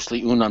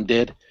 Obviously, UNAM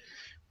did.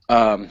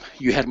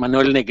 You had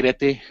Manuel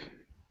Negrete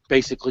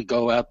basically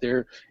go out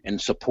there and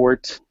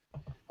support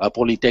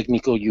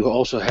Politécnico. You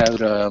also had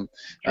no,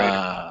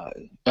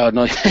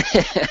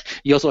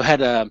 you also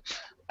had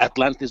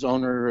Atlantis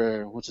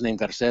owner, what's his name,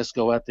 Garces,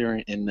 go out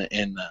there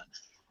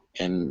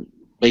and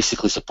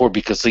basically support,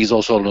 because he's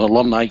also an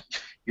alumni.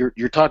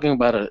 You're talking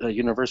about a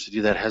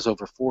university that has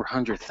over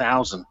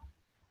 400,000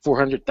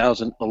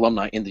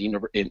 alumni in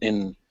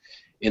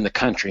the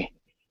country.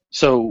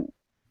 So,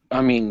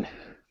 I mean,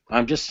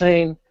 I'm just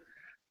saying,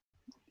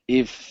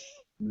 if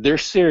they're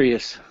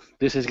serious,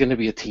 this is going to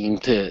be a team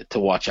to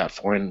watch out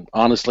for. And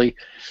honestly,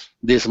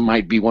 this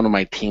might be one of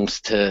my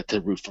teams to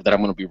root for, that I'm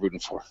going to be rooting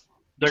for.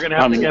 They're going to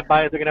have to get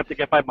by. They're going to have to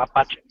get by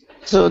Mapache.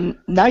 So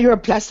now you're a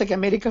Plastic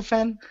America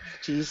fan?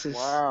 Jesus.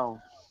 Wow.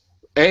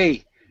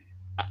 Hey,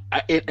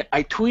 I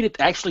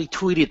actually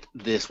tweeted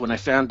this when I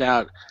found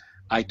out.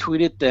 I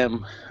tweeted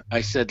them.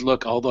 I said,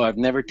 look, although I've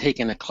never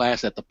taken a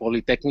class at the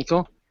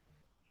Politécnico,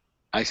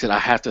 I said I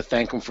have to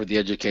thank them for the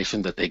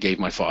education that they gave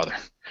my father.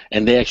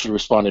 And they actually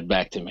responded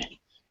back to me,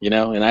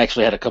 and I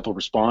actually had a couple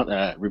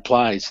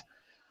replies.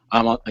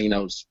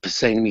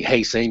 Saying to me,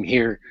 hey, same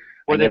here.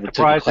 Were they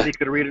surprised that he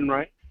could read and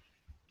write?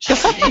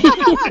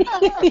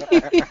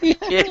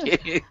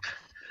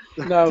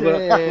 No, but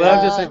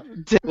I'm just saying.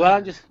 Well,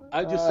 I'm just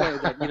saying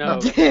that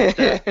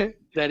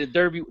that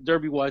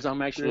derby wise,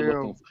 I'm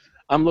actually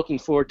looking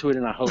forward to it,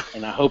 and I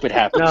hope it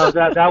happens. No,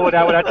 that would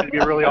actually be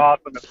really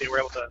awesome if they were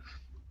able to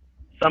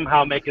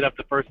somehow make it up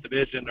to first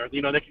division, or they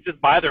could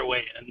just buy their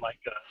way in, like.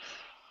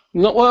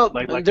 No, well,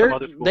 like some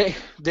other schools.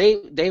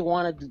 they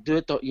wanted to do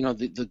it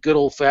the good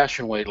old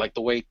fashioned way, like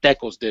the way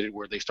Tecos did it,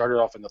 where they started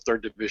off in the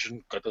third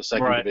division, got the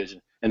second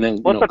division, and then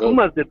the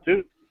Pumas did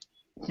too.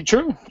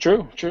 True.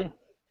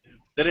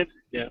 Did it?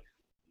 Yeah.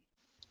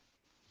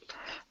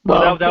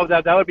 Well,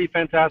 that would be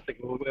fantastic.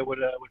 It would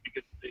be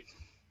good to see.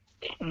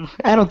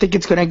 I don't think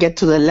it's gonna get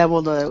to the level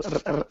of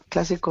the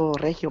Clásico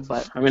Regio,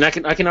 but I mean, I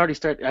can already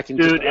start.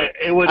 Dude,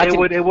 it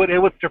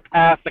would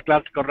surpass the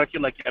Clásico Regio.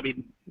 Like, I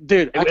mean,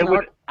 dude, it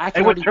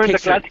would turn the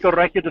Clásico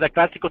Regio to the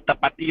Clásico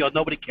Tapatío.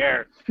 Nobody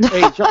cares.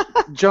 Hey,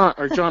 John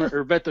or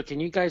Beto, can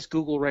you guys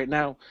Google right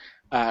now?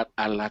 A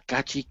la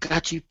cachi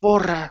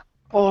porra.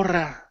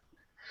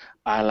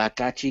 A la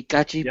cachi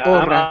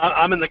porra.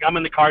 I'm in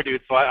the car,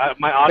 dude. So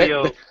my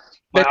audio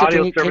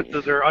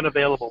services are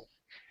unavailable.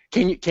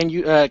 Can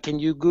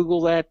you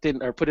Google that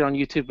or put it on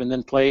YouTube and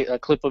then play a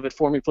clip of it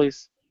for me,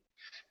 please?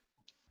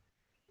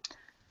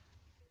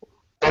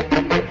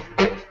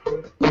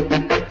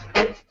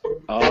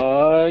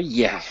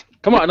 Yeah.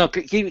 Come on, no,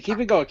 keep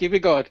it going. Keep it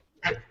going.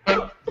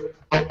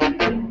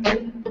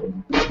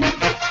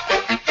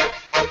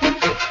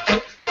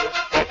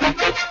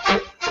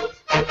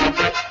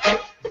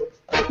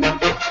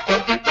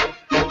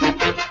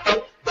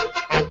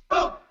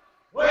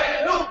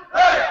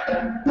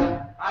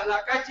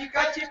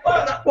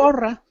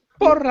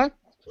 Porra.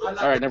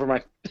 All right, never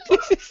mind.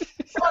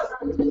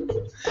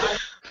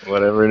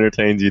 Whatever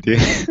entertains you,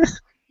 dude.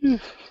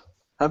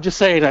 I'm just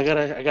saying, I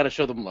gotta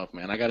show them love,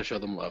 man. I gotta show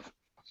them love.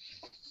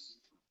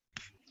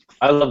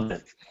 I love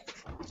it.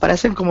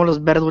 parecen como los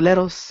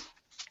verduleros.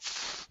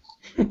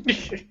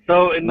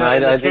 So in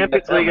the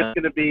Champions League, it's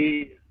going to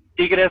be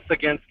Tigres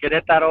against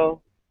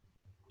Querétaro,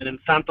 and then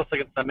Santos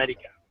against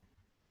America.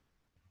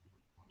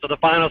 So the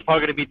final is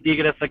probably going to be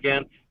Tigres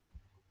against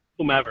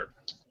whomever.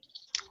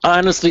 I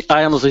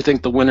honestly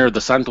think the winner of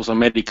the Santos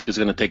America is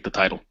going to take the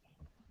title.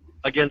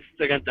 Against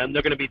them,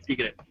 they're going to be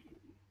Tigres.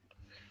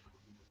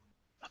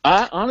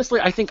 Honestly,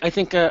 I think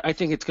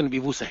it's going to be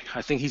Buse.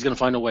 I think he's going to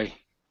find a way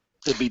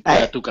to beat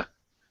Tuca.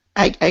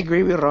 I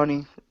agree with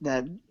Ronnie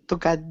that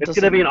Tuca. It's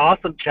going to be an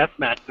awesome chess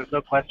match. There's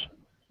no question.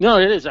 No,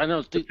 it is. I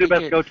know. The two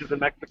best coaches in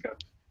Mexico.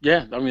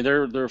 Yeah, I mean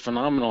they're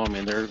phenomenal. I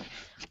mean they're.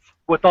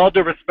 With all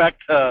due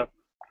respect to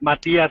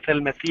Matias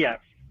El Mesias,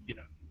 you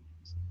know.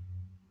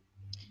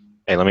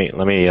 Hey, let me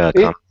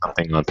comment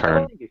something on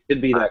Pern.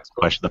 Should be that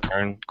question. The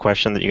Pern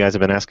question that you guys have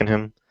been asking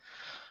him.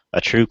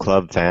 A true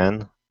club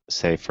fan,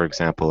 say for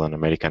example an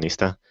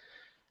Americanista,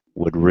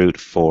 would root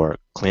for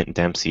Clint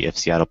Dempsey if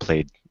Seattle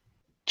played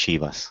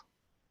Chivas.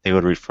 They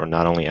would root for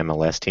not only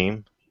MLS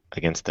team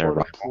against their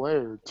rival,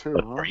 player too,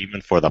 but or even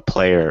for the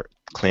player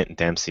Clint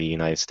Dempsey,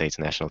 United States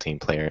national team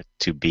player,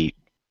 to beat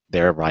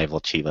their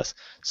rival Chivas.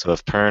 So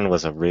if Pern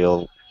was a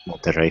real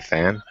Monterrey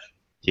fan,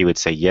 he would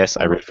say, yes,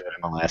 I root for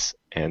MLS,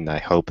 and I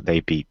hope they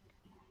beat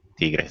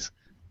Tigres.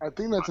 I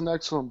think that's an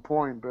excellent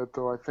point,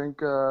 Beto. I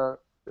think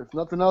if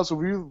nothing else, if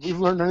we've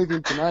learned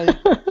anything tonight,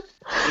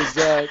 is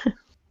that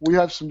we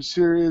have some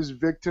serious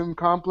victim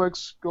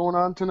complex going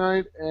on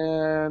tonight,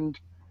 and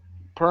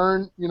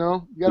Pern, you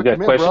know, you gotta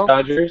commit, bro.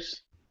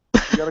 Dodgers.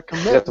 You gotta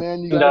commit,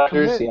 man. You gotta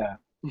Dodgers, commit.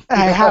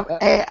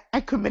 yeah.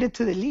 I committed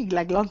to the league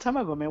like a long time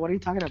ago, man. What are you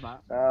talking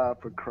about?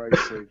 For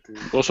Christ's sake, dude.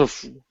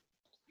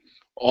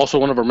 Also,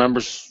 one of our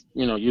members,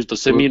 you know, used the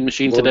Simeon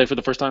machine today for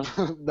the first time.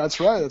 That's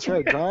right,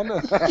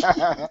 John.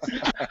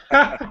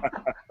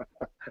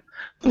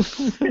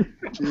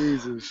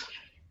 Jesus.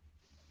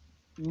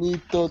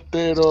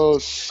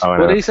 Mitoteros.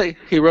 What did he say?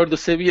 He rode the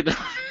Simeon.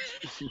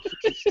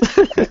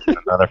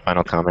 Another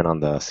final comment on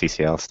the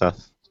CCL stuff.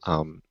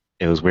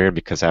 It was weird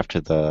because after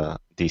the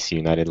DC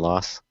United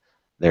loss,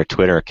 their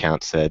Twitter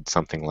account said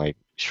something like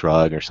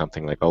 "shrug" or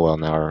something like, "Oh well,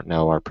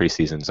 now our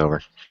preseason's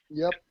over."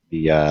 Yep.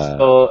 The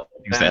So,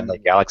 it was the LA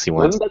Galaxy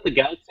one. wasn't that the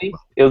Galaxy?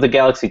 It was the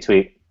Galaxy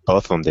tweet.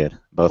 Both of them did.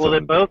 Both Well, of they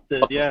them. both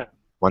did, yeah.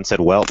 One said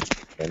 "Welp."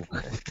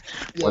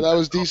 Yeah, that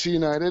was DC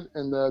United,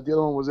 and the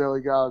other one was LA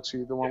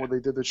Galaxy, the one where they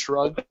did the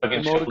shrug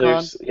Fucking emoticon,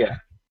 shoulders, yeah.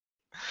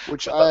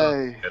 which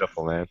I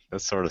Pitiful, man.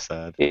 That's sort of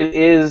sad. It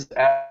is.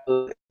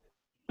 I'm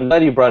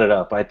glad you brought it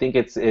up. I think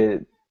it's.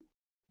 I'm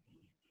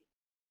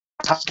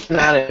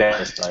not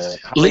embarrassed by it.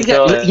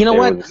 Liga, you know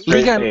what? With a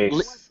straight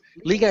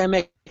Liga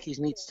face. MX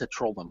needs to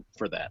troll them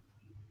for that.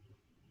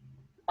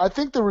 I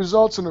think the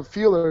results in the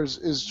feelers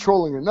is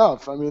trolling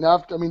enough. I mean,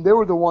 they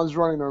were the ones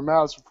running their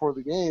mouths before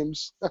the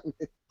games.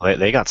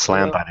 They got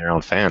slammed by their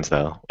own fans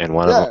though, and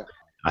one of Yeah. them,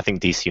 I think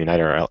DC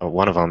United or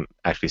one of them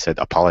actually said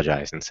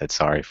apologized and said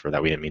sorry for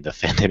that. We didn't mean to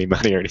offend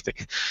anybody or anything.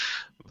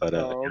 But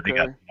Oh, they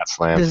okay. got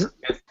slammed.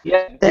 There's-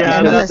 Yeah,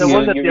 Yeah, MLS the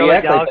one that you the LA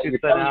react like Galaxy that. You're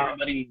sent telling out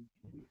everybody-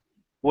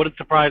 wouldn't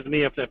surprise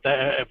me if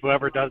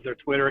whoever does their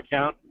Twitter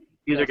account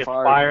either Got gets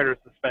fired. fired or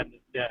suspended.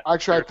 Yeah.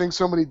 Actually, I think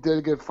somebody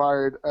did get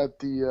fired at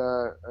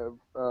the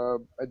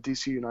at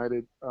DC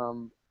United.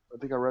 I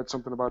think I read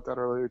something about that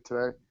earlier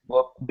today.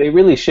 Well, they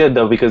really should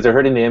though, because they're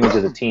hurting the image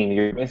of the team.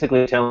 You're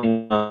basically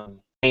telling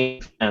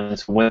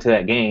fans who went to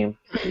that game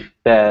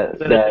that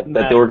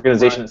the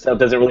organization itself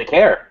doesn't really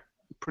care.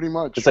 Pretty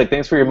much. It's like,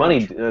 thanks for your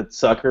money,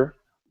 sucker.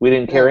 We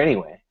didn't care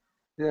anyway.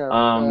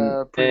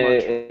 Yeah. Pretty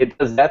much. It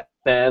does that.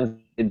 Fans.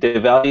 It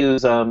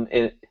devalues.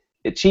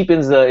 It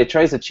cheapens it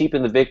tries to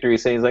cheapen the victory,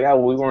 saying it's like, oh,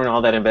 we weren't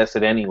all that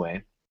invested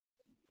anyway.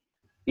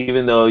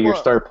 Even though your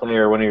Well- star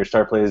player, one of your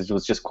star players,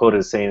 was just quoted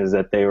as saying is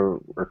that they were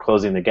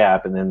closing the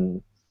gap, and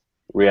then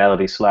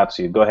reality slaps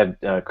you. Go ahead,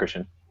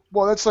 Christian.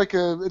 Well, that's like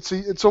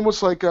it's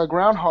almost like a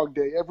Groundhog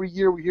Day. Every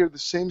year we hear the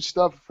same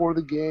stuff before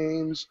the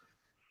games,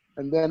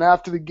 and then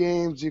after the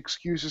games, the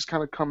excuses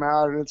kind of come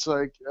out, and it's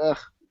like, ugh.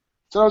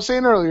 So I was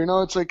saying earlier,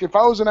 it's like if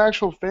I was an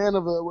actual fan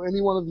of any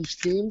one of these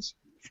teams,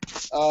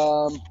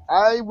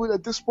 I would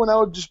at this point I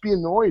would just be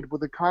annoyed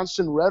with the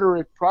constant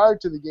rhetoric prior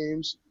to the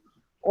games,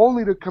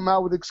 only to come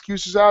out with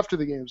excuses after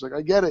the games. Like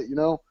I get it,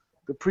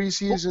 the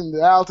preseason,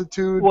 the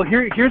altitude. Well,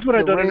 here's what I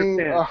the don't rain.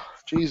 understand. Oh,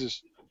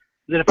 Jesus.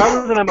 That if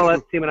I was an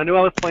MLS team and I knew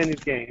I was playing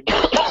these games,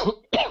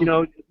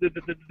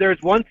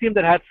 there's one team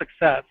that had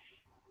success,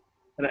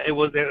 and it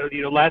was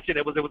last year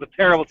it was a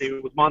terrible team.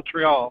 It was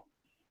Montreal,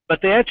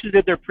 but they actually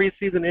did their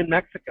preseason in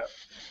Mexico.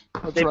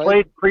 They right.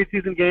 played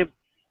preseason games,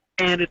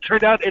 and it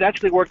turned out it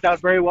actually worked out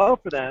very well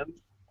for them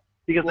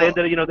because they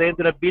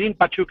ended up beating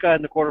Pachuca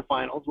in the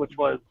quarterfinals, which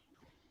was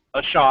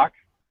a shock.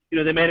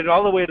 They made it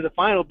all the way to the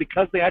final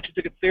because they actually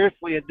took it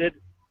seriously and did,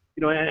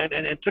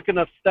 and took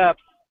enough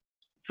steps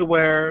to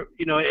where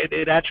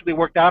it actually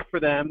worked out for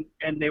them,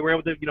 and they were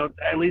able to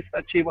at least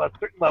achieve a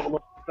certain level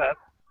of success.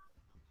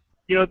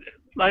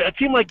 Like a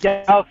team like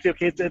Galaxy,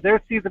 okay,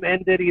 their season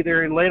ended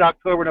either in late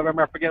October,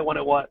 November, I forget when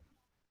it was.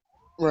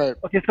 Right.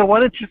 Okay, so why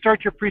don't you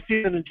start your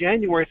preseason in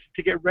January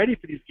to get ready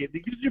for these games?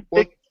 These are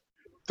big.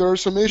 There are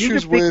some These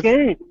issues are big with.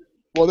 games.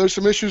 Well, there's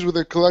some issues with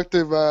the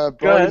collective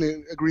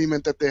bargaining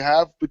agreement that they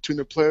have between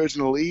the players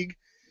and the league.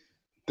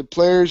 The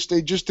players,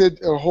 they just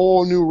did a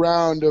whole new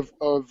round of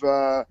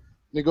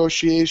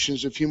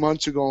negotiations a few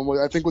months ago, and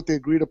I think what they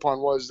agreed upon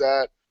was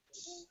that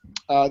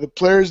the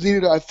players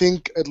needed, I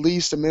think, at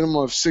least a minimum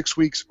of 6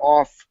 weeks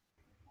off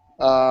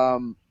for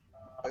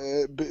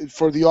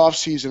the off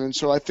season, and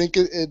so I think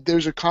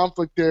there's a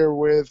conflict there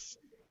with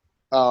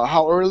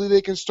how early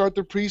they can start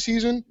their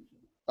preseason,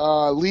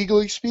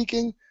 legally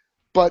speaking.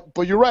 But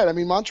you're right. I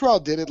mean, Montreal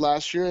did it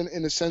last year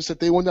in the sense that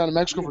they went down to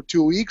Mexico for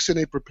 2 weeks and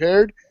they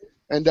prepared,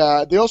 and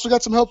they also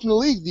got some help from the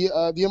league. The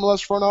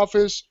MLS front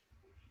office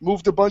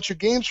moved a bunch of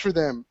games for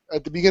them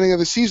at the beginning of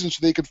the season so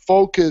they could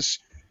focus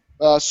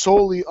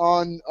solely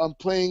on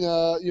playing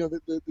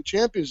the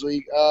Champions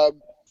League.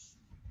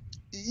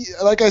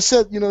 Like I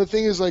said, the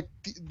thing is, like,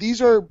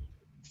 these are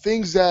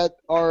things that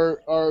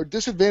are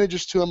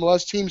disadvantages to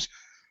MLS teams,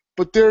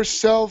 but they're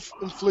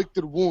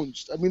self-inflicted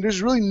wounds. I mean,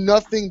 there's really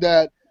nothing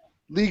that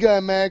Liga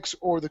MX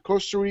or the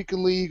Costa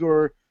Rican League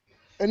or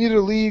any other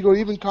league or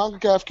even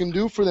CONCACAF can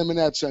do for them in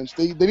that sense.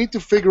 They need to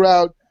figure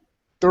out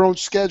their own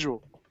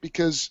schedule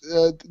because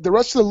the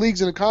rest of the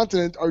leagues in the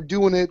continent are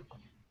doing it.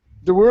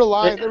 We're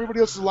aligned.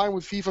 Everybody else is aligned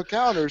with FIFA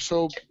calendar.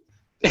 So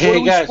what are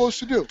we supposed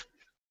to do?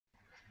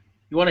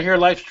 You want to hear a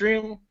live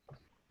stream?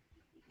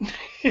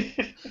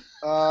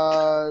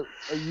 Are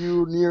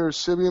you near a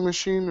Sibian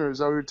machine, or is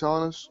that what you're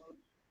telling us?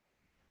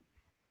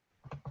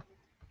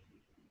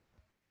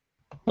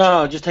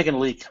 No, just taking a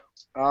leak.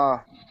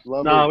 Ah,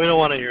 lovely. No, we don't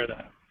want to hear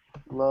that.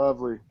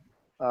 Lovely.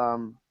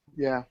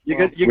 Yeah. You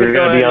well, could go ahead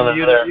gonna be on and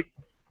mute another- him.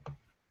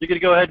 You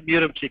could go ahead and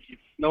mute him, Chiquis.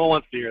 No one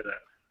wants to hear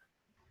that.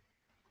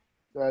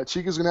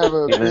 Chica's gonna have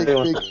a big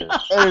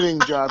editing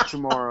job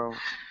tomorrow.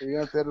 You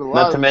have to edit a lot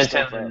Not to of this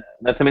stuff out.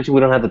 mention,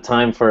 we don't have the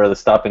time for the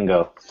stop and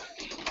go.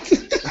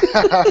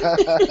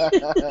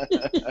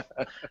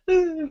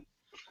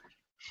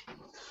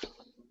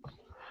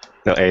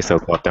 So Aso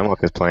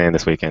Cuauhtemoc is playing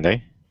this weekend, eh?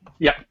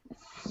 Yeah.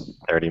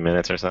 30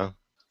 minutes or so.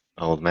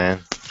 Old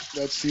man.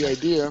 That's the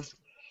idea.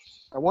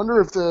 I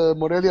wonder if the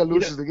Morelia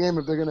loses the game,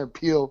 if they're going to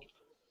appeal.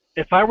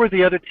 If I were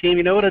the other team,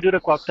 you know what I'd do to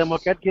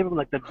Cuauhtemoc? I'd give him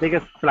like the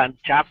biggest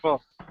planchazo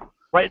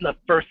right in the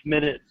first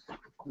minute.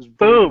 Just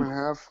break Boom. them in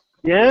half.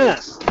 Yeah.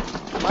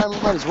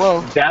 Might as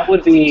well. That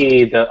would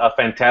be a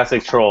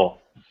fantastic troll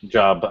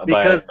job by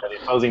the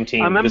opposing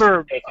team. I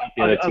remember just to take out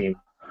the other team.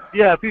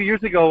 Yeah, a few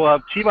years ago,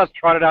 Chivas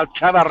trotted out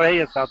Chava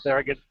Reyes out there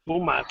against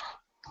Pumas.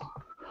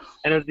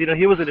 And, it was,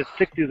 he was in his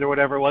 60s or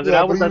whatever it was.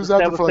 Yeah, and but he was out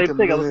there for like a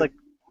thing. I was minute. like,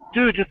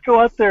 dude, just go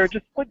out there.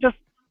 Just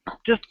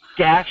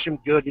gash him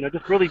good.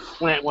 Just really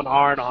plant one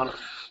hard on him.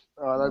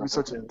 Oh, that'd be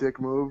such a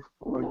dick move.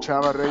 Like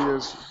Chava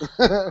Reyes.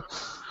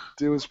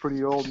 Dude was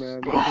pretty old,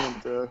 man. You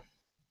can't,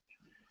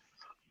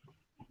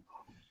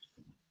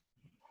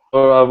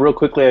 Real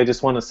quickly, I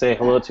just want to say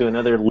hello to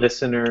another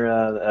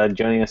listener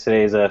joining us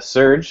today is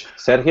Serge.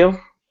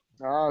 Sergio.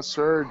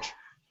 Serge.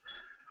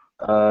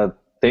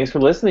 Thanks for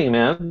listening,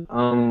 man.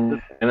 Does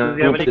he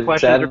have any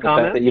questions or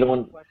comments? That you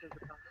don't.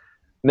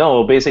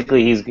 No,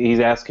 basically he's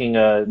asking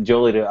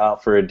Jolie to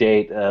out for a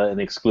date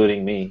and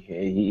excluding me.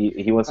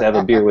 He wants to have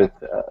a beer with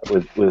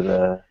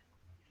Jolie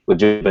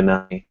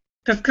Benani.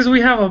 That's because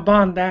we have a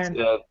bond, Dan.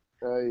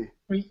 Hey.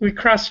 We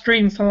crossed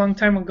streams a long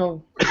time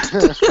ago.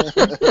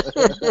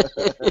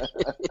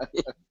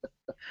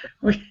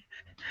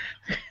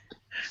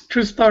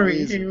 True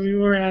story. We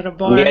were at a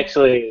bar. We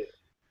actually.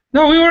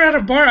 No, we were at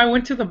a bar. I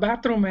went to the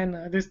bathroom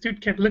and this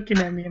dude kept looking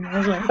at me, and I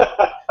was like,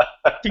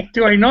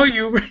 "Do I know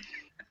you?"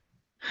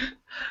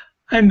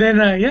 And then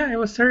it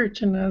was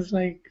Serge, and I was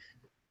like,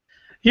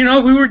 we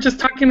were just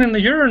talking in the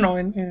urinal,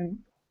 and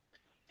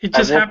it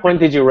just happened. At what point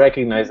did you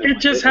recognize him? It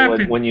just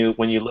happened when you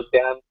looked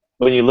at him.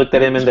 When you looked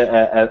at him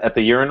at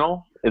the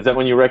urinal, is that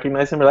when you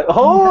recognized him? You're like,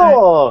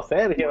 oh,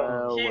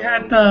 Sergio. He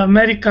had the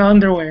medical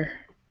underwear.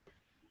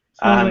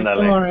 So I was like,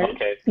 all right.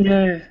 Okay.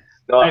 Yeah.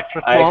 So I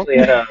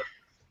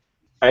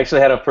actually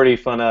had a pretty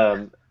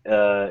fun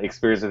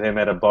experience with him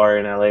at a bar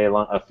in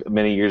LA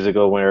many years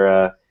ago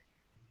where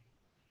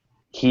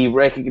he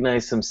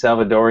recognized some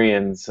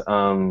Salvadorians,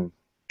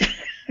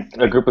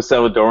 a group of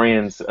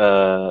Salvadorians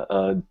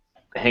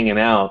hanging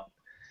out.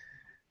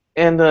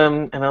 And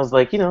I was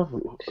like,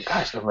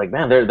 gosh, I'm like,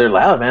 man, they're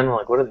loud, man. I'm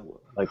like, what are they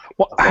like?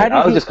 Well,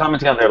 I was just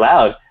commenting on they're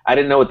loud. I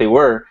didn't know what they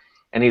were.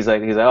 And he's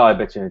like, oh, I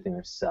bet you anything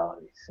they're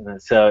Saudis.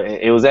 And so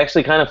it was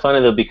actually kind of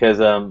funny though because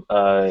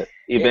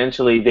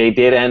eventually they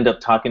did end up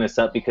talking us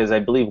up because I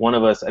believe one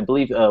of us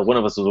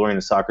was wearing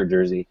a soccer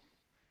jersey.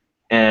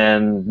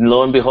 And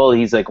lo and behold,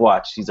 he's like,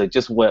 watch. He's like,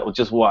 just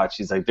watch.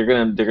 He's like, they're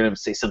gonna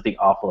say something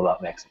awful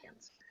about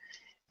Mexicans.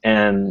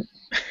 And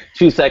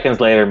 2 seconds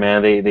later,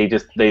 man, they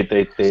dropped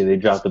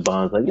the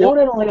bombs. Like, you know what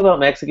I don't like about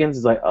Mexicans?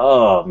 It's like,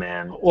 oh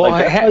man, well,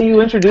 like, that's how you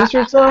introduce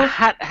yourself.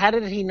 How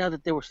did he know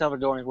that they were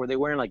Salvadorians? Were they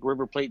wearing like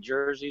River Plate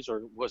jerseys,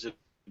 or was it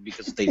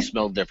because they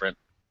smelled different?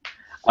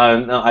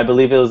 No, I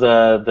believe it was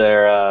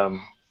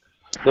the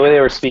way they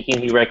were speaking.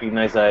 He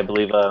recognized, I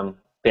believe,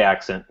 the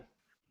accent,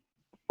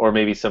 or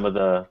maybe some of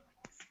the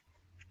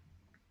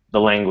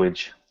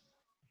language.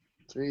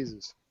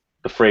 Jesus.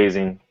 The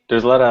phrasing.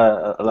 There's a lot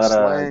of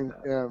gran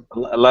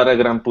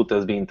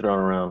putas being thrown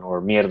around,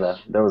 or mierda.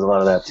 There was a lot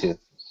of that too.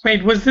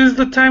 Wait, was this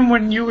the time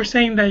when you were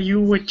saying that you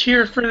would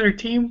cheer for their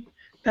team,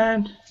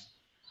 Dan?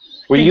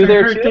 Were you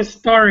there too? I heard this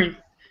story.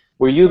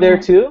 Were you there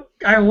too?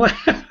 I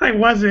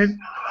wasn't.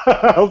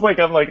 I was like,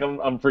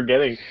 I'm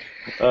forgetting.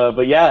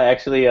 But yeah,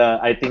 actually,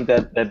 I think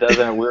that does.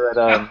 We're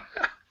at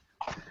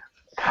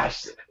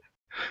gosh.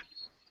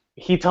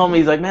 He told me,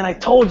 he's like, man, I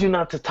told you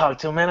not to talk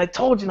to him, man. I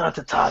told you not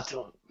to talk to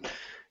him.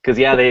 Because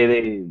yeah,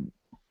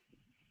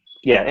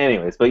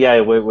 anyways, but yeah,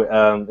 it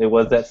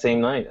was that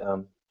same night.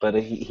 But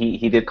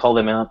he did call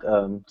them out.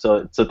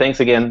 So thanks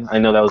again. I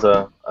know that was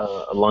a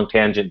long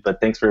tangent,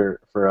 but thanks for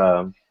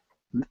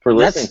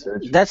listening,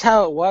 Serge. That's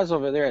how it was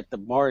over there at the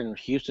bar in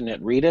Houston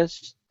at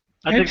Rita's.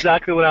 That's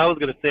exactly what I was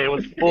gonna say. It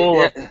was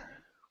full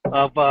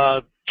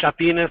of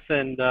chapines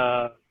and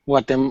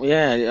like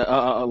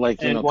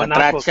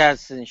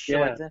catrachas and shit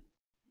like that.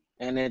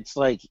 And it's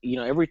like,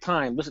 every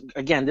time.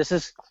 This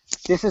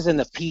is in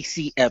the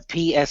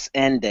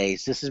PSN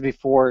days. This is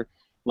before,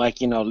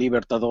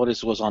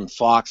 Libertadores was on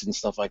Fox and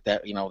stuff like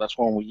that. That's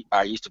when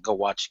I used to go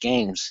watch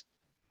games.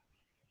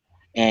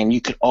 And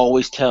you could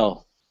always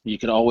tell who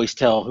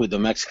the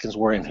Mexicans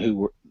were and who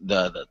were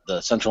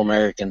the Central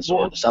Americans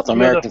or the South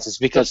Americans. It's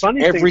because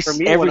when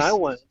I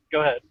went.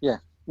 Go ahead. Yeah,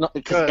 no,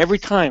 because every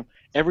time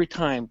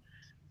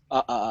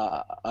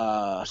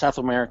a South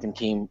American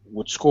team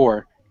would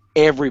score,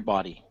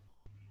 everybody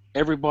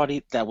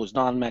that was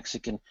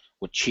non-Mexican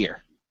would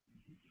cheer,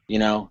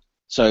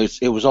 So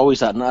it was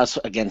always an us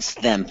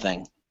against them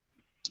thing.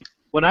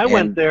 When I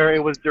went there,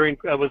 it was during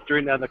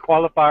the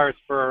qualifiers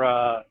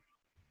for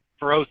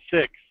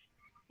 06,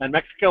 and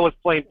Mexico was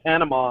playing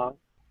Panama,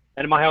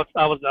 and my house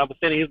I was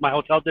staying here. My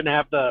hotel didn't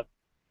have the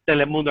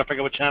Telemundo. I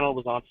forget what channel it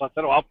was on, so I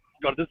said, I'll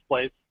go to this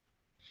place.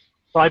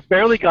 So I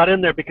barely got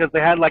in there because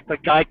they had like the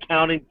guy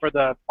counting for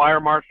the fire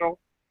marshal,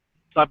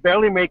 So I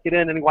barely make it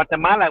in, and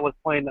Guatemala was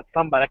playing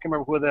somebody. I can't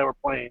remember who they were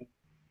playing.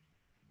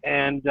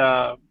 And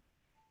the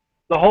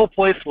whole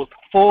place was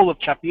full of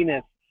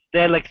Chapines.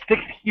 They had like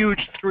 6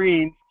 huge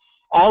screens.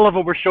 All of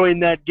them were showing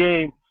that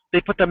game. They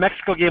put the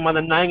Mexico game on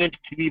the 9-inch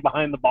TV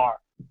behind the bar.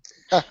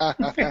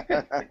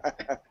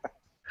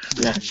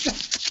 Yeah.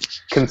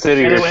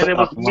 Consider And yourself it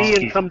was me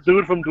lucky. and some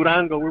dude from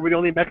Durango. We were the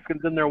only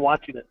Mexicans in there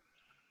watching it.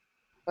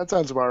 That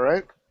sounds about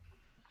right.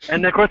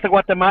 And of course, in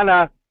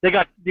Guatemala, they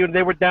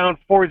were down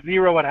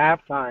 4-0 at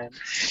halftime.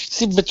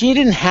 See, but you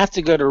didn't have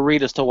to go to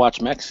Ritas to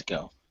watch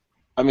Mexico.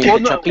 I mean, Well,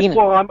 the no, Chapines.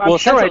 well, I'm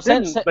sure I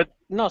didn't, but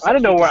no, I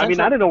didn't know where. I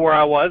Central- didn't know where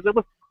I was. It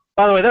was,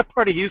 by the way, that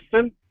part of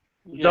Houston,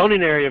 Yeah.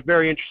 zoning area,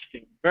 very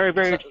interesting, very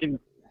So- interesting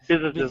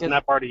businesses in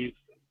that part of Houston.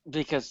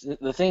 Because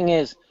the thing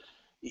is,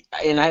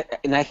 and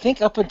I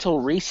think up until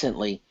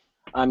recently,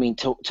 I mean,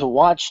 to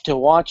watch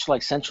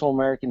like Central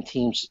American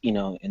teams, you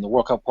know, in the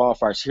World Cup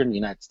qualifiers here in the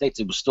United States,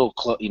 it was still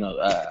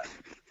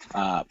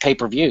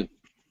pay-per-view.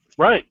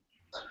 Right.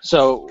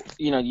 So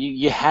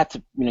you had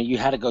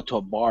to go to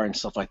a bar and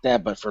stuff like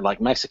that. But for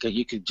like Mexico,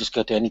 you could just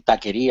go to any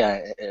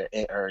taqueria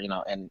or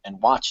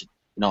and watch it,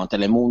 on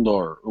Telemundo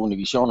or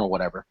Univision or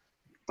whatever.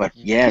 But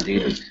yeah,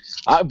 dude,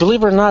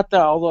 believe it or not,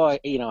 though, although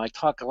I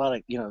talk a lot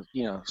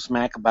of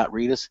smack about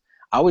Ritas,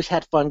 I always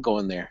had fun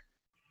going there.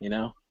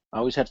 I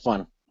always had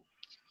fun.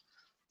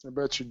 I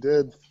bet you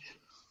did.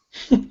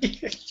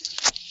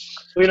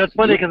 Well, it's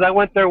funny because I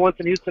went there once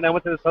in Houston. I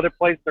went to this other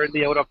place during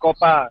the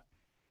Eurocopa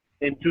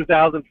in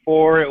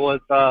 2004. It was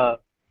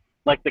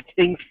like the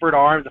Kingsford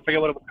Arms. I forget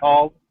what it was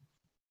called.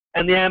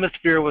 And the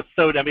atmosphere was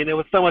it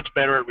was so much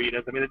better at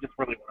Rita's. I mean, it just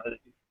really was.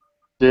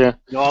 Yeah.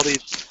 All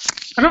these.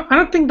 I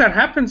don't think that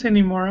happens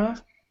anymore, huh?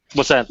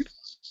 What's that?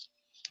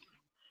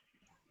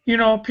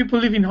 People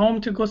leaving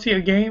home to go see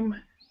a game.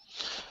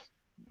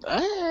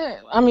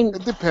 I mean,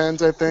 It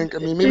depends, I think. I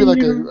mean, maybe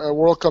like a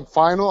World Cup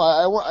final.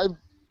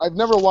 I've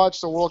never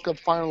watched a World Cup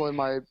final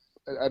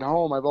at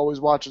home. I've always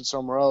watched it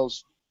somewhere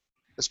else.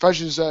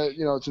 Especially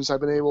since I've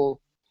been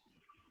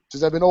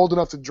old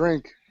enough to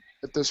drink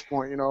at this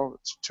point.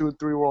 It's 2 or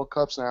 3 World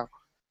Cups now.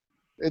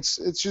 It's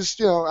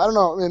just I don't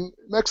know. I mean,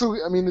 Mexico.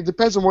 I mean, it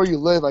depends on where you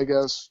live, I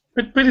guess.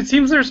 But it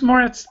seems there's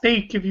more at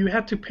stake if you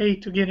had to pay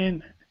to get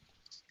in.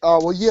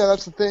 Well, yeah,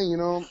 that's the thing.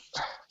 In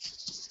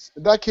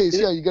that case,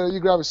 yeah, you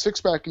grab a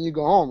 6-pack and you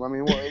go home. I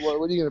mean, what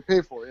are you gonna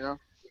pay for?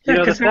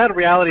 The sad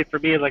reality for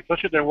me is, like,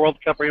 especially during World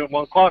Cup or even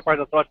qualifiers,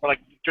 so much, but like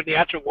during the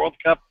actual World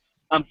Cup,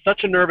 I'm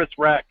such a nervous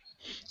wreck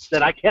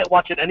that I can't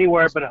watch it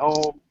anywhere but at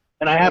home,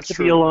 and I have to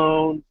be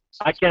alone.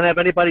 I can't have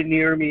anybody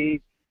near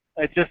me.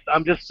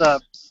 I'm just a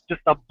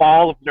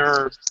ball of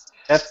nerves.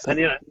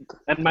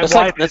 And my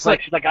wife is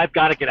like, she's like, I've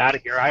got to get out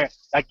of here. I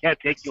can't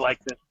take you like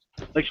this.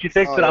 Like, she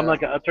thinks that I'm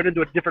like I turned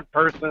into a different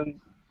person.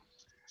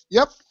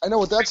 Yep, I know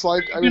what that's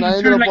like. I mean, I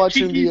ended up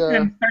watching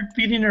and start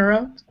beating her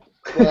up.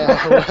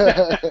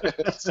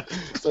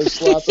 Start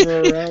slapping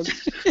her around.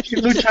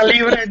 Lucha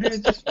Libre,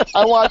 dude.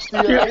 I watched the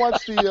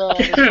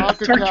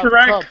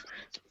CONCACAF Cup,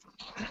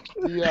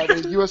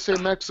 the USA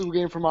Mexico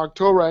game from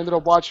October. I ended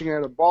up watching it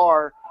at a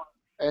bar,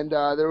 and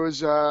there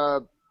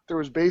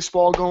was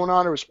baseball going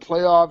on. There was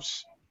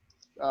playoffs.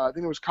 I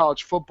think there was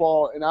college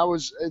football, and I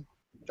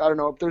don't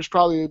know. There's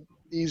probably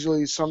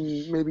easily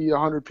maybe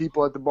 100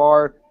 people at the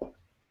bar,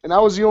 and I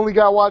was the only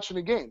guy watching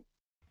the game.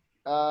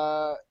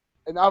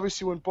 And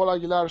obviously, when Paul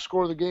Aguilar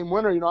scored the game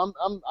winner,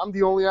 I'm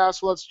the only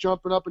asshole that's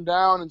jumping up and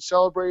down and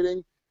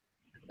celebrating,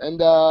 and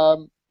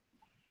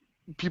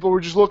people were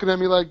just looking at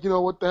me like,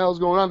 what the hell's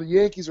going on? The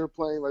Yankees are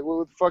playing. Like,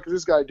 what the fuck is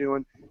this guy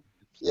doing?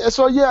 Yeah,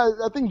 so yeah,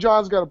 I think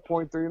John's got a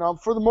point there.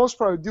 For the most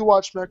part, I do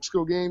watch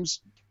Mexico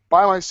games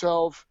by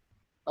myself,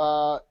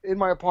 in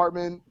my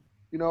apartment,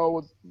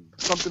 with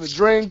something to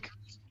drink,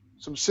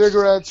 some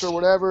cigarettes or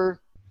whatever,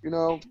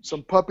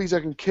 some puppies I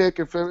can kick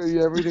if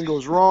everything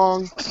goes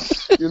wrong.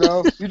 You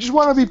just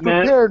want to be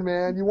prepared,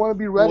 man. You want to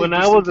be ready. When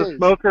I was a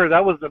smoker,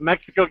 that was the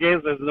Mexico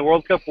games in the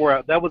World Cup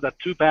that was a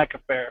 2-pack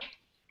affair.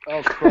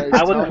 Oh, Christ.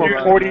 I was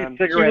for 40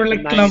 cigarettes. You were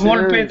like La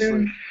Volpe,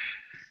 dude.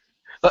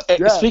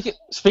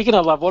 Speaking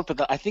of La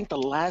Volpe, I think the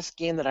last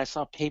game that I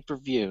saw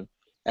pay-per-view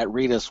at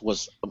Rita's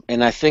was,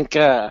 and I think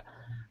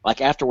like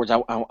afterwards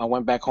I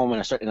went back home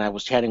and I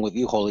was chatting with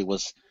you, Holy,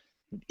 was,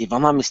 if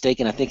I'm not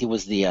mistaken, I think it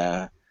was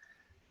the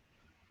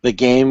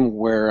game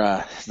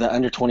where the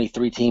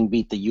under-23 team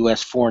beat the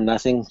U.S.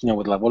 4-0,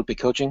 with La Volpe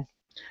coaching.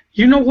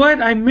 You know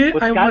what? I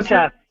was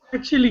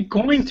actually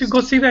going to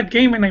go see that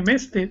game and I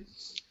missed it.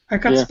 I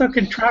got stuck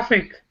in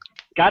traffic.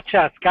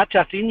 Gachas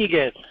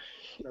Iñiguez.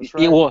 That's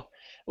right. Yeah, well,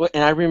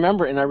 and I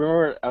remember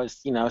I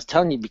was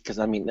telling you because,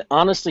 I mean,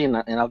 honestly, and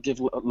I'll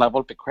give La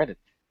Volpe credit.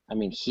 I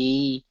mean,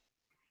 he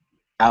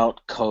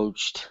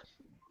out-coached,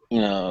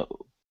 the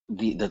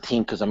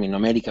team because, I mean,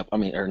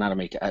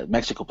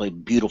 Mexico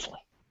played beautifully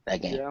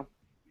that game.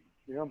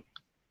 Yeah.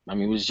 I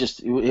mean,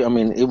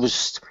 it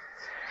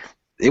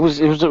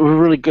was a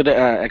really good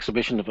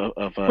exhibition of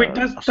Wait,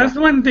 that's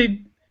when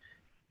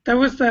that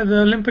was the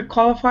Olympic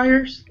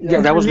qualifiers?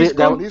 Yeah, that was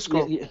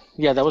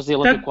the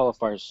Olympic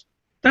qualifiers.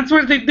 That's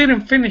where they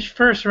didn't finish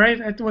first,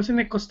 right? Wasn't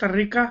it Costa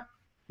Rica?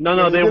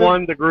 No, they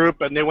won the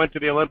group and they went to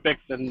the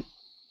Olympics and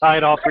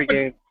tied all 3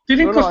 games.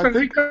 Didn't Costa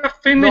Rica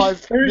finish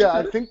first? Yeah,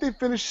 I think they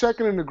finished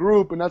second in the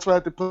group, and that's why I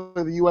had to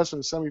play the U.S. in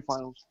the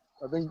semifinals.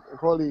 I think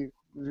probably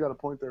you got a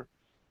point there.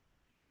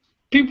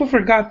 People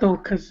forgot though,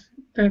 because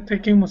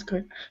that game was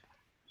good.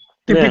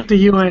 They beat the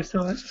U.S.,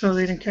 so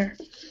they didn't care.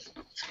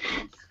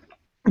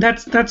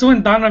 That's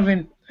when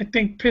Donovan, I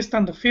think, pissed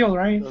on the field,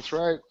 right? That's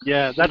right.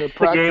 Yeah, that's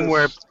the game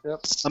where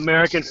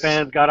American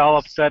fans got all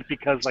upset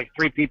because like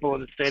 3 people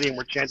in the stadium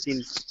were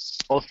chanting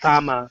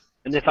Osama,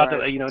 and they thought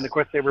that, and of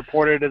course they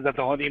reported it that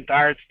the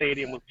entire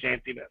stadium was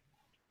chanting it.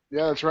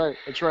 Yeah, that's right.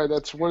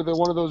 That's where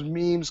one of those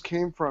memes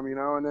came from,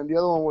 And then the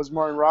other one was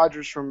Martin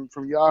Rogers from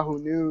Yahoo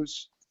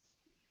News.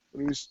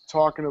 When he was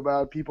talking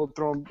about people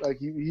throwing, like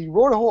he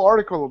wrote a whole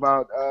article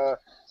about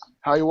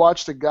how he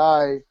watched a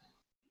guy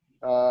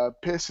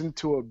piss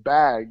into a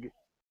bag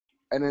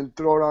and then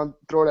throw it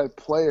at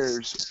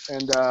players,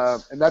 and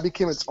that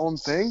became its own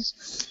thing.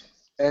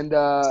 And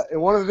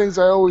one of the things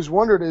I always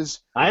wondered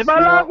is, right?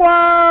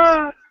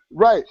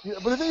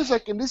 But the thing is,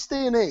 like in this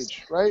day and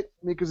age, right?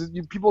 I mean, because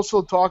people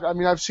still talk. I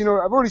mean, I've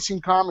already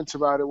seen comments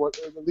about it.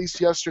 At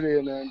least yesterday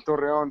in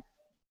Torreon.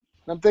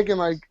 And I'm thinking,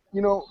 like,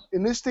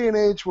 in this day and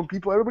age, when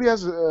everybody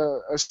has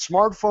a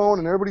smartphone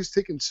and everybody's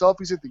taking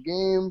selfies at the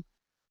game,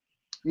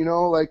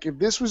 like if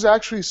this was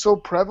actually so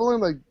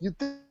prevalent, like you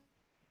think.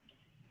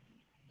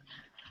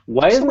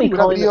 Why isn't he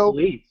calling the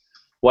police?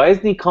 Why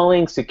isn't he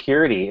calling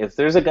security? If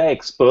there's a guy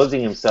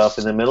exposing himself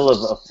in the middle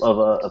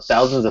of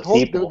thousands of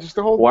people,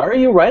 why are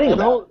you writing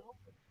about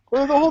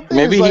it? The whole thing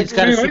Maybe is, he's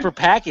got a super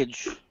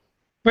package.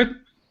 But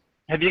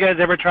have you guys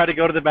ever tried to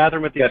go to the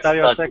bathroom at the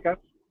Estadio Azteca?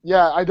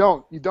 Yeah, I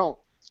don't. You don't.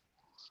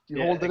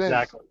 You hold it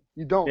exactly. in.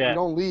 You don't. Yeah. You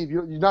don't leave.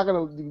 You're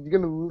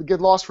gonna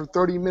get lost for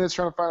 30 minutes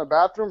trying to find a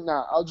bathroom.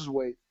 Nah, I'll just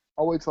wait.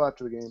 I'll wait till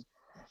after the game.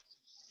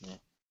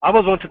 I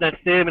was going to that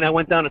stadium and I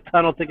went down a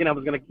tunnel thinking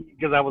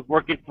because I was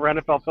working for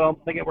NFL Films,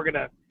 thinking we're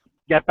gonna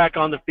get back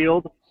on the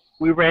field.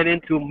 We ran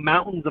into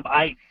mountains of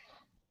ice.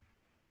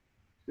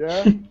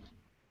 Yeah.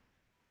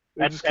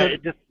 Just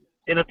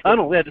in a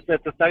tunnel. Yeah, just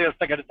at the Estadio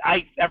Azteca, just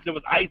ice. There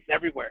was ice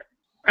everywhere.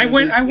 I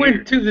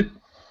went to the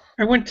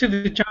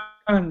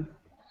John.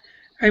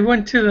 I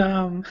went to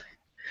the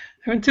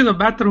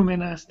bathroom in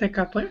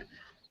Azteca,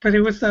 but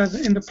it was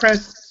in the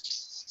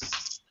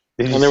press.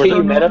 Did you say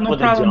you met up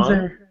with a John?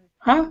 There.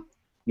 Huh?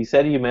 You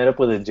said you met up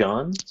with a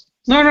John?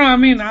 No, I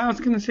mean, I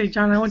was going to say,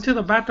 John, I went to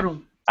the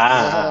bathroom.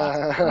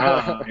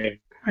 Okay.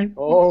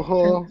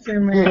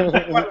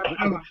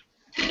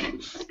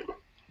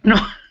 No.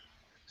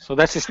 So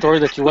that's the story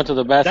that you went to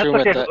the bathroom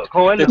at I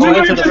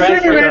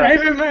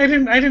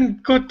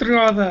didn't go through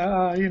all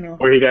the,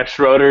 Where you got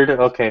Schroedered?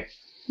 Okay.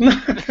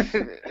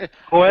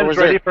 Cohen's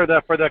ready for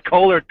the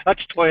Kohler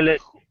touch toilet.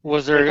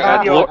 Was there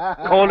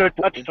Kohler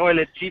touch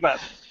toilet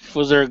Chivas?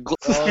 Was there?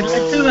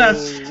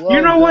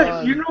 You know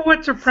what? You know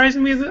what surprised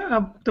me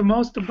the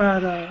most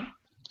about the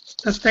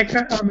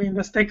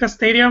Azteca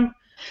Stadium?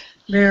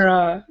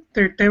 Their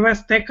TV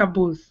Azteca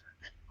booth.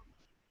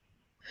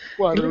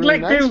 What? It looked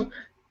like it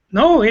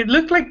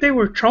looked like they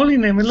were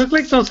trolling them. It looked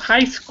like those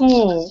high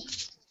school,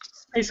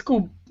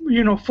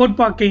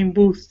 football game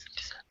booths.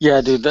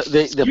 Yeah, dude.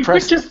 The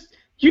press.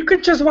 You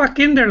could just walk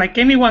in there like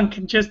anyone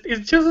can just.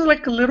 It's just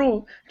like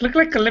look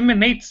like a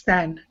lemonade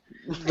stand.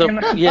 I'm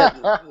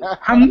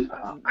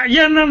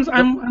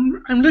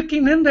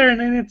looking in there and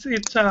then it's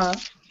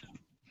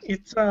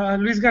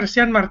Luis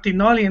Garcia and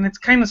Martinoli, and it's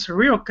kind of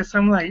surreal because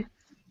I'm like,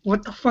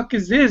 what the fuck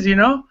is this,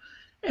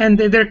 And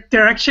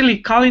they're actually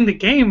calling the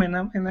game, and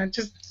I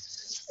just.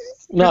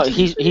 No,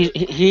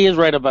 he is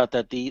right about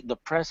that. The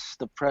press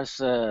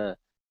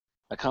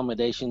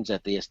accommodations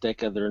at the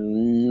Azteca, they're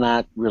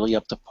not really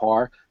up to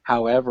par.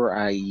 However,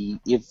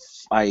 if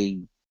I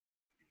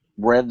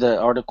read the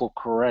article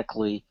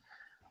correctly,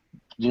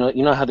 you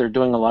know how they're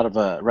doing a lot of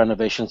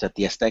renovations at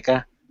the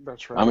Azteca.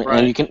 That's right. I mean,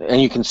 and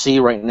you can see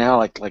right now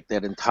like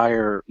that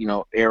entire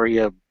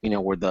area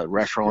where the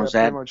restaurant is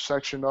at. Pretty much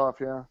sectioned off,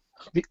 yeah.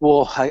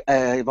 Well,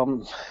 I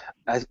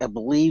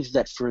believe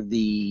that for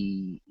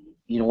the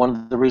one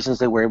of the reasons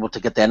they were able to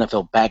get the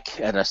NFL back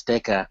at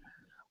Azteca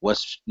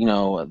was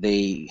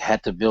they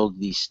had to build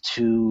these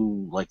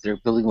they're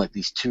building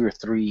these 2 or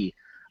 3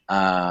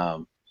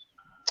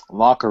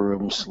 locker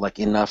rooms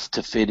enough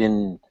to fit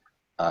in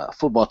a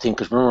football team,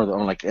 because remember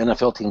on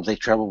NFL teams they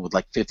travel with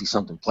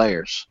 50-something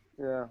players.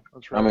 Yeah,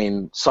 that's right. I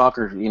mean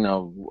soccer,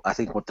 I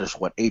think there's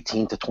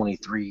 18 to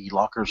 23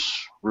 lockers.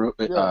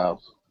 Yeah.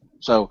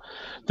 So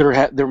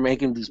they're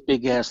making these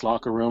big ass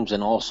locker rooms,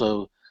 and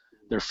also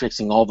they're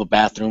fixing all the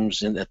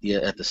bathrooms at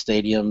the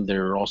stadium.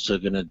 They're also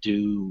gonna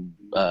do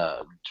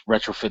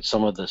retrofit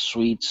some of the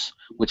suites,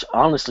 which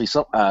honestly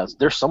some of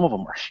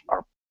them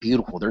are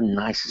beautiful. They're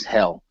nice as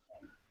hell.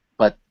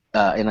 But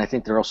and I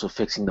think they're also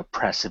fixing the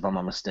press, if I'm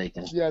not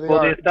mistaken. Yeah, the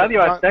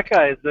Estadio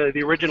Azteca is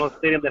the original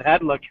stadium that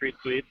had luxury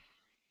suites.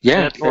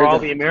 Yeah, that's where all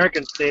the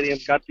American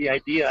stadiums got the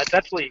idea. It's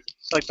actually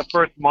the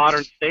first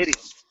modern stadium.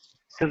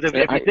 Because if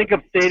you think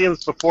of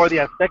stadiums before the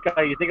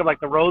Azteca, you think of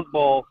the Rose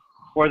Bowl,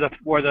 where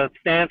the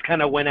stands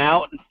kind of went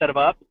out instead of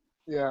up.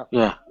 Yeah.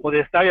 Yeah. Well,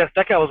 the Estadio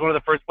Azteca was one of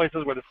the first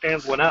places where the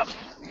stands went up.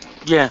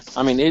 Yeah.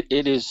 I mean,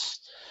 it is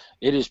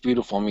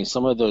beautiful. I mean,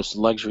 some of those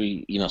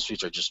luxury,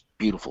 suites are just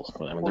beautiful.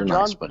 I mean, Well, they're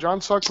nice, but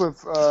John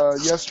Sutcliffe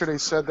yesterday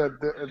said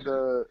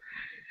that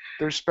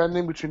they're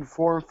spending between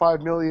 $4 and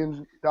 $5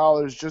 million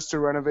just to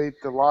renovate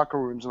the locker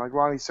rooms, and like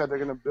Ronnie said, they're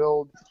going to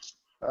build,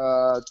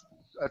 I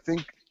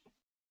think,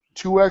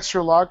 2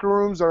 extra locker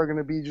rooms that are going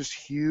to be just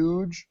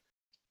huge.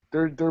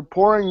 They're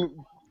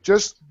pouring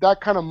just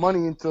that kind of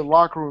money into the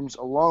locker rooms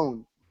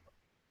alone.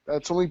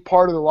 That's only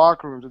part of the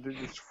locker rooms.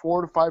 It's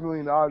 $4 to $5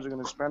 million they're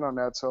going to spend on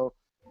that. So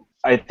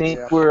I think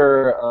yeah.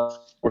 we're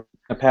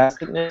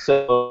past it now,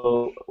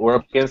 so we're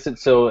up against it.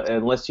 So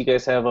unless you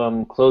guys have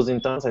closing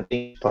thoughts, I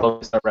think we'll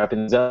probably start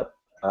wrapping this up.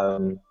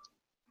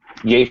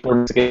 Yay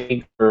for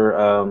taking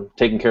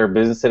care of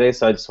business today.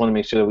 So I just want to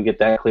make sure that we get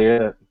that clear.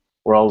 That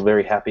we're all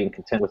very happy and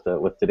content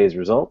with today's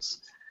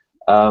results.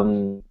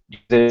 Closing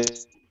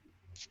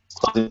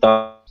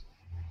thoughts?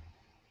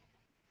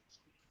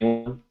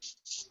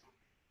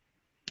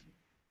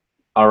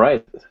 All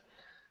right.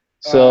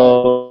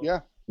 So yeah.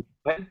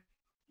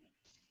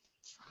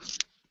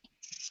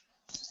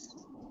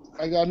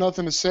 I got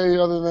nothing to say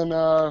other than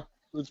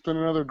it's been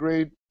another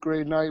great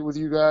night with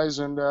you guys,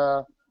 and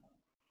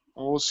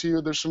we'll see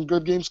you. There's some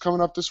good games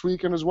coming up this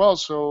weekend as well,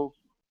 so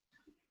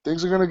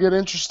things are going to get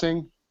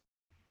interesting.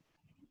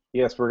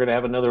 Yes, we're going to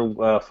have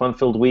another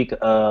fun-filled week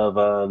of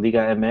Liga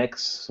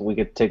MX. We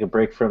get to take a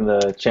break from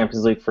the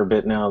Champions League for a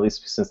bit now, at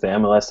least since the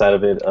MLS side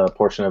of it,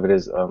 portion of it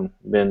has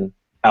been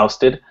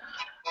ousted.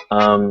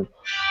 Oh,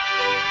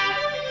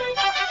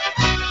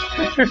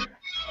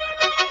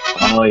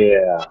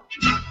 yeah.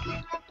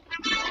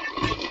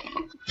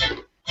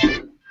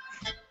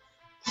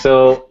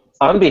 So,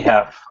 on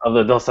behalf of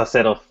the Dos a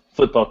Cero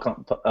football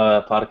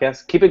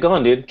podcast, keep it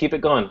going, dude. Keep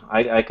it going.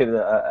 I could.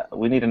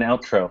 We need an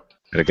outro.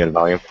 At a good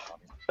volume.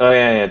 Oh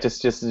yeah.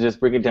 Just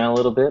bring it down a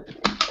little bit.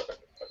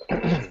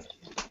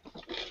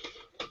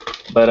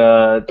 But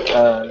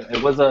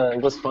it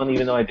was fun,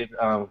 even though I did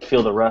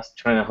feel the rust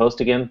trying to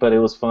host again. But it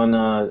was fun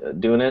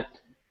doing it.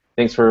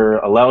 Thanks for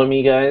allowing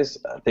me, guys.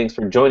 Thanks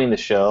for joining the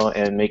show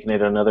and making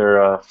it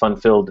another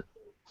fun-filled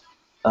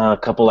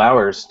couple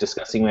hours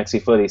discussing Mexi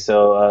footy.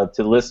 So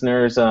to the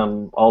listeners,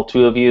 all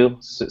 2 of you,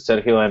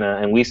 Sergio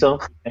and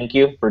Wiso, thank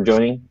you for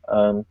joining.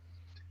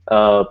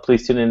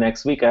 Please tune in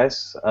next week,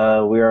 guys.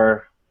 We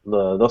are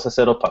the Dos a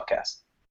Cero podcast.